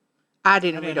 I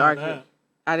didn't I read didn't the know argument.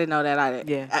 that. I didn't know that either.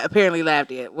 Yeah. Apparently, Lab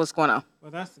did. What's going on?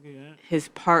 Well, that's good. His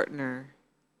partner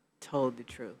told the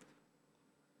truth.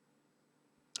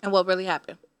 And what really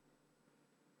happened?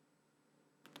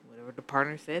 Whatever the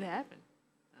partner said happened.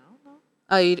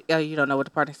 I don't know. You don't know what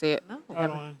the partner said? No.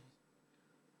 Hold on.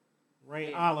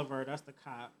 Ray Oliver, that's the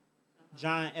cop.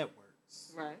 John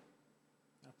Edwards. Right.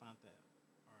 I found that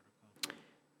article.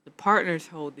 The partner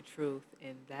told the truth,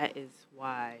 and that is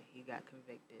why he got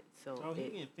convicted. So, Oh, he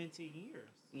getting 15 years.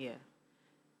 yeah.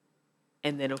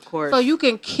 And then, of course, So you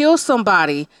can kill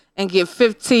somebody and get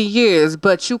 15 years,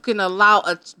 but you can allow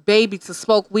a baby to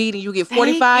smoke weed and you get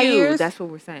 45 Thank you. years? That's what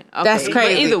we're saying. Okay. That's but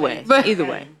crazy. Either way, But- either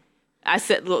way. I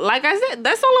said, like I said,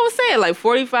 that's all I was saying. Like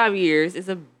 45 years is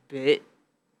a bit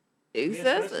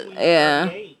excessive.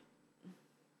 Yeah.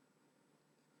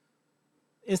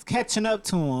 It's catching up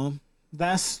to him.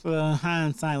 That's the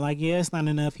hindsight. Like, yeah, it's not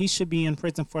enough. He should be in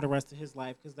prison for the rest of his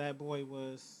life because that boy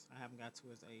was, I haven't got to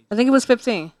his age. I think it was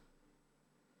 15.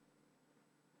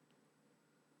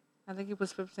 I think it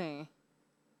was 15. Damn,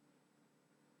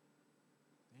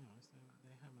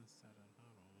 they haven't said it.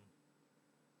 Hold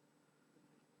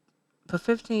on. For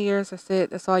 15 years, that's it.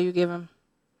 That's all you give him.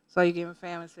 That's all you give him,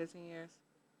 fam, is 15 years.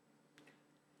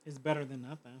 It's better than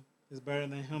nothing. It's better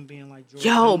than him being like George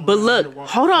Yo, Zimmerman but out look, here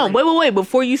walking hold on. free. Wait.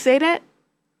 Before you say that,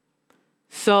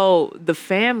 so the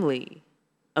family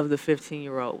of the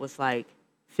 15-year-old was like,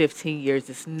 15 years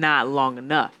is not long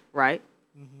enough, right?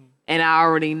 Mhm. And I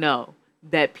already know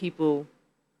that people,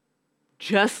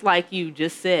 just like you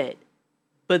just said,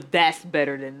 but that's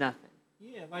better than nothing.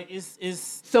 Yeah, like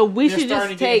it's. So we They're should starting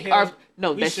just to get take our held.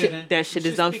 no. We That shouldn't. shit We is should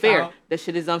speak unfair. out. That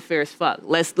shit is unfair as fuck.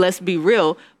 Let's be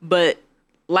real. But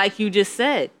like you just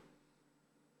said,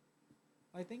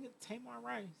 I think it's Tamar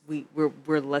Rice.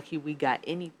 we're lucky we got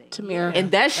anything. Tamir.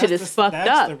 And that shit That's is the- fucked that's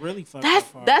up. the really fucked That's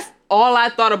up part. that's all I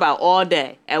thought about all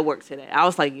day at work today. I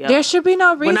was like, yo, There should be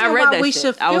no reason I read why that we shit,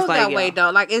 should I was feel like, that way, yo. though.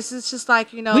 Like, it's just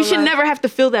like, you know. we should like, never have to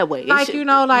feel that way. It Like, should- you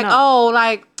know, like, no. oh,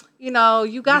 like, you know,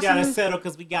 you We got gotta some. settle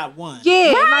because we got one.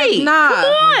 Yeah, Right. like, nah. Come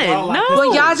on. Y'all like No. this But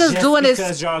y'all just Just doing this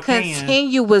because y'all can.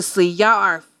 continuously. Y'all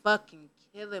are fucking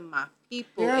killing my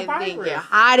people. You're a And then virus. you're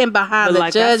hiding behind But the like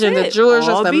I judge and the said, jurors just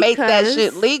all to make that because-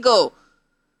 shit legal.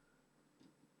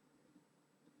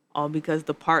 All because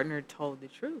the partner told the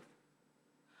truth.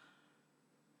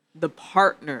 The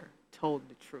partner told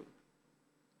the truth.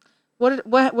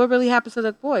 What really happened to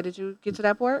the boy? Did you get to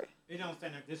that part? They don't say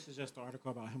that. This is just an article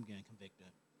about him getting convicted.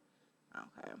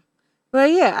 Okay.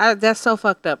 But yeah, that's so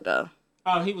fucked up, though.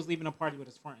 Oh, he was leaving a party with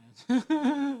his friends.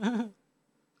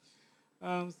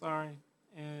 I'm sorry.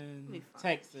 In Be fine.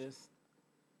 Texas.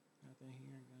 Nothing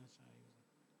here,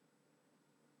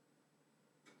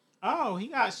 gunshot. Oh, he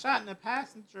got shot in the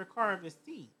passenger car of his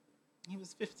seat. He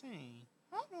was 15.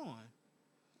 Hold on.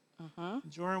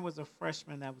 Jordan was a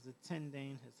freshman that was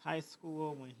attending his high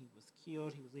school when he was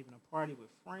killed. He was leaving a party with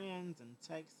friends in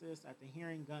Texas. After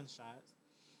hearing gunshots,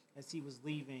 as he was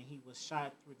leaving, he was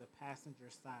shot through the passenger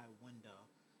side window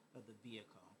of the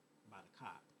vehicle by the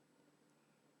cop.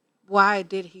 Why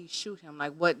did he shoot him?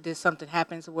 Like, what did something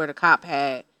happen to where the cop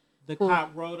had? The Cool. cop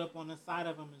rode up on the side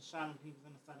of him and shot him. He was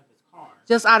on the side of his car.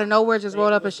 Just out of nowhere, just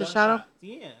rolled It up and was just shot him? gunshots.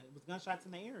 Yeah, it was gunshots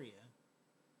in the area.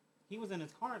 He was in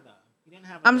his car though. He didn't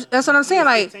have. That's what I'm saying,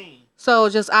 like- 15. So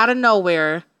just out of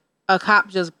nowhere, a cop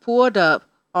just pulled up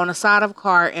on the side of a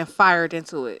car and fired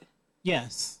into it.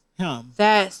 Yes, him.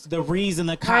 That's The reason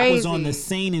the cop was on the crazy.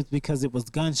 scene is because it was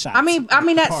gunshots. I mean at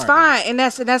the that's party. fine and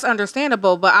that's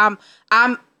understandable, but I'm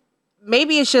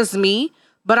maybe it's just me,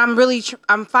 but I'm really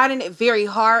I'm finding it very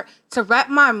hard to wrap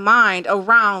my mind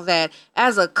around that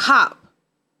as a cop,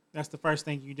 That's the first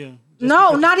thing you do.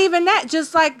 No, not even that.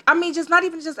 Just like, I mean, just not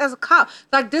even just as a cop.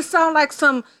 Like, this sound like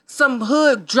some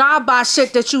hood drive-by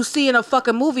shit that you see in a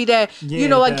fucking movie that, you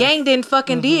know, a gang didn't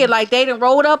fucking did. Like, they done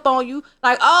rolled up on you.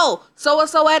 Like, oh,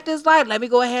 so-and-so at this light. Let me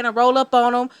go ahead and roll up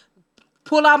on them,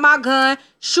 pull out my gun,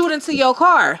 shoot into your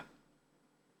car.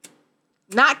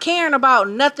 Not caring about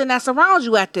nothing that surrounds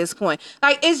you at this point.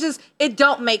 Like, it's just, it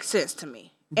don't make sense to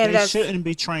me. And they shouldn't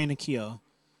be trained to kill.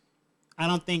 I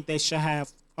don't think they should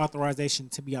have authorization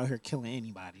to be out here killing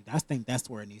anybody. I think that's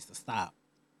where it needs to stop.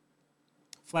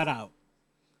 Flat out.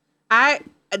 I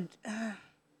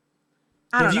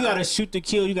if you gotta shoot to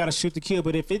kill, you gotta shoot to kill.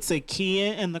 But if it's a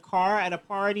kid in the car at a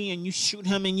party and you shoot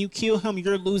him and you kill him,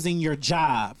 you're losing your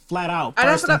job. Flat out.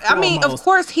 I mean, of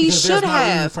course he should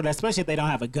have. For that, especially if they don't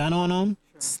have a gun on them.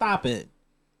 Stop it.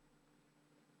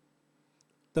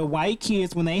 The white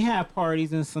kids, when they have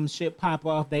parties and some shit pop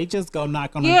off, they just go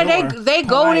knock on the door. Yeah, they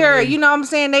go there. You know what I'm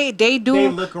saying? They do. They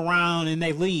look around and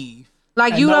they leave.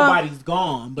 Like, and nobody's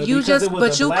gone. But you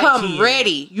come kid,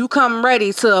 ready. You come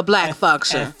ready to a black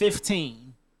function. At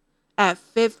 15. At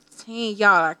 15,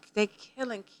 y'all, they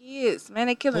killing kids, man.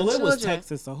 They killing children. Well, it was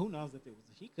Texas, so who knows if it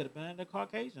was. He could have been at a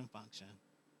Caucasian function.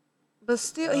 But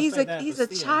still, he's a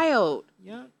child.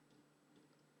 Yeah.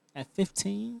 At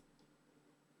 15.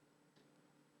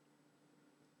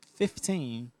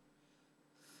 15.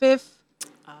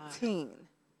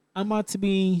 I'm about to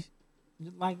be,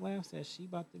 like Lamb said, she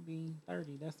about to be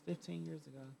 30. That's 15 years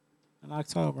ago. In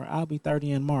October. I'll be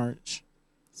 30 in March.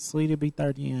 Sleet'll be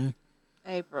 30 in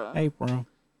April.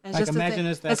 And like, imagine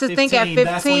it's that 15, think at 15.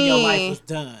 That's when your life was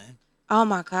done. Oh,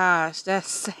 my gosh.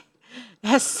 That's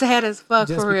sad as fuck,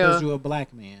 just for real. Just because you're a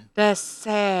black man. That's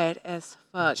sad as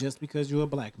fuck. Just because you're a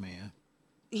black man.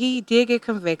 He did get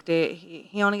convicted.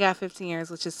 He only got 15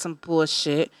 years, which is some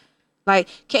bullshit. Like,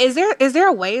 is there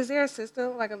a way? Is there a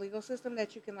system, like a legal system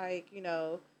that you can, like, you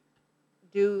know,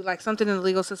 do like something in the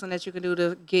legal system that you can do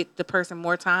to get the person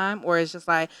more time, or it's just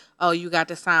like, oh, you got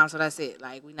this time, so that's it.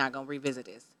 Like, we're not gonna revisit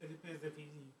this. It depends if he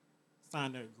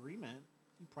signed an agreement.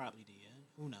 He probably did.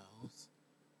 Who knows?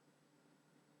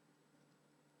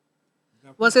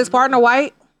 Was his partner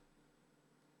white?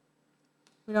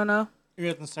 We don't know. He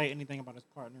doesn't say anything about his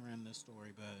partner in this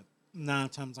story, but 9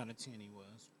 times out of 10 he was.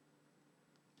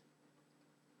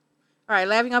 All right,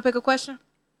 Lav, you gonna pick a question?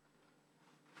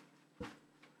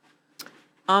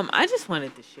 I just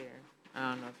wanted to share.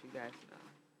 I don't know if you guys know.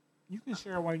 You can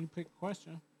share while you pick a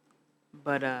question.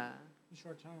 But it's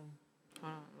your turn.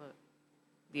 Hold on, look.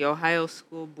 The Ohio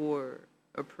School Board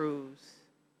approves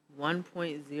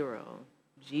 1.0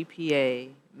 GPA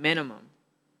minimum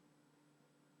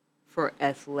for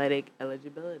athletic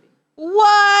eligibility.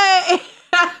 What?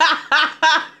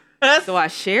 So I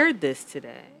shared this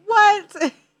today.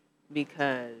 What?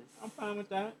 Because I'm fine with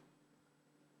that.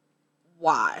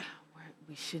 Why?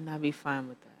 We should not be fine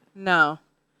with that. No.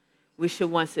 We should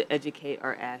want to educate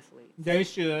our athletes. They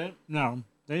should. No,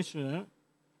 they should.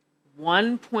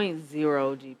 1.0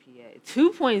 GPA.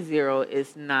 2.0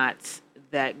 is not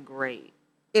that great.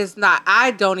 It's not.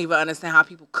 I don't even understand how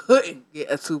people couldn't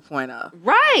get a 2.0.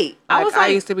 Right. Like, I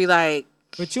used to be like...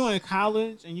 But you in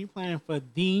college and you playing for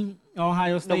the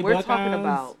Ohio State Buckeyes?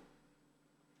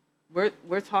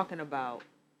 We're talking about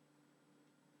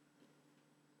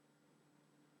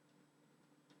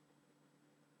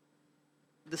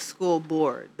the school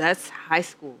board. That's high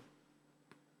school.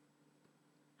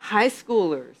 High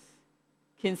schoolers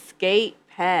can skate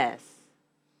pass.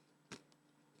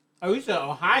 Oh, you said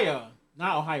Ohio,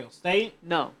 not Ohio State?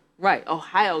 No. Right,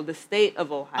 Ohio, the state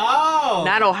of Ohio. Oh.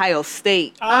 Not Ohio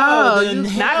State.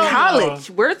 Not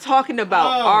college. We're talking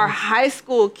about our high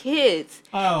school kids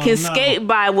can skate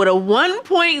by with a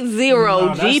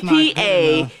 1.0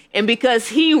 GPA. And because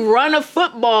he run a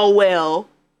football well,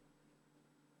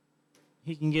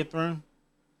 he can get through.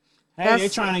 Hey, they're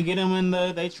trying to get him in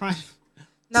the. They trying.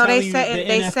 No, they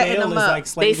setting them up. Like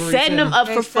they setting them up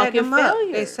for fucking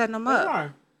failure. They setting them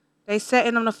up. They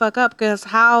setting them the fuck up because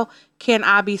how can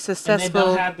I be successful? And they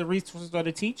don't have the resources or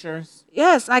the teachers.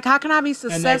 Yes, like how can I be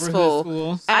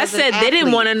successful? I said they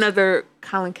didn't want another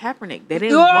Colin Kaepernick. They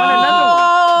didn't want another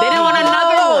one. They didn't want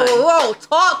another one. Whoa,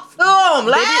 talk to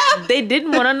them, they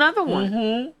didn't want another one.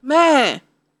 Mm-hmm. Man.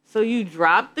 So you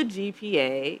drop the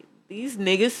GPA. These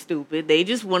niggas stupid. They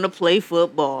just want to play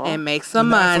football and make some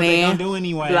money. That's what they gonna do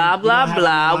anyway. Blah blah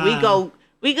blah.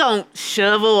 We gon'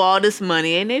 shovel all this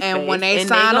money in their face. And when they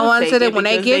sign on to it, when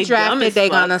they get drafted, they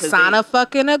gonna sign a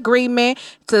fucking agreement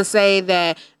to say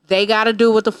that they gotta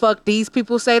do what the fuck these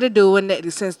people say to do.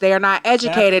 And since they're not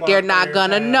educated, they're not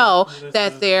gonna know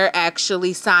that they're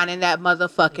actually signing that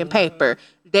motherfucking paper.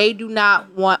 They do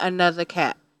not want another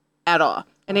cap at all.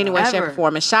 in any way, shape, or Ever.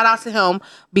 form. And shout out to him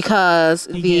because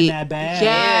He getting that bag.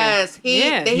 Yes,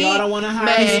 Yeah. Y'all don't want to hire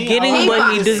man, me? Getting I what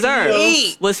want he the deserves.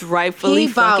 skills. What's rightfully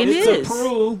He about fucking It's is.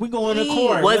 approved. We going to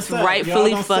court. What's up?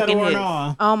 rightfully Y'all gonna settle fucking or is.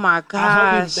 no? Oh my I hope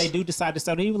gosh. they do decide to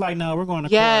settle. He was like, no, we're going to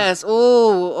court. Yes.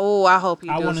 Oh, I hope he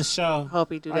I do. want to show.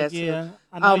 Hope he do Like, that yeah, too.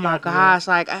 I know Oh y'all my do. gosh.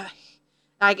 Like,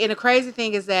 and the crazy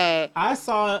thing is that I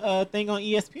saw a thing on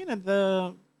ESPN of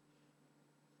the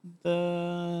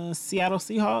Seattle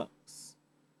Seahawks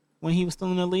when he was still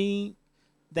in the league.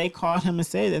 They called him and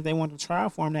said that they wanted to trial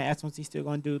for him. They asked him if he's still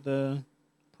going to do the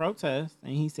protest,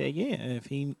 and he said, "Yeah, if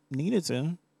he needed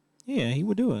to, yeah, he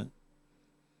would do it."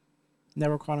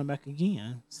 Never called him back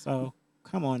again. So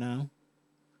come on now,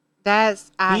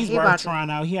 he's he worth about to, trying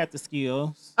out. He had the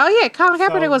skills. Oh yeah, Colin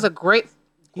Kaepernick So, was a great.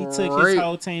 He took his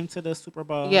whole team to the Super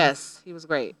Bowl. Yes, he was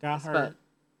great. Got But hurt.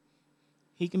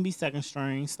 He can be second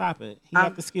string. Stop it. He I'm-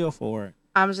 got the skill for it.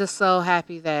 I'm just so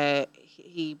happy that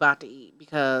he about to eat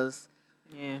because,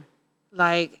 Yeah.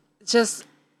 like, just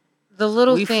the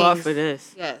little We things. fought for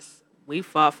this. Yes, We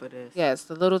fought for this. yes,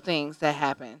 the little things that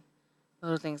happen.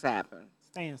 Little things that happen.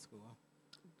 Stay in school.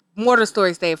 More to the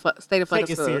story. Stay the fucking Take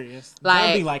it school. serious. Like-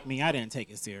 Don't be like me. I didn't take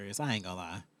it serious. I ain't gonna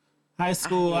lie. High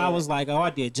school, I did. was like, oh, I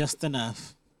did just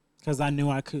enough because I knew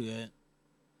I could.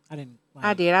 I didn't. Like,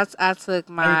 I did. I took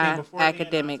my Everything before then, I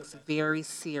academics took that very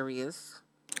serious.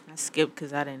 I skipped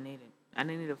because I didn't need it. I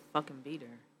didn't need a fucking beater.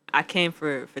 I came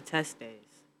for test days.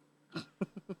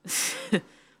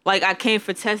 Like, I came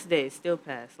for test days, still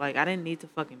passed. Like, I didn't need to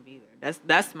fucking be there.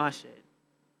 That's my shit.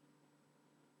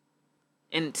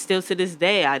 And still to this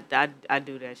day, I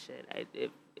do that shit.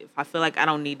 If I feel like I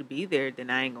don't need to be there, then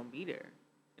I ain't gonna be there,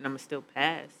 and I'm gonna still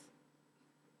pass.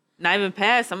 Not even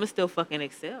pass. I'm gonna still fucking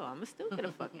excel. I'm gonna still get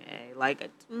a fucking A. Like,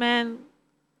 man,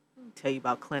 let me tell you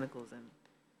about clinicals and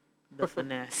the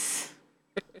finesse.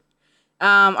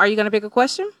 Are you gonna pick a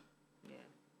question? Yeah.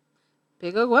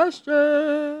 Pick a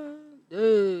question.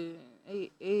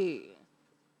 Hey.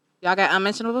 Y'all got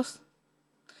unmentionables?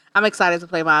 I'm excited to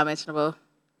play my unmentionable.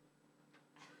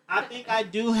 I think I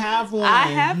do have one. I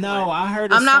have No, one. I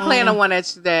heard. I'm not playing the song-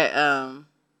 one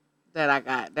that I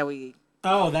got that we.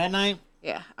 Oh, that night.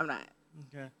 Yeah, I'm not.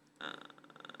 Okay.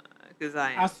 Because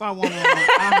I I am. saw one.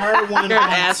 I heard one You're an on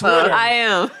asshole. Twitter. I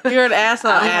am. You're an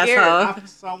asshole, I'm scared. asshole. I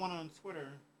saw one on Twitter.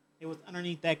 It was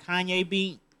underneath that Kanye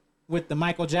beat with the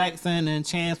Michael Jackson, and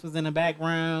Chance was in the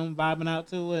background vibing out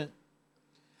to it.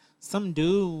 Some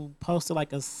dude posted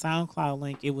like a SoundCloud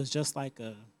link. It was just like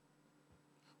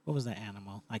what was the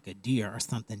animal? Like a deer or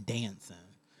something dancing.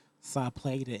 So I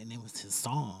played it, and it was his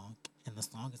song, and the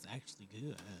song is actually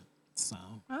good. So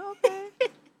Okay.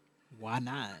 why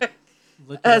not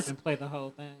look it up and play the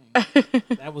whole thing?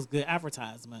 That was good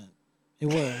advertisement. It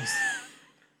was.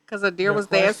 Because a deer Your was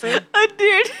question? dancing. I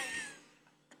did.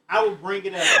 I will bring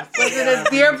it up. I Was swear it a I'll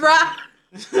deer, bring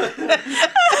bruh?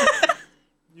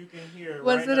 You can hear it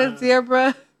Was right it now. a deer,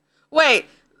 bruh? Wait.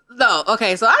 No.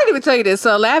 Okay, so I didn't even tell you this.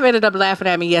 So Lav ended up laughing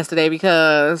at me yesterday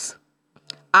because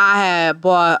I had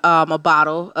bought a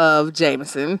bottle of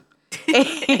Jameson.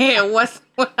 And when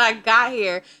I got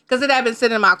here, because it had been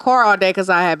sitting in my car all day because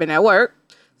I had been at work.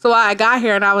 So I got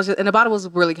here and and the bottle was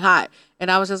really hot. And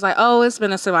I was just like, oh, it's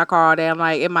been sitting in my car all day. I'm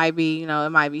like, it might be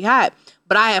hot.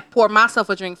 But I had poured myself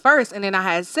a drink first and then I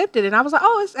had sipped it and I was like,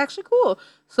 oh, it's actually cool.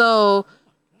 So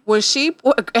when she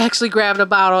actually grabbed a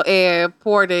bottle and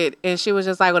poured it, and she was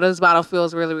just like, well, this bottle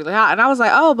feels really, really hot. And I was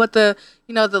like, oh, but the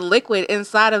liquid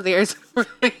inside of there is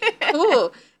really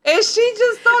cool. And she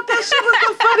just thought that shit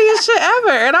was the funniest shit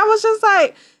ever. And I was just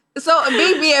like, so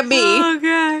me being me, Oh,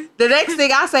 God. the next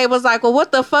thing I say was like, well,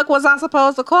 what the fuck was I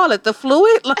supposed to call it? The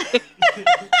fluid? Like,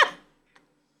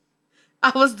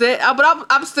 I was dead, but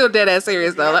I'm still dead ass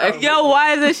serious though. Like, Yo,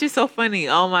 why is that shit so funny?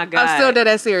 Oh, my God. I'm still dead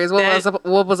ass serious. What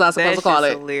was I supposed That to call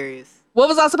shit's it? hilarious. What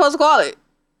was I supposed to call it?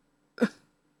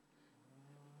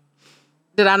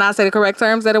 Did I not say the correct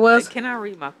terms that it was? Can I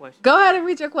read my question? Go ahead and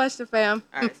read your question, fam.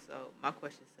 All right, so my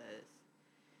question says,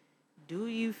 do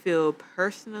you feel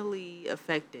personally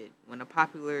affected when a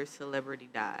popular celebrity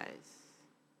dies?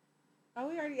 Oh,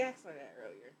 we already asked her that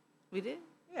earlier. We did?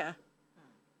 Yeah.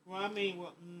 Well, I mean,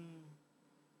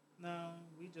 no,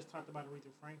 we just talked about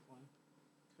Aretha Franklin.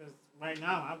 Because right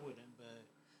now I wouldn't, but.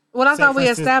 Well, I Say, thought for we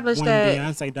instance, established when that.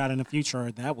 Beyonce died in the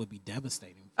future, that would be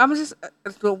devastating. I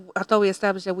thought we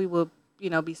established that we would,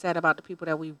 be sad about the people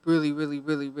that we really, really,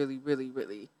 really, really, really,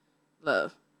 really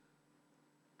love.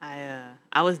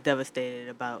 I was devastated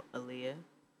about Aaliyah.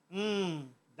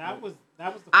 That was the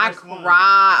I first one.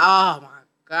 cried. Oh my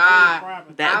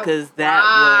God. That because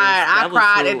I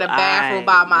cried in who the bathroom I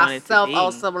by wanted to myself be.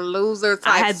 on some loser I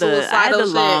type had the suicidal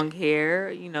long hair.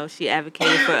 You know, she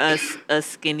advocated for us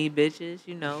skinny bitches.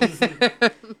 You know,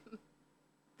 shit.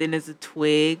 then there's a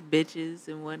twig bitches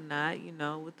and whatnot. You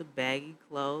know, with the baggy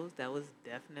clothes. That was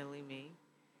definitely me.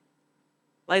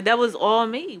 Like that was all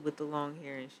me with the long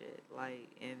hair and shit. Like,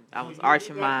 and I was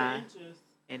arching my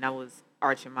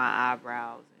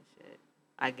eyebrows and shit.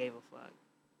 I gave a fuck.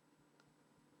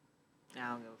 I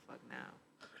don't give a fuck now.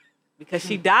 Because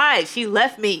she died. She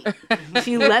left me.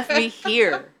 She left me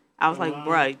here. I was like,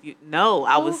 bruh, no.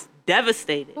 I was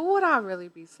devastated. Who would I really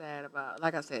be sad about?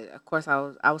 Like I said, of course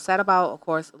I was sad about, of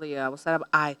course, Leah. I was sad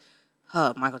about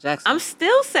Michael Jackson. I'm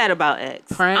still sad about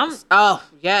X. Prince. Oh,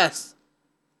 yes.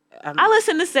 I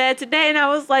listened to Sad today and I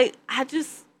was like, I'm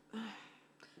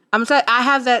saying I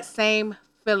have that same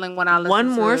feeling when I listen one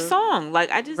to more song.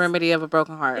 Like I just Remedy of a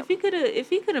Broken Heart. if he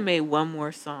could have made one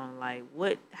more song, like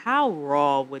how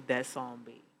raw would that song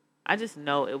be? I just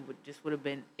know it would have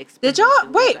been Did y'all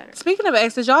exponentially better. Speaking of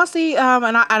X, did y'all see?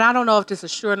 And I don't know if this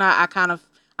is true or not.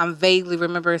 I'm vaguely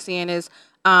remember seeing this.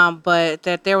 But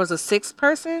that there was a sixth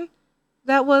person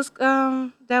that was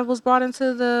brought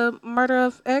into the murder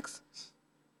of X.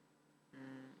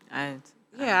 I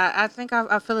think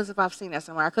I feel as if I've seen that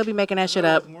somewhere. I could be making that shit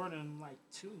up. More than like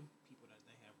 2 people that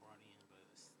they have brought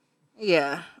in,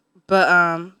 Yeah, but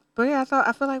yeah,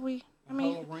 I feel like we. I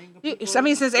mean,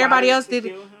 since everybody else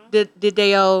did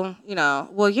they all,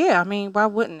 well, yeah, I mean, why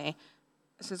wouldn't they?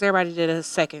 Since everybody did a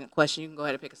second question, you can go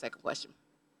ahead and pick a second question.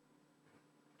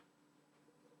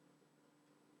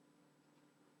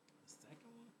 the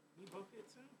second one, we both did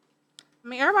too. I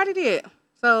mean, everybody did.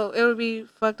 So it would be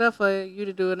fucked up for you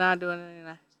to do it, not doing it,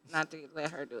 and not to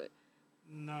let her do it.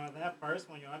 No, that first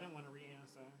one, y'all didn't want to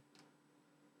re-answer.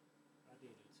 I did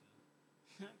it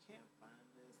too. I can't find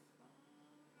this song.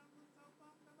 I was so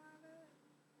bummed about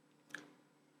it.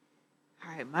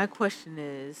 All right, my question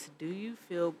is, do you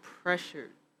feel pressured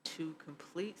to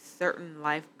complete certain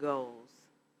life goals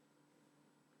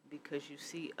because you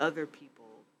see other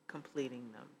people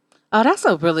completing them? Oh, that's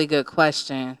a really good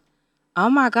question. Oh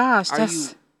my gosh, Are you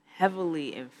heavily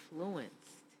influenced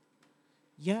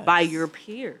Yes. by your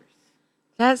peers?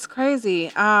 that's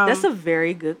crazy. That's a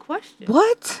very good question.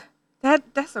 What?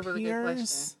 That's a really good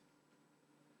question.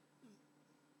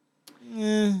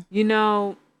 Peers? You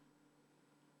know,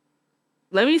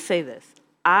 let me say this.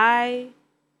 I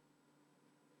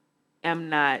am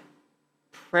not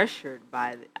pressured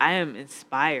by I am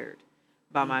inspired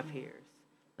by my peers.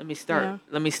 Let me start. Yeah.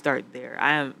 Let me start there.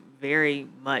 I am very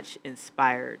much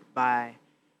inspired by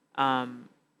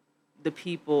the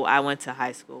people I went to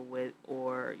high school with,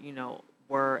 or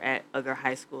were at other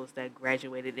high schools that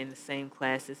graduated in the same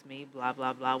class as me. Blah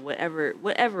blah blah.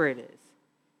 Whatever it is,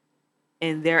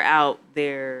 and they're out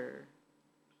there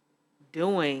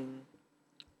doing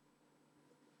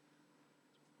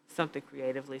something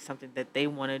creatively, something that they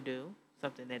want to do,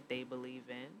 something that they believe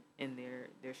in, and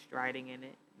they're striding in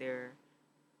it. They're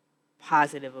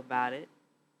positive about it.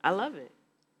 I love it.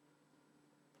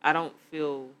 I don't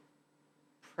feel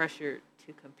pressured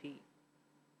to compete.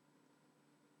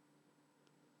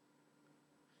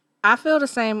 I feel the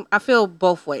same. I feel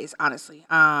both ways, honestly.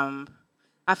 I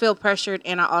feel pressured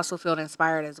and I also feel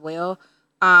inspired as well.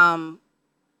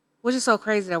 Which is so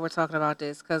crazy that we're talking about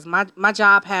this because my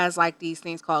job has like these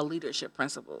things called leadership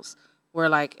principles, where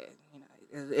like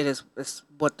it's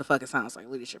what the fuck it sounds like,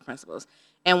 leadership principles.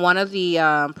 And one of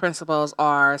the principles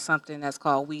are something that's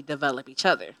called we develop each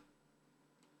other.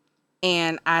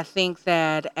 And I think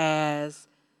that as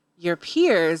your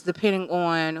peers, depending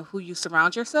on who you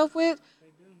surround yourself with,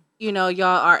 y'all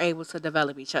are able to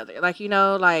develop each other. Like,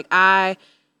 like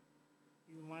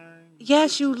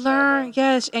yes, you learn.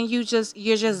 Yes, and you're just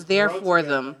there for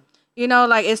them.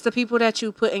 Like it's the people that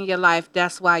you put in your life.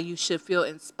 That's why you should feel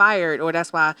inspired, or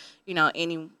that's why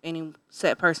any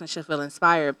set person should feel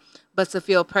inspired. But to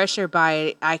feel pressured by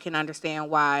it, I can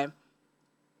understand why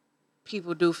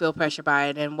people do feel pressured by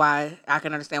it, and why I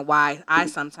can understand why I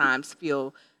sometimes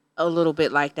feel a little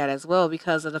bit like that as well,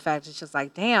 because of the fact it's just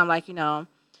like, damn, like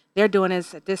they're doing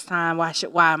this at this time. Why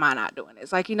am I not doing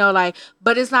this? Like,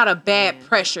 but it's not a bad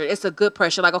pressure. It's a good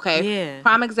pressure. Like, okay,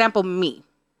 prime example, me.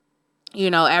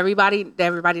 Everybody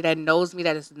that knows me,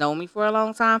 that has known me for a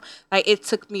long time, like it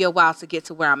took me a while to get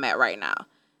to where I'm at right now.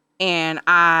 And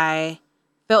I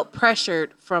felt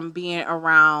pressured from being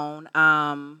around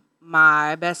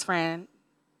my best friend,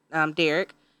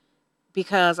 Derek,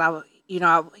 because he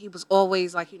was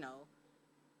always like, he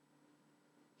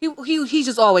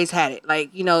just always had it. Like,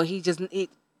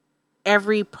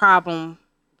 every problem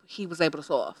he was able to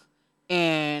solve.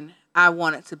 And I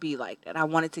wanted to be like that. I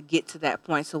wanted to get to that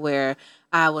point to where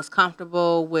I was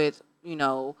comfortable with,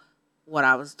 what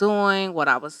I was doing, what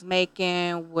I was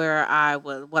making, what I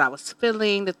was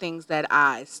feeling, the things that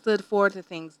I stood for, the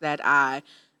things that I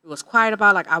was quiet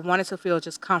about. Like I wanted to feel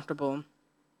just comfortable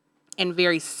and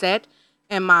very set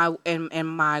in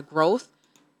my growth.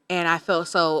 And I felt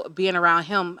so being around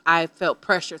him, I felt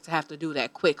pressure to have to do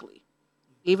that quickly.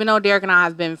 Even though Derek and I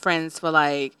have been friends for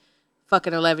like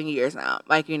fucking 11 years now,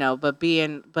 like,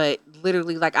 but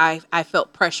literally like I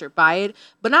felt pressured by it,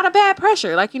 but not a bad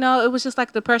pressure. Like, it was just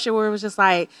like the pressure where it was just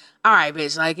like, all right,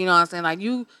 bitch, like, you know what I'm saying? Like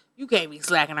you can't be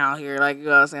slacking out here. Like, you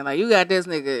know what I'm saying? Like, you got this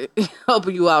nigga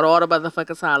helping you out all the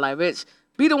motherfucking time. Like, bitch,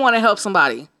 be the one to help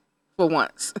somebody for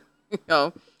once.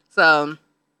 So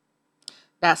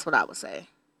that's what I would say.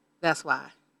 That's why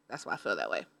I feel that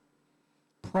way.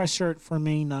 Pressured for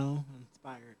me, no.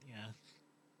 Inspired, yeah.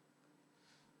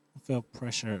 I feel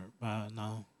pressured, but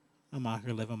no. I'm out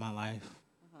here living my life.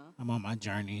 I'm on my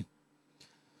journey.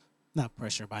 Not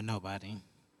pressured by nobody.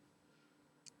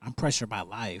 I'm pressured by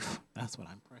life. That's what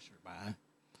I'm pressured by.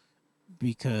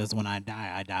 Because when I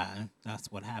die, I die.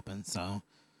 That's what happens. So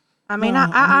I mean, no, I I'm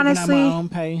moving at honestly, my own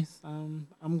pace.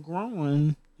 I'm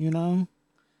growing. I It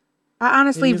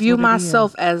honestly is view what it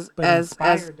myself is. as But as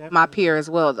inspired, my definitely. peer as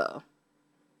well, though.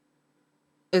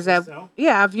 Is that Yourself?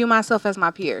 yeah? I view myself as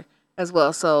my peer as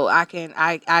well, so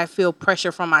I feel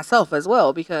pressure from myself as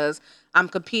well because I'm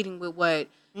competing with what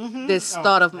this Oh,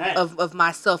 thought of that. of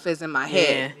myself is in my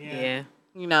head. Yeah, Yeah. yeah.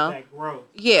 You know? That growth.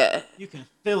 Yeah, You can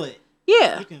feel it.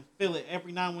 yeah, You can feel it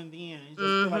every now and then. You just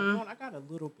feel like, mm-hmm. I got a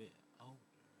little bit older.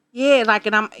 Yeah. Like,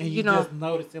 and I'm, And you just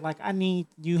notice it. Like,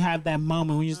 you have that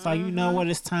moment when you're just like, you know what,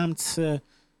 it's time to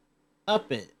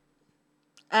up it.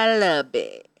 a little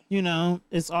bit.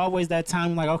 It's always that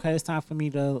time like, okay, it's time for me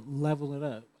to level it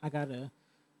up. I got to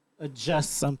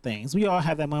adjust some things. We all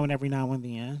have that moment every now and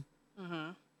then.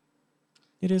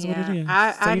 It is what it Yeah,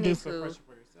 is. So I you do need feel to. pressure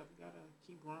for yourself. You got to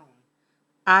keep growing.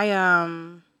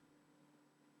 I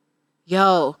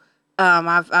Yo,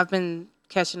 I've been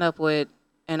catching up with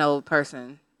an old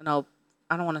person, I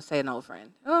don't want to say an old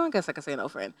friend. Oh, I guess I could say an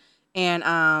old friend. And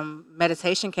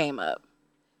meditation came up,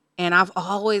 and I've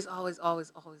always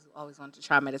wanted to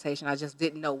try meditation. I just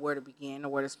didn't know where to begin or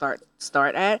where to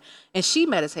start at. And she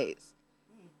meditates,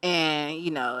 and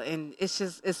and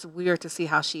it's weird to see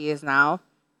how she is now,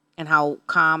 and how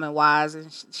calm and wise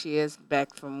and she is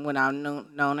back from when I've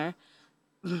known her.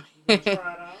 You gonna try it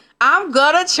out? I'm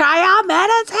gonna try out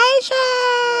That'd be good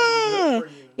meditation. for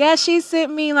you. Yeah, she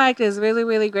sent me like this really,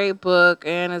 really great book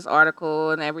and this article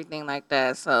and everything like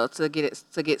that. So to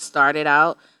get started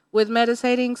out with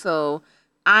meditating. So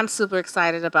I'm super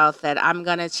excited about that. I'm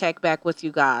gonna check back with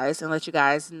you guys and let you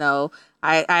guys know.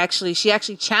 She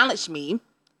actually challenged me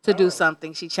to do Oh.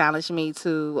 something. She challenged me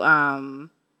to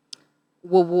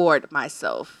reward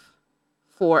myself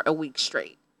for a week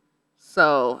straight.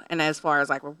 So, and as far as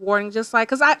like rewarding, just like,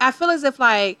 cause I feel as if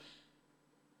like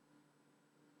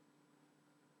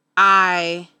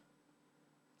I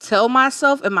tell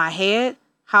myself in my head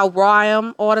how raw I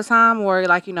am all the time, or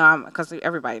like, cause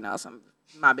everybody knows I'm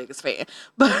my biggest fan,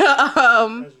 but, As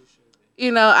you should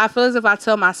be. I feel as if I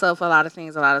tell myself a lot of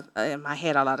things in my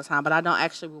head a lot of time, but I don't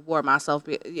actually reward myself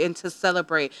and to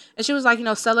celebrate. And she was like,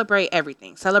 celebrate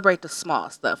everything, celebrate the small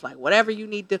stuff, like whatever you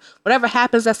need to, whatever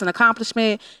happens that's an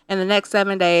accomplishment in the next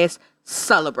 7 days,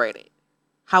 celebrate it.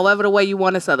 However, the way you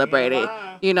want to celebrate it,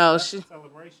 That's a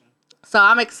celebration. so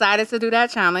I'm excited to do that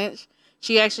challenge.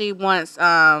 She actually once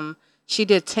she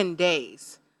did 10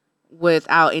 days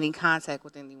without any contact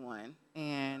with anyone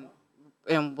and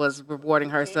was rewarding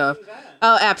herself. Do that.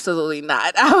 Oh, absolutely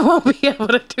not. I won't be able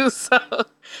to do so.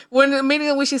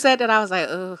 Immediately when she said that, I was like,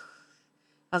 ugh.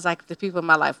 I was like, the people in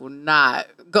my life will not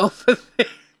go for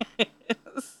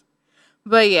this.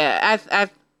 But yeah,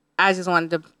 I just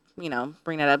wanted to,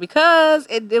 bring that up because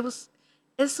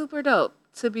it's super dope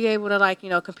to be able to like,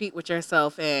 compete with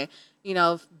yourself and,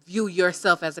 view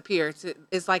yourself as a peer.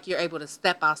 It's like you're able to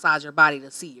step outside your body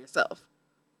to see yourself.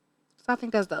 So I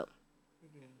think that's dope.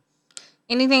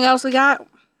 Anything else we got?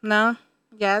 No?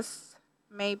 Yes?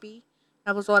 Maybe?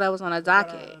 That was all that was on the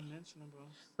docket.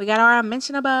 We got our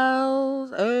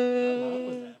unmentionables. How long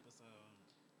was that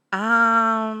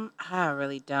episode? I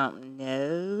really don't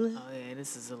know. Oh yeah,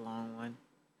 this is a long one.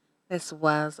 This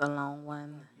was a long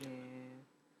one. Yeah.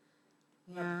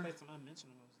 We have to play some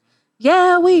unmentionables, though.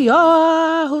 Yeah, we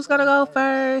are. Who's gonna go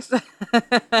first? I'm still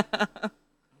looking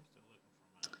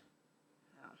for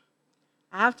mine.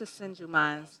 I have to send you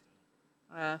mine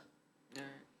Alright.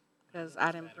 because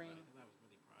I didn't bring I was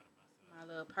really proud of myself. my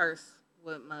little purse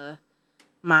with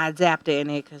my adapter in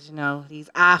it because these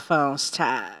iPhones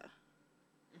tied.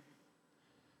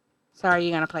 So are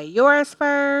you gonna play yours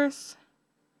first?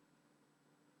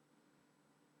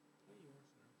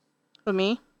 For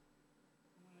me?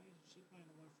 She playing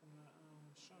the one from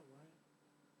the show,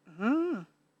 right? Hmm.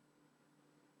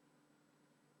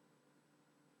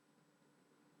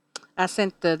 I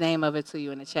sent the name of it to you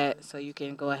in the chat, so you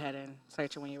can go ahead and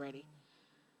search it when you're ready.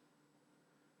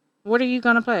 What are you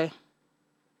gonna play?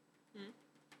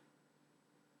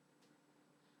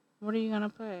 What are you gonna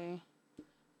play?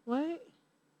 What?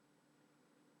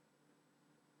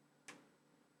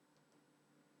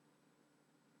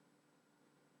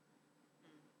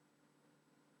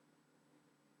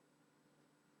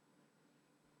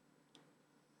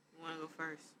 You want to go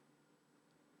first?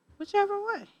 Whichever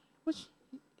way.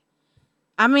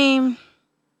 I mean,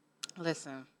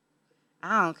 listen.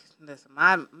 I don't listen.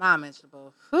 My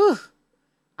vegetable. Whew,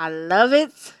 I love it.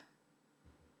 Did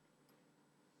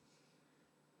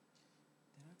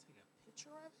I take a picture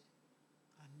of it?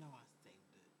 I know I saved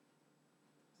it.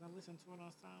 'Cause I listened to it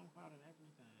on SoundCloud and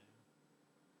everything.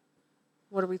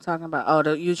 What are we talking about?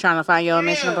 Oh, you trying to find your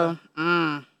unmentionable?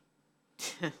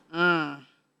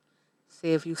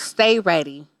 See, if you stay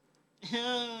ready,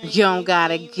 you don't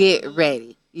gotta get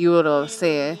ready. You know what I'm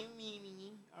saying?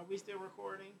 Are we still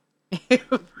recording?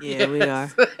 Yeah, we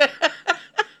are.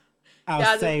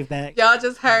 I'll save that. Y'all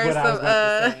just heard what I was about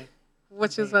to say.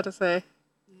 what you was about to say?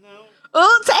 No.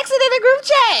 Oh, text it in the group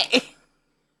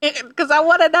chat. Because I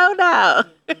want to know now.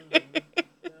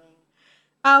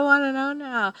 I want to know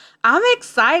now. I'm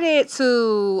excited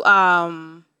to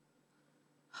Oh,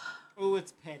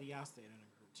 it's petty. I'll say it in the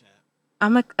group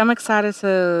chat. I'm excited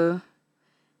to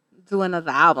do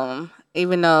another album,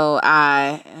 even though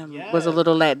I was a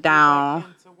little let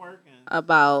down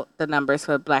about the numbers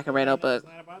for Black and Red Notebook.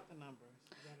 It's not about the numbers.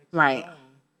 You gotta keep Right. going.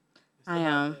 It's I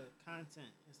about am. the content.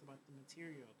 It's about the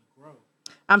material, the growth.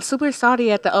 I'm super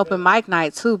salty at the open mic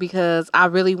night too because I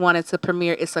really wanted to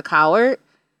premiere "It's a Coward"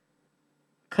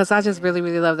 because I just really,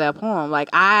 really love that poem. Like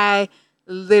I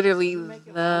literally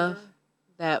love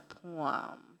that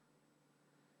poem.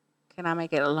 Can I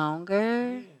make it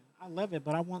longer? Yeah, I love it,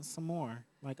 but I want some more.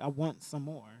 Like I want some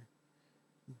more.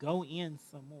 Go in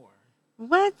some more.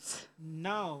 What?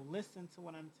 No, listen to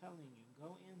what I'm telling you.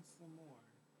 Go in some more.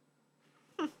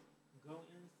 Go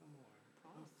in some more.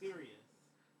 I'm serious.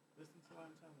 Listen to what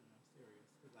I'm telling you. I'm serious.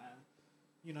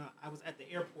 Because I was at the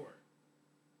airport.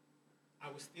 I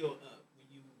was still up when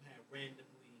you had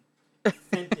randomly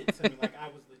sent it to me. Like I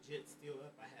was legit still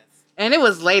up. And it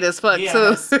was late as fuck I too.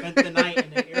 had spent the night in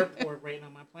the airport waiting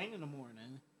on my plane in the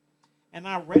morning. And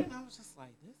I read it and I was just like,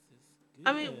 this is good.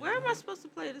 I mean, where am I supposed to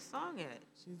play the song at?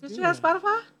 Did you have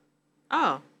Spotify?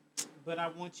 Oh. But I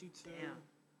want you to. Damn.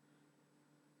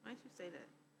 Why'd you say that?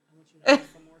 I want you to add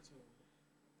some more to it.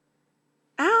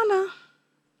 I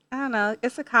don't know.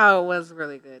 It's a Coward was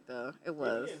really good though. It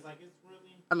was. It is. Like it's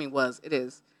really. I mean, it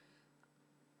is.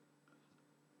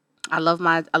 I love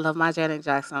my Janet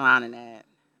Jackson line in that.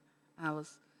 I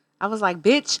was like,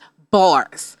 bitch,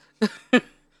 bars.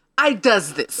 I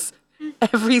does this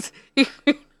every.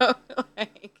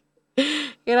 Like,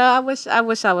 I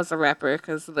wish I was a rapper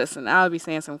because listen, I would be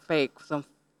saying some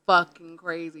fucking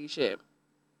crazy shit.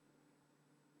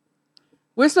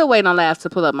 We're still waiting on Laugh to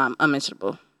pull up my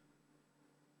unmentionable.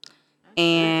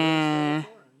 And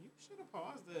You should have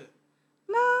paused it.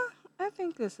 no, I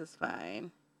think this is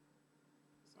fine.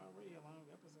 It's already a long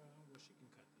episode. I wish you can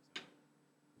cut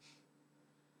this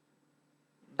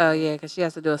out. Oh yeah, because she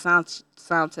has to do a sound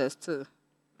test too.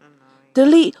 I know.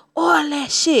 Delete all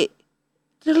that shit.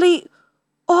 Delete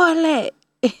all that.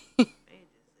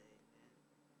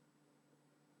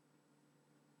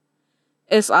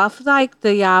 It's off like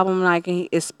the album, like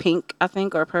it's pink, I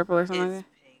think, or purple or something like that.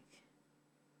 Pink.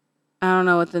 I don't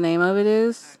know what the name of it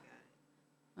is.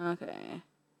 Okay.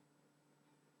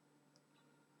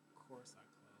 Of course, I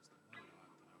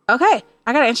closed it. Okay,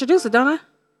 I gotta introduce it, don't I?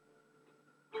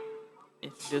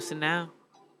 Introduce it now.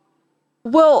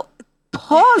 Well,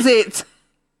 pause it.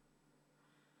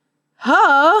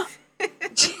 Huh?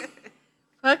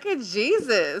 Fucking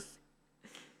Jesus.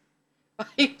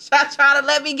 You trying to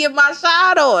let me get my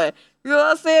shot on. You know what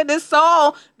I'm saying? This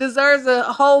song deserves a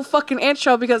whole fucking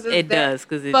intro because It does,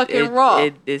 because it fucking it, raw.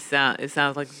 It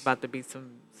sounds like it's about to be some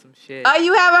shit. Oh,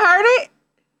 you haven't heard it?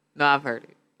 No, I've heard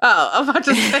it. Oh, I'm about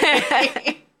to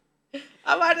say.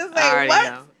 I already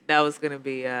what? know. That was gonna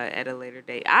be at a later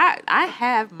date. I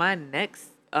have my next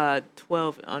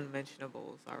 12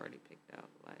 unmentionables already picked out.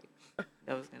 Like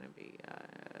that was gonna be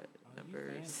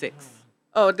number 6.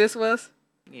 Oh, this was?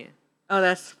 Yeah. Oh,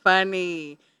 that's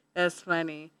funny. That's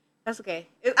funny. That's okay.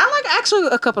 I like actually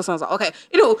a couple songs. Okay,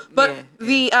 but Yeah.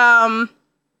 the oh,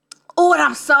 and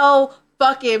I'm so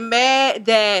fucking mad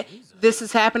that this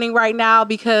is happening right now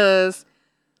because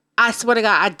I swear to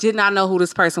God, I did not know who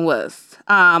this person was.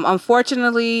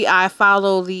 Unfortunately, I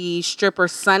follow the stripper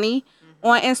Sunny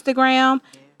on Instagram,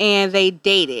 and they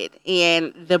dated,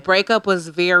 and the breakup was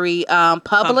very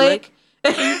public.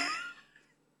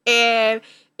 And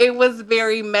it was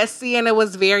very messy, and it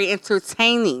was very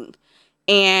entertaining.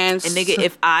 And nigga,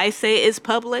 if I say it's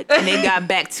public and it got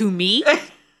back to me,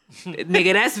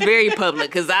 nigga, that's very public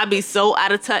because I be so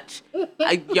out of touch.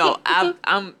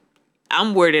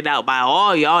 I'm worded out by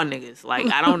all y'all niggas. Like,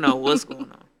 I don't know what's going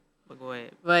on. But go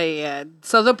ahead. But yeah,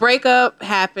 so the breakup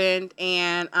happened,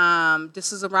 and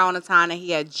this is around the time that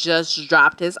he had just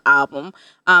dropped his album.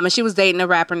 And she was dating a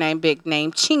rapper named Big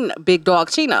Dog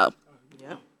Chino.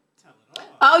 Yep.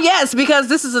 Oh yes, because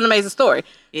this is an amazing story.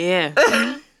 Yeah.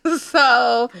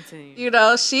 So,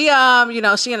 Continue. she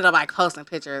ended up like posting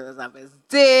pictures of his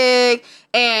dick,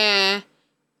 and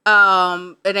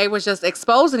they were just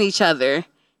exposing each other.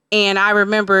 And I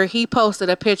remember he posted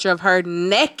a picture of her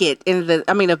naked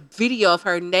a video of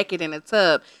her naked in a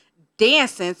tub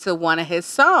dancing to one of his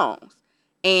songs.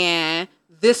 And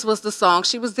this was the song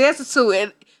she was dancing to.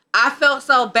 And I felt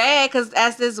so bad because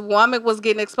as this woman was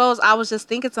getting exposed, I was just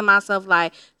thinking to myself,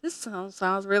 like, this song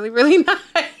sounds really, really nice.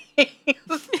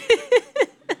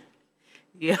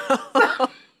 Yo.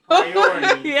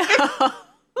 Priority. Yo.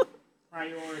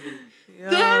 Priority.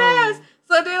 Deadass.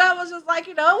 So then I was just like,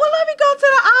 let me go to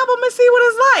the album and see what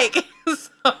it's like.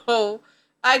 So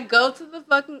I go to the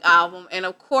fucking album, and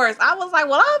of course, I was like,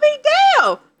 well, I'll be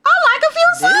damn. I like a few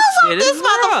songs on this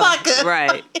motherfucker.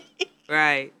 Right.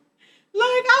 Right. Like,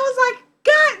 I was like,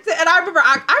 God damn. And I remember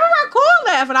I called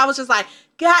laughing. I was just like,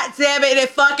 God damn it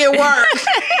fucking worked.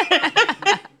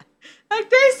 Like,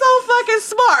 they so fucking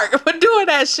smart for doing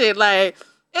that shit. Like,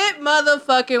 it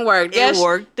motherfucking worked. It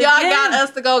worked Y'all again. got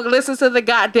us to go listen to the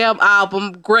goddamn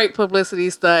album. Great publicity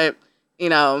stunt.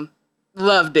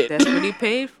 Loved it. That's what he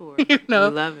paid for. We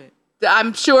love it.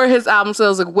 I'm sure his album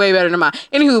sales look way better than mine.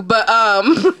 Anywho, but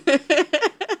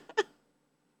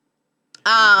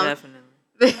Definitely.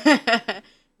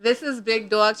 This is Big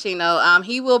Dog Chino.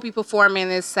 He will be performing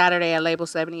this Saturday at Label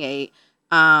 78.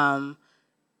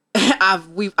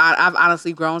 I've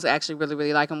honestly grown to actually really,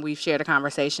 really like him. We've shared a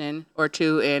conversation or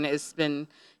two, and he's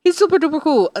super duper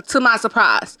cool to my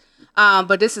surprise.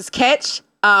 But this is Catch.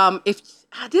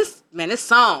 This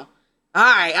song. All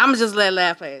right, I'm just let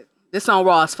laugh play it. This song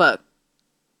raw as fuck.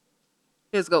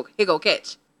 Here go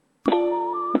Catch. I'm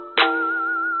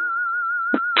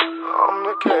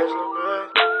the catch, little bit.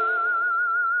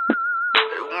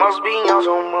 It must be on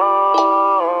your mind.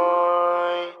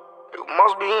 It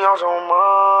must be on your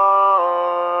mind.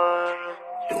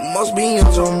 It must be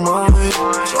on your mind.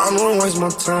 So I don't waste my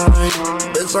time.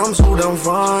 Bitch, I'm too damn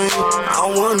fine.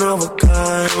 I'm one of a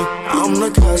kind. I'm the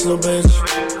catch, little bitch.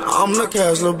 I'm the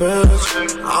catch, little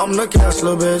bitch. I'm the catch,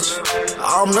 little bitch.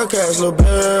 I'm the catch, little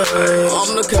bitch.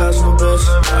 I'm the catch, little bitch.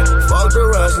 Fuck the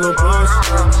rest, little bitch.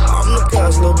 I'm the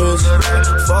catch, little bitch.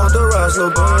 Fuck the rest,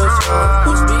 little bitch.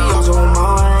 Must be on your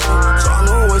mind. So I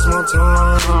don't waste my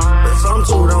time. Bitch, I'm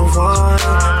too damn fine.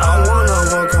 I wanna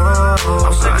walk on.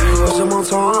 I'm sick of you wasting my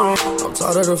time. I'm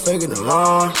tired of the faking the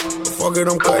lie. Fuck it,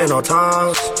 I'm cutting all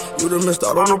ties. You done missed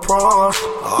out on the prize.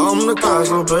 I'm the catch,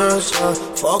 little bitch.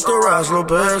 Fuck the rest, little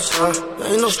bitch.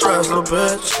 Ain't no stress, little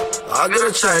bitch. I get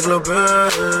a check, little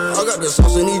bitch. I got the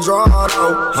sauce and he draw out.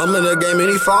 I'm in the game and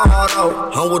he fall out.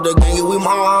 I'm with the gang and we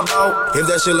mob out. If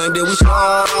that shit lame, then we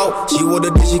slide out. She want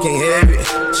the dick, she can't have it.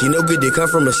 She no good, they come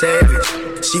from a savage.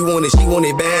 She want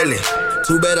it badly.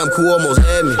 Too bad I'm cool, almost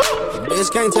had me. The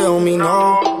bitch can't tell me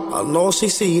no. I know she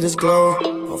see this glow.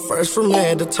 I'm fresh from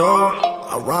head to toe.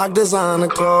 I rock designer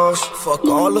clothes. Fuck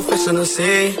all the fish in the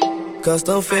sea.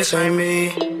 Custom fish ain't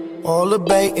me. All the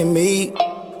bait and meat.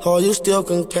 Or you still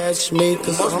can catch me.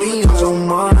 Cause I'm on your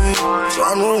mind. So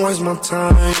I don't waste my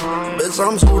time. Bitch,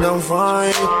 I'm too damn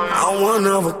fine. I'm one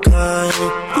of a kind.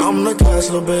 I'm the catch,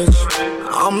 little bitch.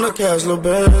 I'm the catch, little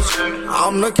bitch.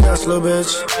 I'm the catch, little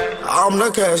bitch. I'm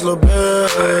the catch, little bitch.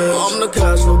 I'm the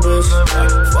catch, little bitch.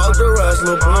 Fuck the rest,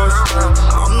 little bitch.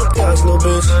 I'm the catch, little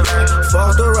bitch.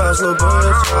 Fuck the rest, little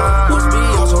bitch. Must be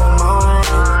on your mind.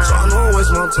 So I don't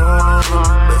waste my time.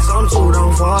 Bitch, I'm too damn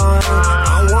fine.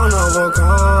 I'm one of a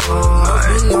kind.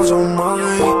 Must be on your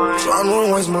mind. So I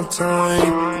don't waste my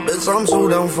time. Bitch, I'm too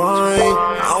damn fine.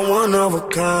 I'm one of a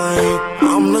kind.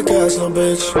 I'm the catch, little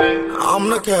bitch. I'm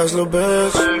the catch, little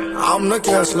bitch. I'm the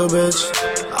catch, little bitch.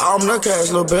 I'm the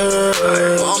cash little bitch.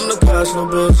 I'm the cash little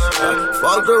bitch.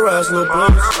 Fuck the rest little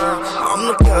bitch. I'm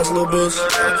the cash little bitch.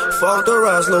 Fuck the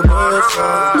rest little bitch.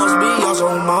 Must be out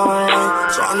your mind.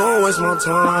 Tryna waste my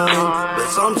time.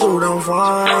 Bitch, I'm too damn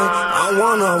fine. I'm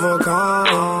one of a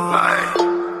kind.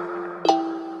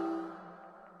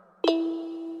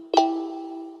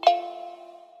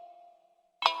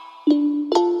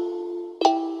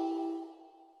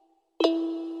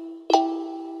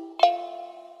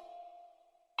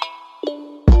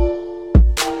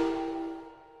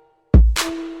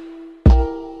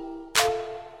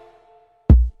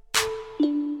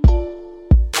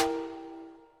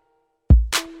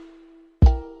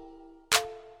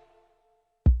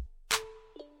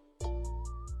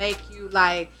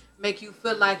 Make you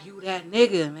feel like you that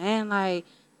nigga, man. Like,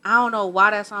 I don't know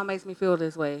why that song makes me feel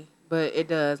this way, but it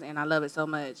does, and I love it so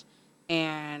much.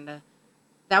 And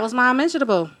that was my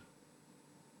unmentionable.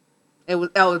 It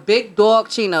was Big Dog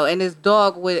Chino, and this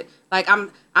dog with like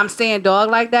I'm saying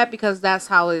dog like that because that's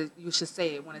how you should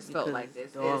say it when it's spelled like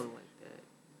this. Dog like that.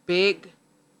 Big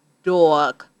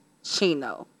Dog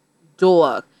Chino,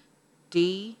 dog,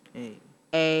 DAWG.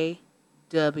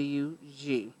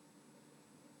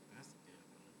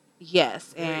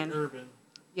 Yes, and urban.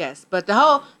 yes, but the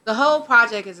whole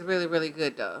project is really, really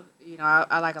good though. You know,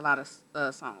 I like a lot of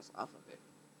songs off of it.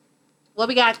 What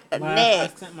we got next? I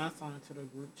sent my song to the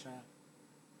group chat.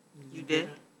 You did?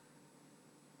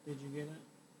 Did you get it?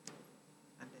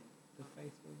 I did. The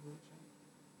Facebook group chat?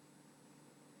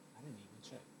 I didn't even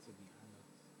check, to be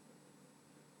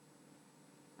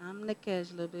honest. I'm the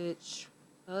casual bitch.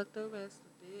 Fuck the rest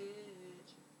of the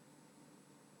bitch.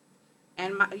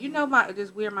 And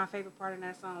this weird. My favorite part in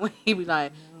that song when he be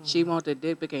like, "She want the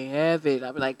dick, but can't have it."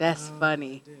 I be like, "That's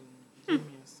funny." Give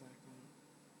me a second.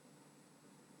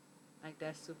 Like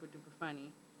that's super duper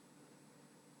funny.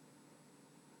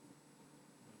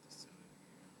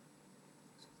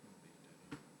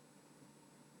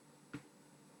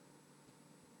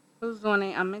 Who's doing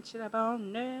it? I mentioned about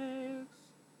next.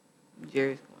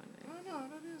 Jerry's going next. Oh no,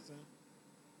 that isn't.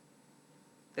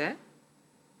 That?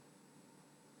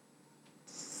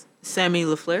 Sammy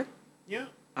LaFleur? Yeah.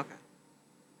 Okay.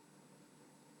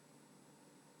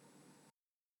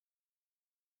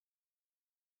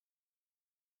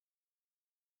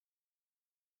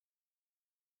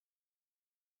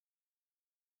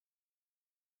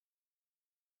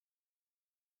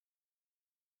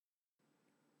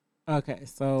 Okay,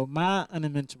 so my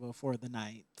unmentionable for the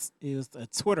night is a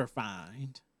Twitter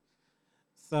find.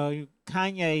 So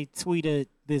Kanye tweeted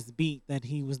this beat that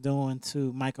he was doing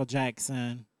to Michael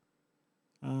Jackson.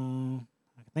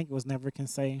 I think it was Never Can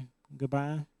Say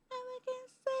Goodbye.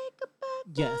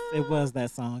 Yes, it was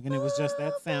that song, and it was just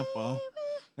that sample.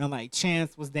 And like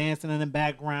Chance was dancing in the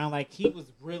background, like he was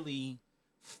really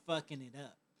fucking it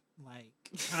up. Like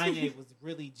Kanye was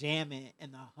really jamming,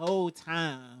 and the whole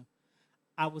time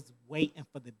I was waiting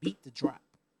for the beat to drop.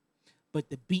 But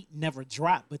the beat never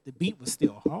dropped, but the beat was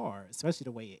still hard, especially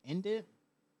the way it ended.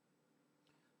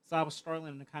 So I was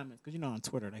struggling in the comments, because on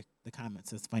Twitter, the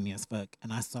comments is funny as fuck,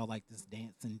 and I saw like this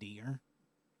dancing deer.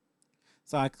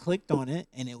 So I clicked on it,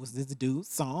 and it was this dude's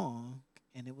song,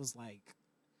 and it was like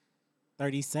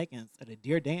 30 seconds of the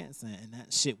deer dancing, and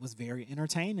that shit was very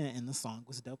entertaining, and the song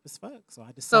was dope as fuck. So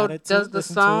I decided to listen to it.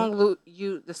 So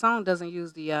does the song doesn't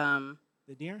use the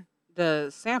deer?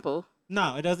 The sample?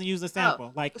 No, it doesn't use a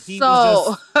sample. Like it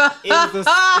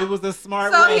was a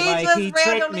smart way. Like he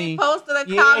tricked me. Posted a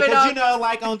comment because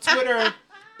like on Twitter,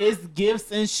 it's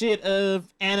gifs and shit of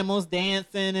animals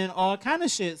dancing and all kind of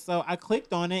shit. So I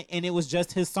clicked on it and it was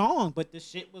just his song, but the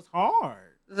shit was hard.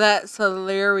 That's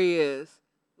hilarious.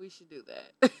 We should do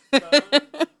that. So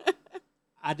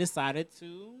I decided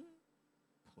to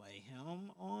play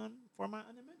him for my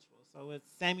unmentionable. So it's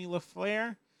Sammy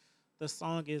LaFleur. The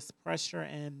song is Pressure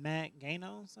and Matt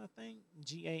Ganos, I think.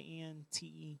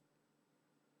 Gantes.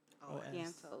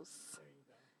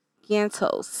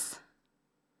 Gantos.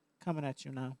 Coming at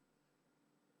you now.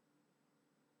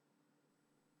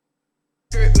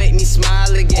 Make me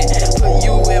smile again. Put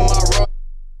you in my role.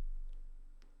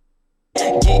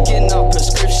 Geeking up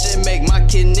prescription, make my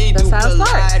kidney do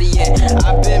Pilates.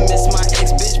 I've been miss my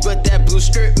ex bitch, but that blue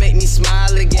skirt make me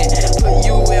smile again. Put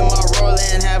you in my role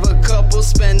and have a couple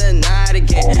spend the night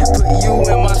again. Put you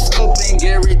in my scope and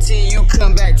guarantee you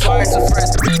come back twice a fresh.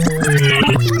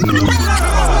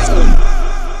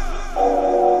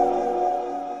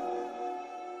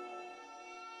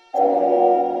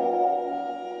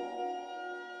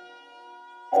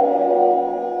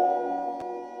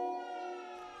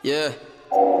 Yeah.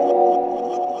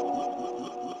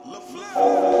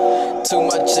 Too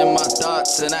much in my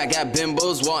thoughts, and I got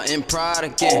bimbos wanting pride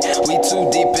again. We too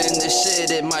deep in this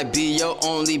shit, it might be your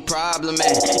only problem,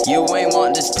 man. You ain't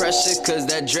want this pressure, cause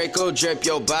that Draco drape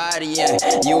your body, yeah.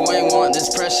 You ain't want this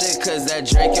pressure, cause that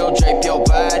Draco drape your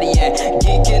body, yeah.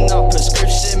 Geeking off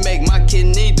prescription, make my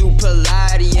kidney do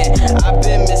Pilates, yeah. I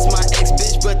been miss my ex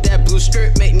bitch, but that blue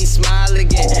skirt make me smile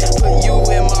again. Put you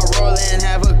in my roll and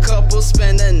have a couple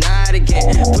spend the night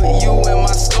again. Put you in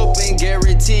my scope and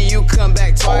guarantee you come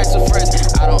back twice with friends.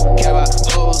 I don't care about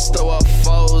hoes, throw up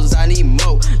foes, I need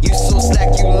more. You so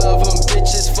slack, you love them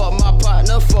bitches, fuck my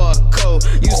partner for a coat.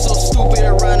 You so stupid,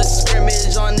 run a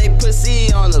scrimmage on they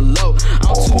pussy on the low.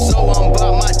 I'm too so, I'm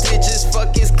about my digits,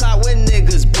 fuck his clout when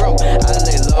niggas broke. I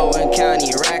lay low in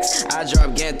county racks, I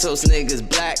drop Gantos, niggas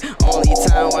black. Only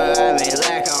time where I may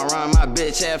lack, I run my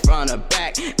bitch head from the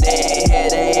back. They ain't here,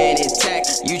 they ain't intact.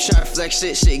 You try flex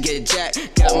shit get jacked.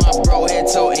 Got my bro head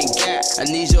toting gap. I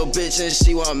need your bitch and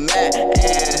she want mad.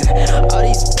 And all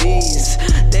these bees,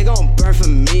 they gon' burn for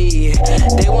me.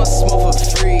 They want smoke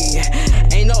for free.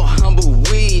 Ain't no humble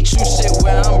weed. True shit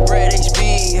where I'm bred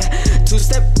HB.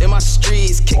 Two-step in my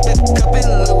streets. Kick the cup in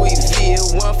Louis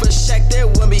V. One for Shaq, there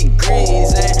will be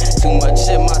grease. And too much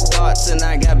in my thoughts, and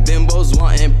I got bimbos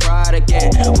wanting pride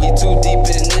again. We too deep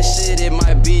in this shit, it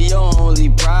might be your only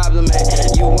problem, man.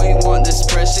 You ain't want this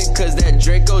pressure, cause that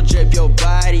Draco drip your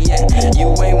body, yeah.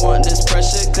 You ain't want this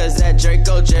pressure, cause that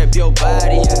Draco drip your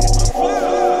body, yeah.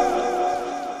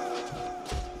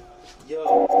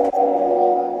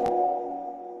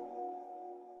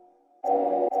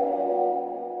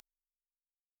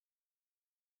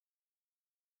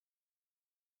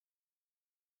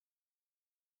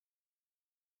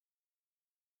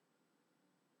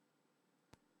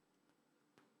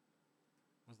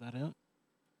 Was that it?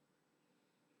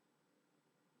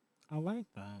 I like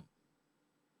that.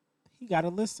 He got a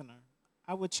listener.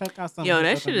 I would check out some. Yo,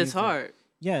 that shit is hard.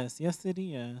 Yes, yes it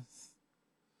is.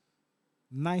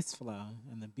 Nice flow,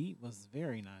 and the beat was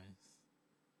very nice.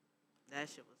 That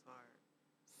shit was hard.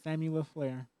 Samuel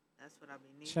Flair. That's what I be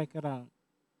needing. Check it out.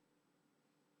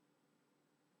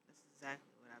 That's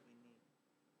exactly what I be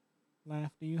needing.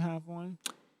 Laugh, do you have one?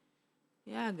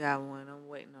 Yeah, I got one. I'm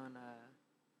waiting on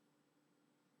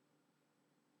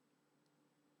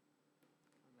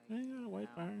You ain't gotta wait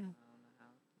for her. I don't know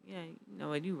how. Yeah, you know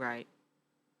what? You right.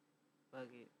 Bug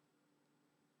it.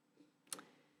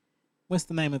 What's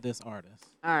the name of this artist?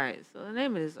 All right. So the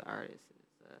name of this artist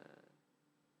is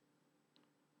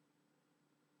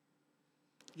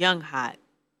Young Hot.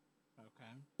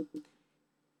 Okay.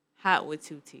 Hot with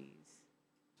 2 T's.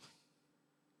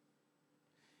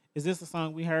 Is this a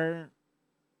song we heard,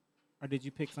 or did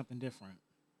you pick something different?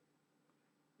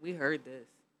 We heard this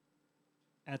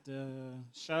At the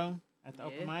show? At the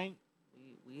open mic?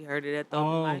 We heard it at the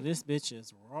open mic. This bitch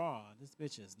is raw. This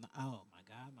bitch is, oh my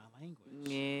God, my language.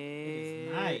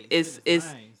 Yeah. It is nice.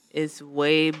 It's it's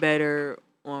way better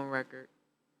on record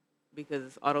because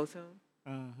it's auto-tune.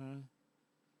 Uh-huh.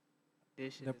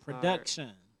 This shit The is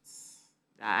productions.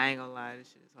 hard. I ain't gonna lie, this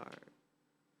shit is hard.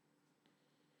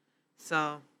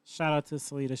 So. Shout out to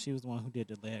Salita. She was the one who did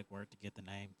the leg work to get the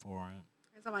name for him.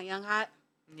 You're talking about Young Hot?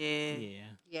 Yeah.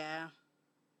 Yeah.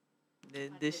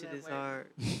 This shit is hard.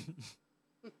 This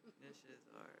shit is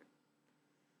hard.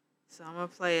 So I'm gonna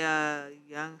play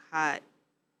Young Hot.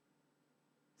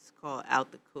 It's called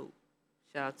Out the Coop.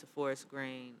 Shout out to Forrest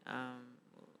Green,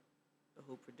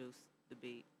 who produced the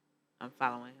beat. I'm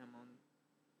following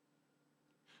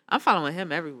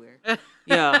him everywhere.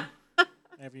 Yeah.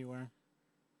 Everywhere.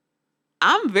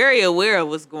 I'm very aware of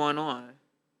what's going on.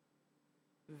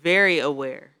 Very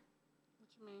aware. What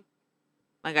you mean?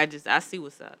 Like I see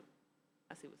what's up.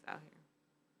 I see what's out here.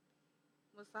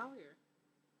 What's out here?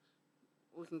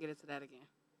 We can get into that again.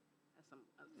 That's some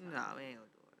other No, we ain't gonna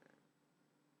do all that.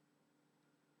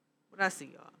 What I see,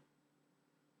 y'all.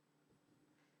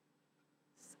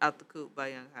 It's Out the Coop by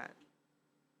Young Hot.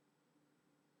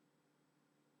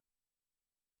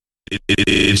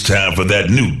 It's time for that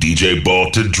new DJ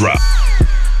Ball to drop.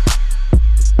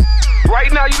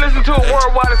 Right now, you listen to a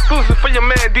worldwide exclusive for your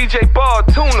man DJ Ball.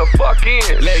 Tune the fuck in.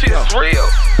 Shit's real.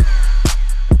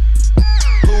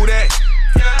 Who that?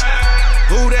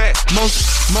 Who that?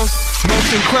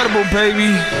 Most incredible,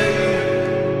 baby.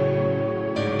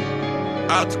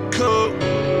 Out the coop.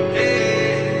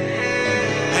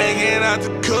 Hanging out the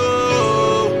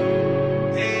coop.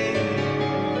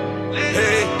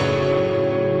 Hey.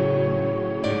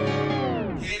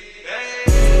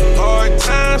 Hard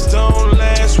times don't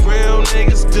last, real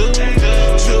niggas do.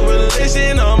 True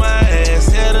religion on my ass,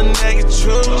 hell the nigga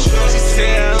true. She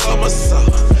said all over my soul.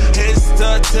 Head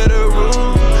stuck to the roof.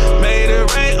 Made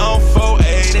it rain on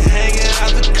 480. Hanging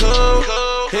out the cool.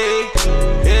 Hey,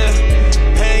 yeah.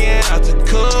 Hanging out the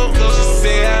cool. She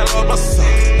say I love my soul.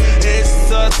 Head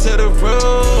stuck to the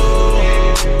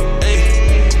roof. Hey,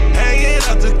 hanging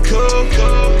out the cool.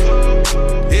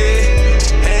 Yeah,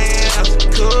 hanging out the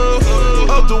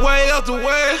cool. Up the way, up the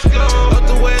way. Up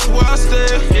the way where I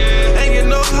stay. And you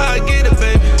know how I get it,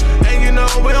 baby. And you know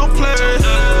we don't play.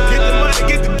 Get the money,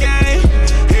 get the game.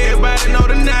 Everybody know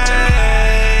the name.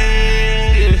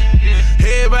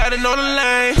 Everybody know the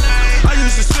lane. I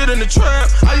used to sit in the trap.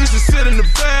 I used to sit in the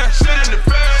back.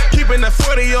 Keeping that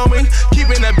 40 on me.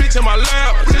 Keeping that bitch in my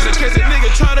lap. Just in case a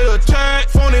nigga try to attack.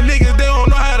 Phony niggas, they don't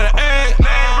know how to act.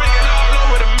 Name ringing all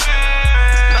over the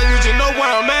map. Now you just know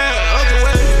where I'm at. Other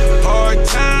way. Hard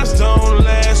times don't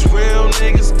last. Real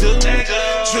niggas do.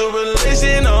 True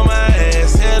religion on my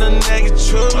ass. Had a nigga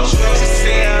true. She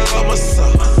say I love my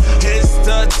soul. Head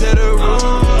stuck to the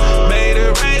room. Made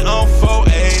it rain on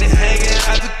 480. Hanging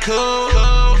out the cool.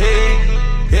 Hey,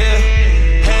 yeah.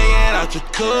 Hanging out the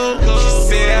cool. She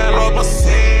say I love my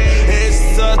soul. Head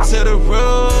stuck to the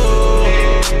room.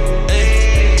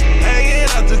 Hey, hanging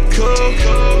out the cool.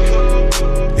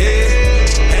 Yeah,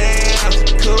 hanging out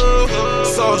the cool.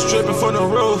 Sauce dripping from the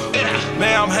roof.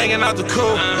 Man, I'm hanging out the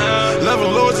cool.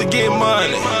 Loving lords to get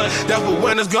money. That's what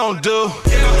winners gon' do.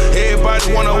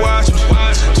 Everybody wanna watch me.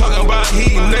 Talking about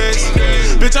heating next.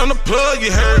 Bitch, I'm the plug,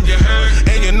 you heard me.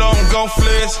 And you know I'm gon'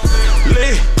 flex.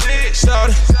 Lit, shout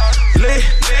it. Lit,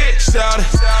 shout it.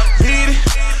 Beat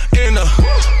it in the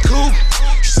coupe.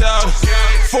 Shout it.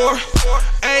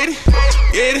 480,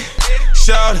 get it.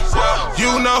 Shout it.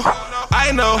 You know,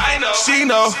 I know, she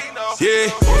know. Yeah.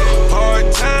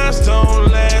 Hard times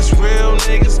don't last, real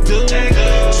niggas do.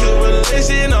 True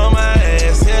religion on my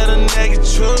ass, had a nigga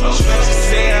true. She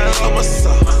say I love my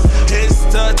soul. Head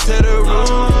stuck to the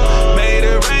room. Made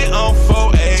it rain on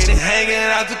 480. Hanging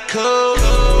out the cool.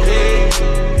 Yeah,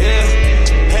 yeah.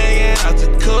 Hanging out the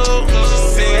cool. She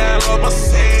say I love my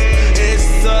soul. Head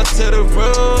stuck to the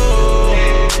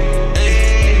room.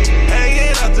 Hey,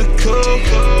 hanging out the cool.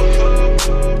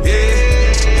 Yeah,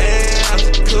 hanging out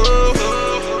the cool.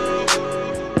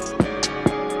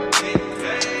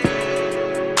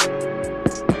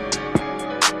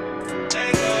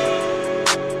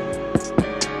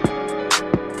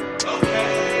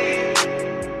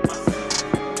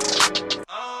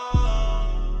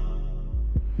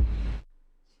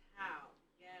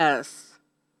 Yes.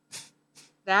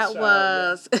 That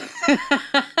was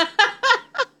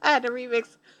I had to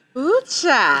remix Ooh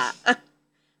Cha.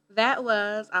 That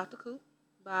was Out the Coop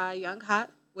by Young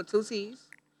Hot with 2 T's.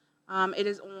 It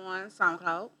is on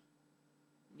SoundCloud.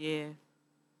 Yeah.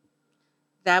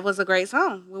 That was a great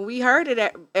song. When we heard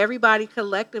it, everybody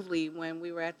collectively, when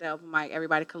we were at the open mic,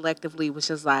 everybody collectively was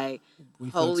just like,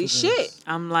 holy shit.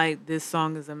 I'm like, this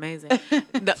song is amazing.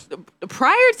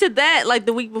 Prior to that, like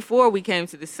the week before, we came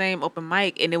to the same open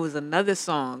mic, and it was another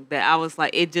song that I was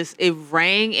like, it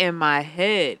rang in my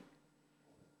head.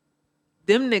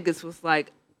 Them niggas was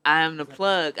like, I am the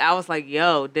plug. I was like,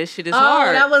 yo, this shit is hard.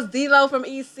 Oh, that was D-Lo from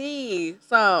EC.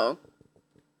 So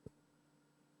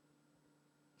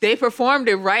they performed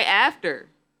it right after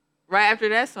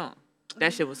that song.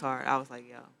 That shit was hard. I was like,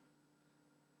 yo.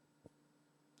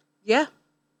 Yeah,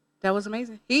 that was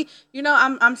amazing.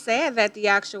 I'm sad that the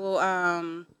actual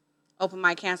open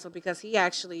mic canceled because he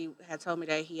actually had told me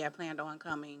that he had planned on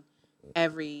coming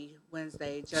every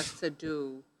Wednesday just to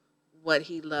do what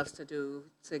he loves to do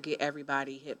to get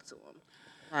everybody hip to him.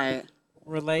 Right.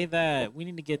 Relay that. We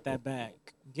need to get that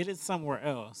back. Get it somewhere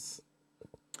else.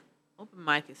 Open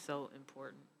mic is so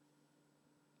important.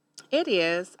 It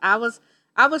is. I was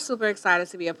super excited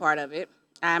to be a part of it.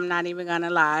 I'm not even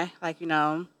gonna lie. I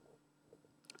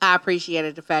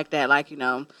appreciated the fact that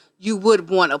you would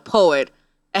want a poet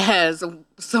as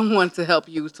someone to help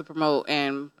you to promote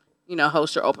and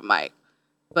host your open mic.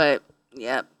 But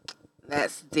yep,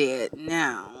 that's dead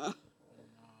now.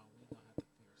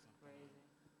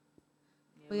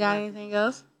 We got anything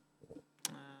else?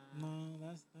 No,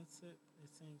 that's it. It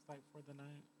seems like for the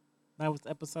night. That was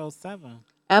episode 7.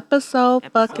 Episode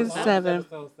 7.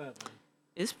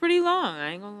 It's pretty long.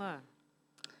 I ain't gonna lie.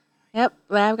 Yep,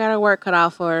 I've got our work cut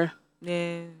out for her.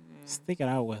 Yeah. Stick it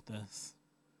out with us.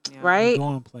 Yeah. Right?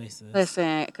 Going places.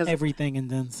 Listen, because everything and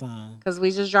then some. Because we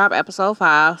just dropped episode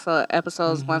 5, so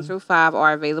episodes 1 through 5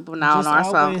 are available now on our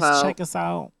SoundCloud. Check us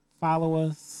out, follow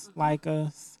us, like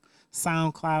us,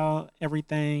 SoundCloud,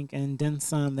 everything, and then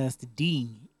some. That's the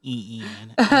DEEN.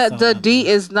 The D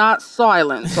is not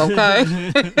silence, okay?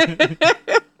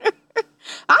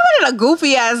 I in a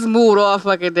goofy ass mood all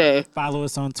fucking day. Follow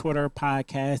us on Twitter,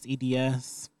 podcast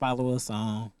EDS. Follow us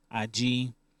on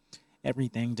IG,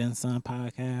 Everything Denson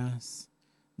Podcast.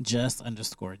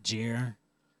 Just_Jer.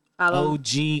 Follow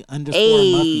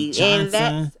OG_Muffy Johnson. and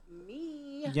that's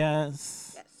me.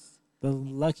 Yes. The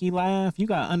Lucky Laugh. You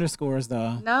got underscores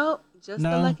though. Nope, just the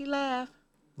Lucky Laugh.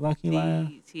 Lucky Laugh.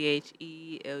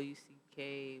 TheLuckyLav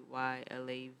as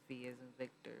in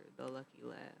Victor. The Lucky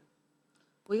Laugh.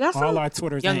 We got all our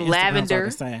Twitters Young and Lavender.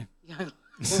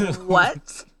 Instagrams,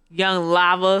 What? Young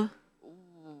Lava.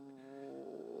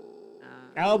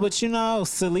 Oh, but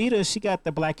Salita, she got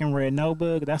the Black and Red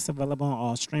Notebook. That's available on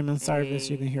all streaming service.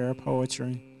 You can hear her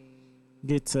poetry.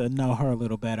 Get to know her a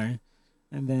little better.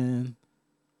 And then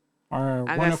our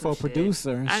wonderful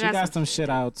producer, she got some shit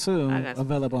out too,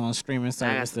 available on streaming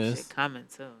services. I got some shit coming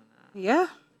too. Yeah.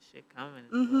 Shit coming.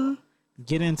 Mm-hmm.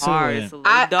 Get into it. It's a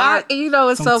little dark.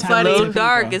 It's so funny. A little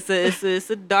dark. It's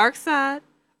a dark side.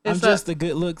 I'm just the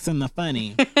good looks and the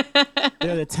funny.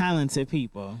 They're the talented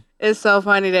people. It's so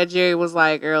funny that Jerry was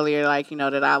like earlier, like,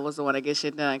 that I was the one to get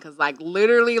shit done. Because, like,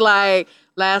 literally, like,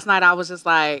 last night I was just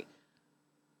like,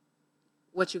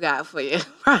 what you got for your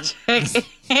project?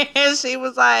 And she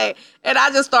was like, and I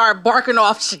just started barking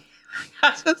off shit. I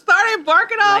just started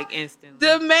barking off. Like, instantly.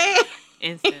 The man.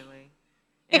 Instantly.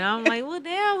 And I'm like, well,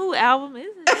 damn, who album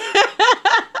is it?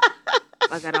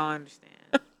 Like, I don't understand.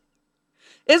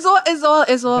 It's all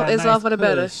for the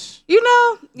better.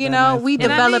 We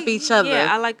develop each other.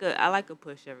 Yeah, I like a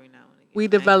push every now and again. We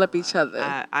develop each other.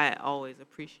 I always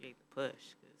appreciate the push.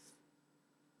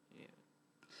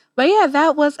 But yeah,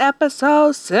 that was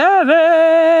episode 7.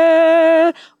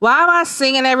 Why am I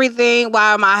singing everything?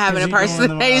 Why am I having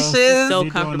impersonations? So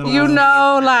comfortable.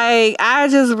 I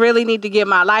just really need to get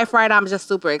my life right. I'm just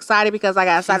super excited because I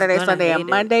got Saturday, Sunday, and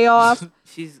Monday off.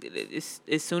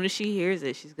 As soon as she hears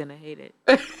it, she's gonna hate it.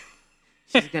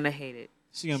 She's gonna hate it.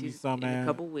 She's gonna be so mad. In a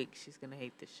couple weeks, she's gonna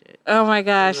hate this shit. Oh my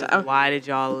gosh! Why did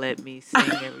y'all let me sing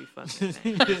every fucking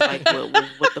thing? It's like,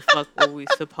 what the fuck were we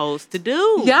supposed to do?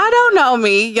 Y'all don't know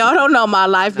me. Y'all don't know my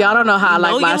life. Y'all don't know how I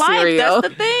like my cereal.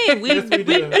 That's the thing. We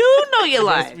do know your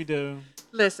life. Yes, we do.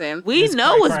 Listen, we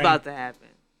know what's about to happen.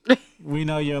 We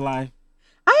know your life.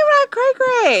 I am not cray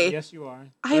cray. Yes, you are.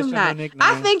 I am not.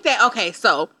 I think that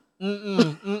so.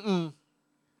 This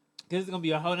is gonna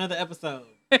be a whole nother episode.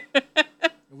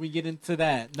 We get into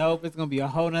that. Nope, it's gonna be a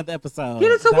whole nother episode.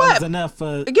 Get into that what? Was enough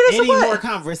for any more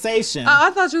conversation. Oh, I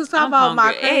thought you was talking about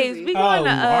my crazy.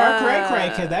 Our cray cray,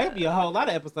 because that could be a whole lot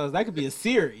of episodes. That could be a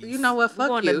series. You know what? Fuck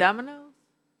going you. To Domino's?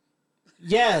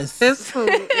 Yes. This fool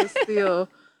is still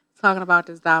talking about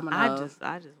this Domino's.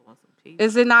 I just want some pizza.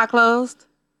 Is it not closed?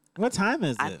 What time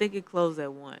is it? I think it closed at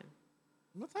 1.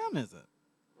 What time is it?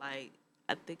 I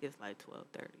think it's like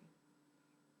 12:30.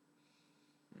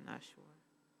 I'm not sure.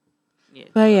 Yeah.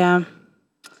 But yeah,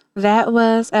 that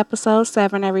was episode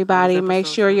 7, everybody. Make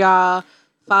sure y'all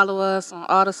follow us on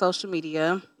all the social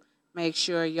media. Make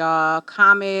sure y'all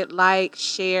comment, like,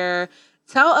 share.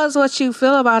 Tell us what you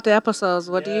feel about the episodes.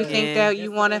 What do you think that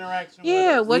you want to?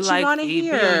 Yeah, what you want to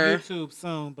hear. Be on YouTube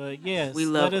soon, but yes, we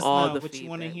love let us all know the what feedback. You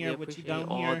want to hear, what you don't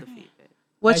all hear. The feedback.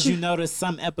 As you notice,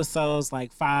 some episodes,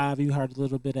 like 5, you heard a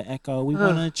little bit of echo. We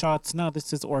wanted y'all to know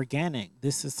this is organic.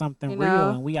 This is something real,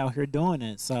 and we out here doing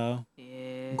it. So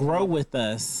grow with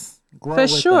us. For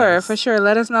sure.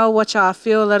 Let us know what y'all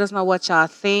feel. Let us know what y'all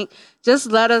think. Just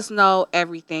let us know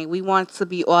everything. We want to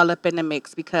be all up in the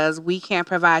mix because we can't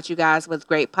provide you guys with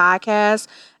great podcasts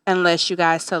unless you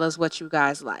guys tell us what you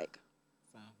guys like.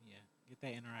 So, yeah, get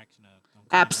that interaction up.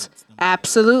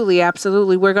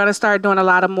 Absolutely. We're going to start doing a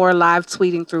lot of more live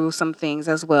tweeting through some things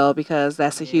as well because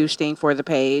that's a huge thing for the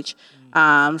page.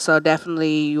 So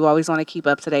definitely you always want to keep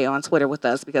up to date on Twitter with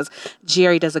us because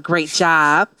Jerry does a great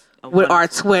job with our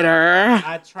Twitter.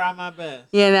 I try my best.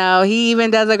 He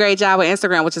even does a great job with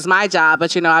Instagram, which is my job.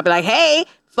 But, I'll be like, hey,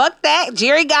 fuck that.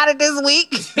 Jerry got it this week.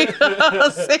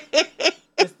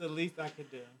 It's the least I could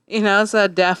do. So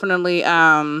definitely...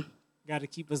 Got to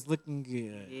keep us looking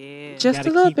good. Yeah. Just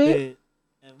a little bit.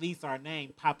 At least our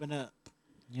name popping up,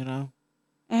 And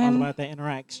all about that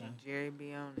interaction. Jerry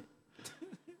be on it.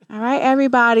 All right,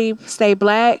 everybody. Stay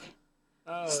black.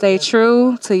 Stay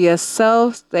true to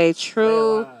yourself. Stay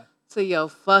true to your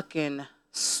fucking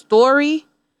story.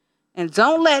 And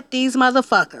don't let these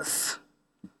motherfuckers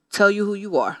tell you who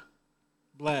you are.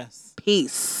 Bless.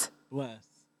 Peace. Bless.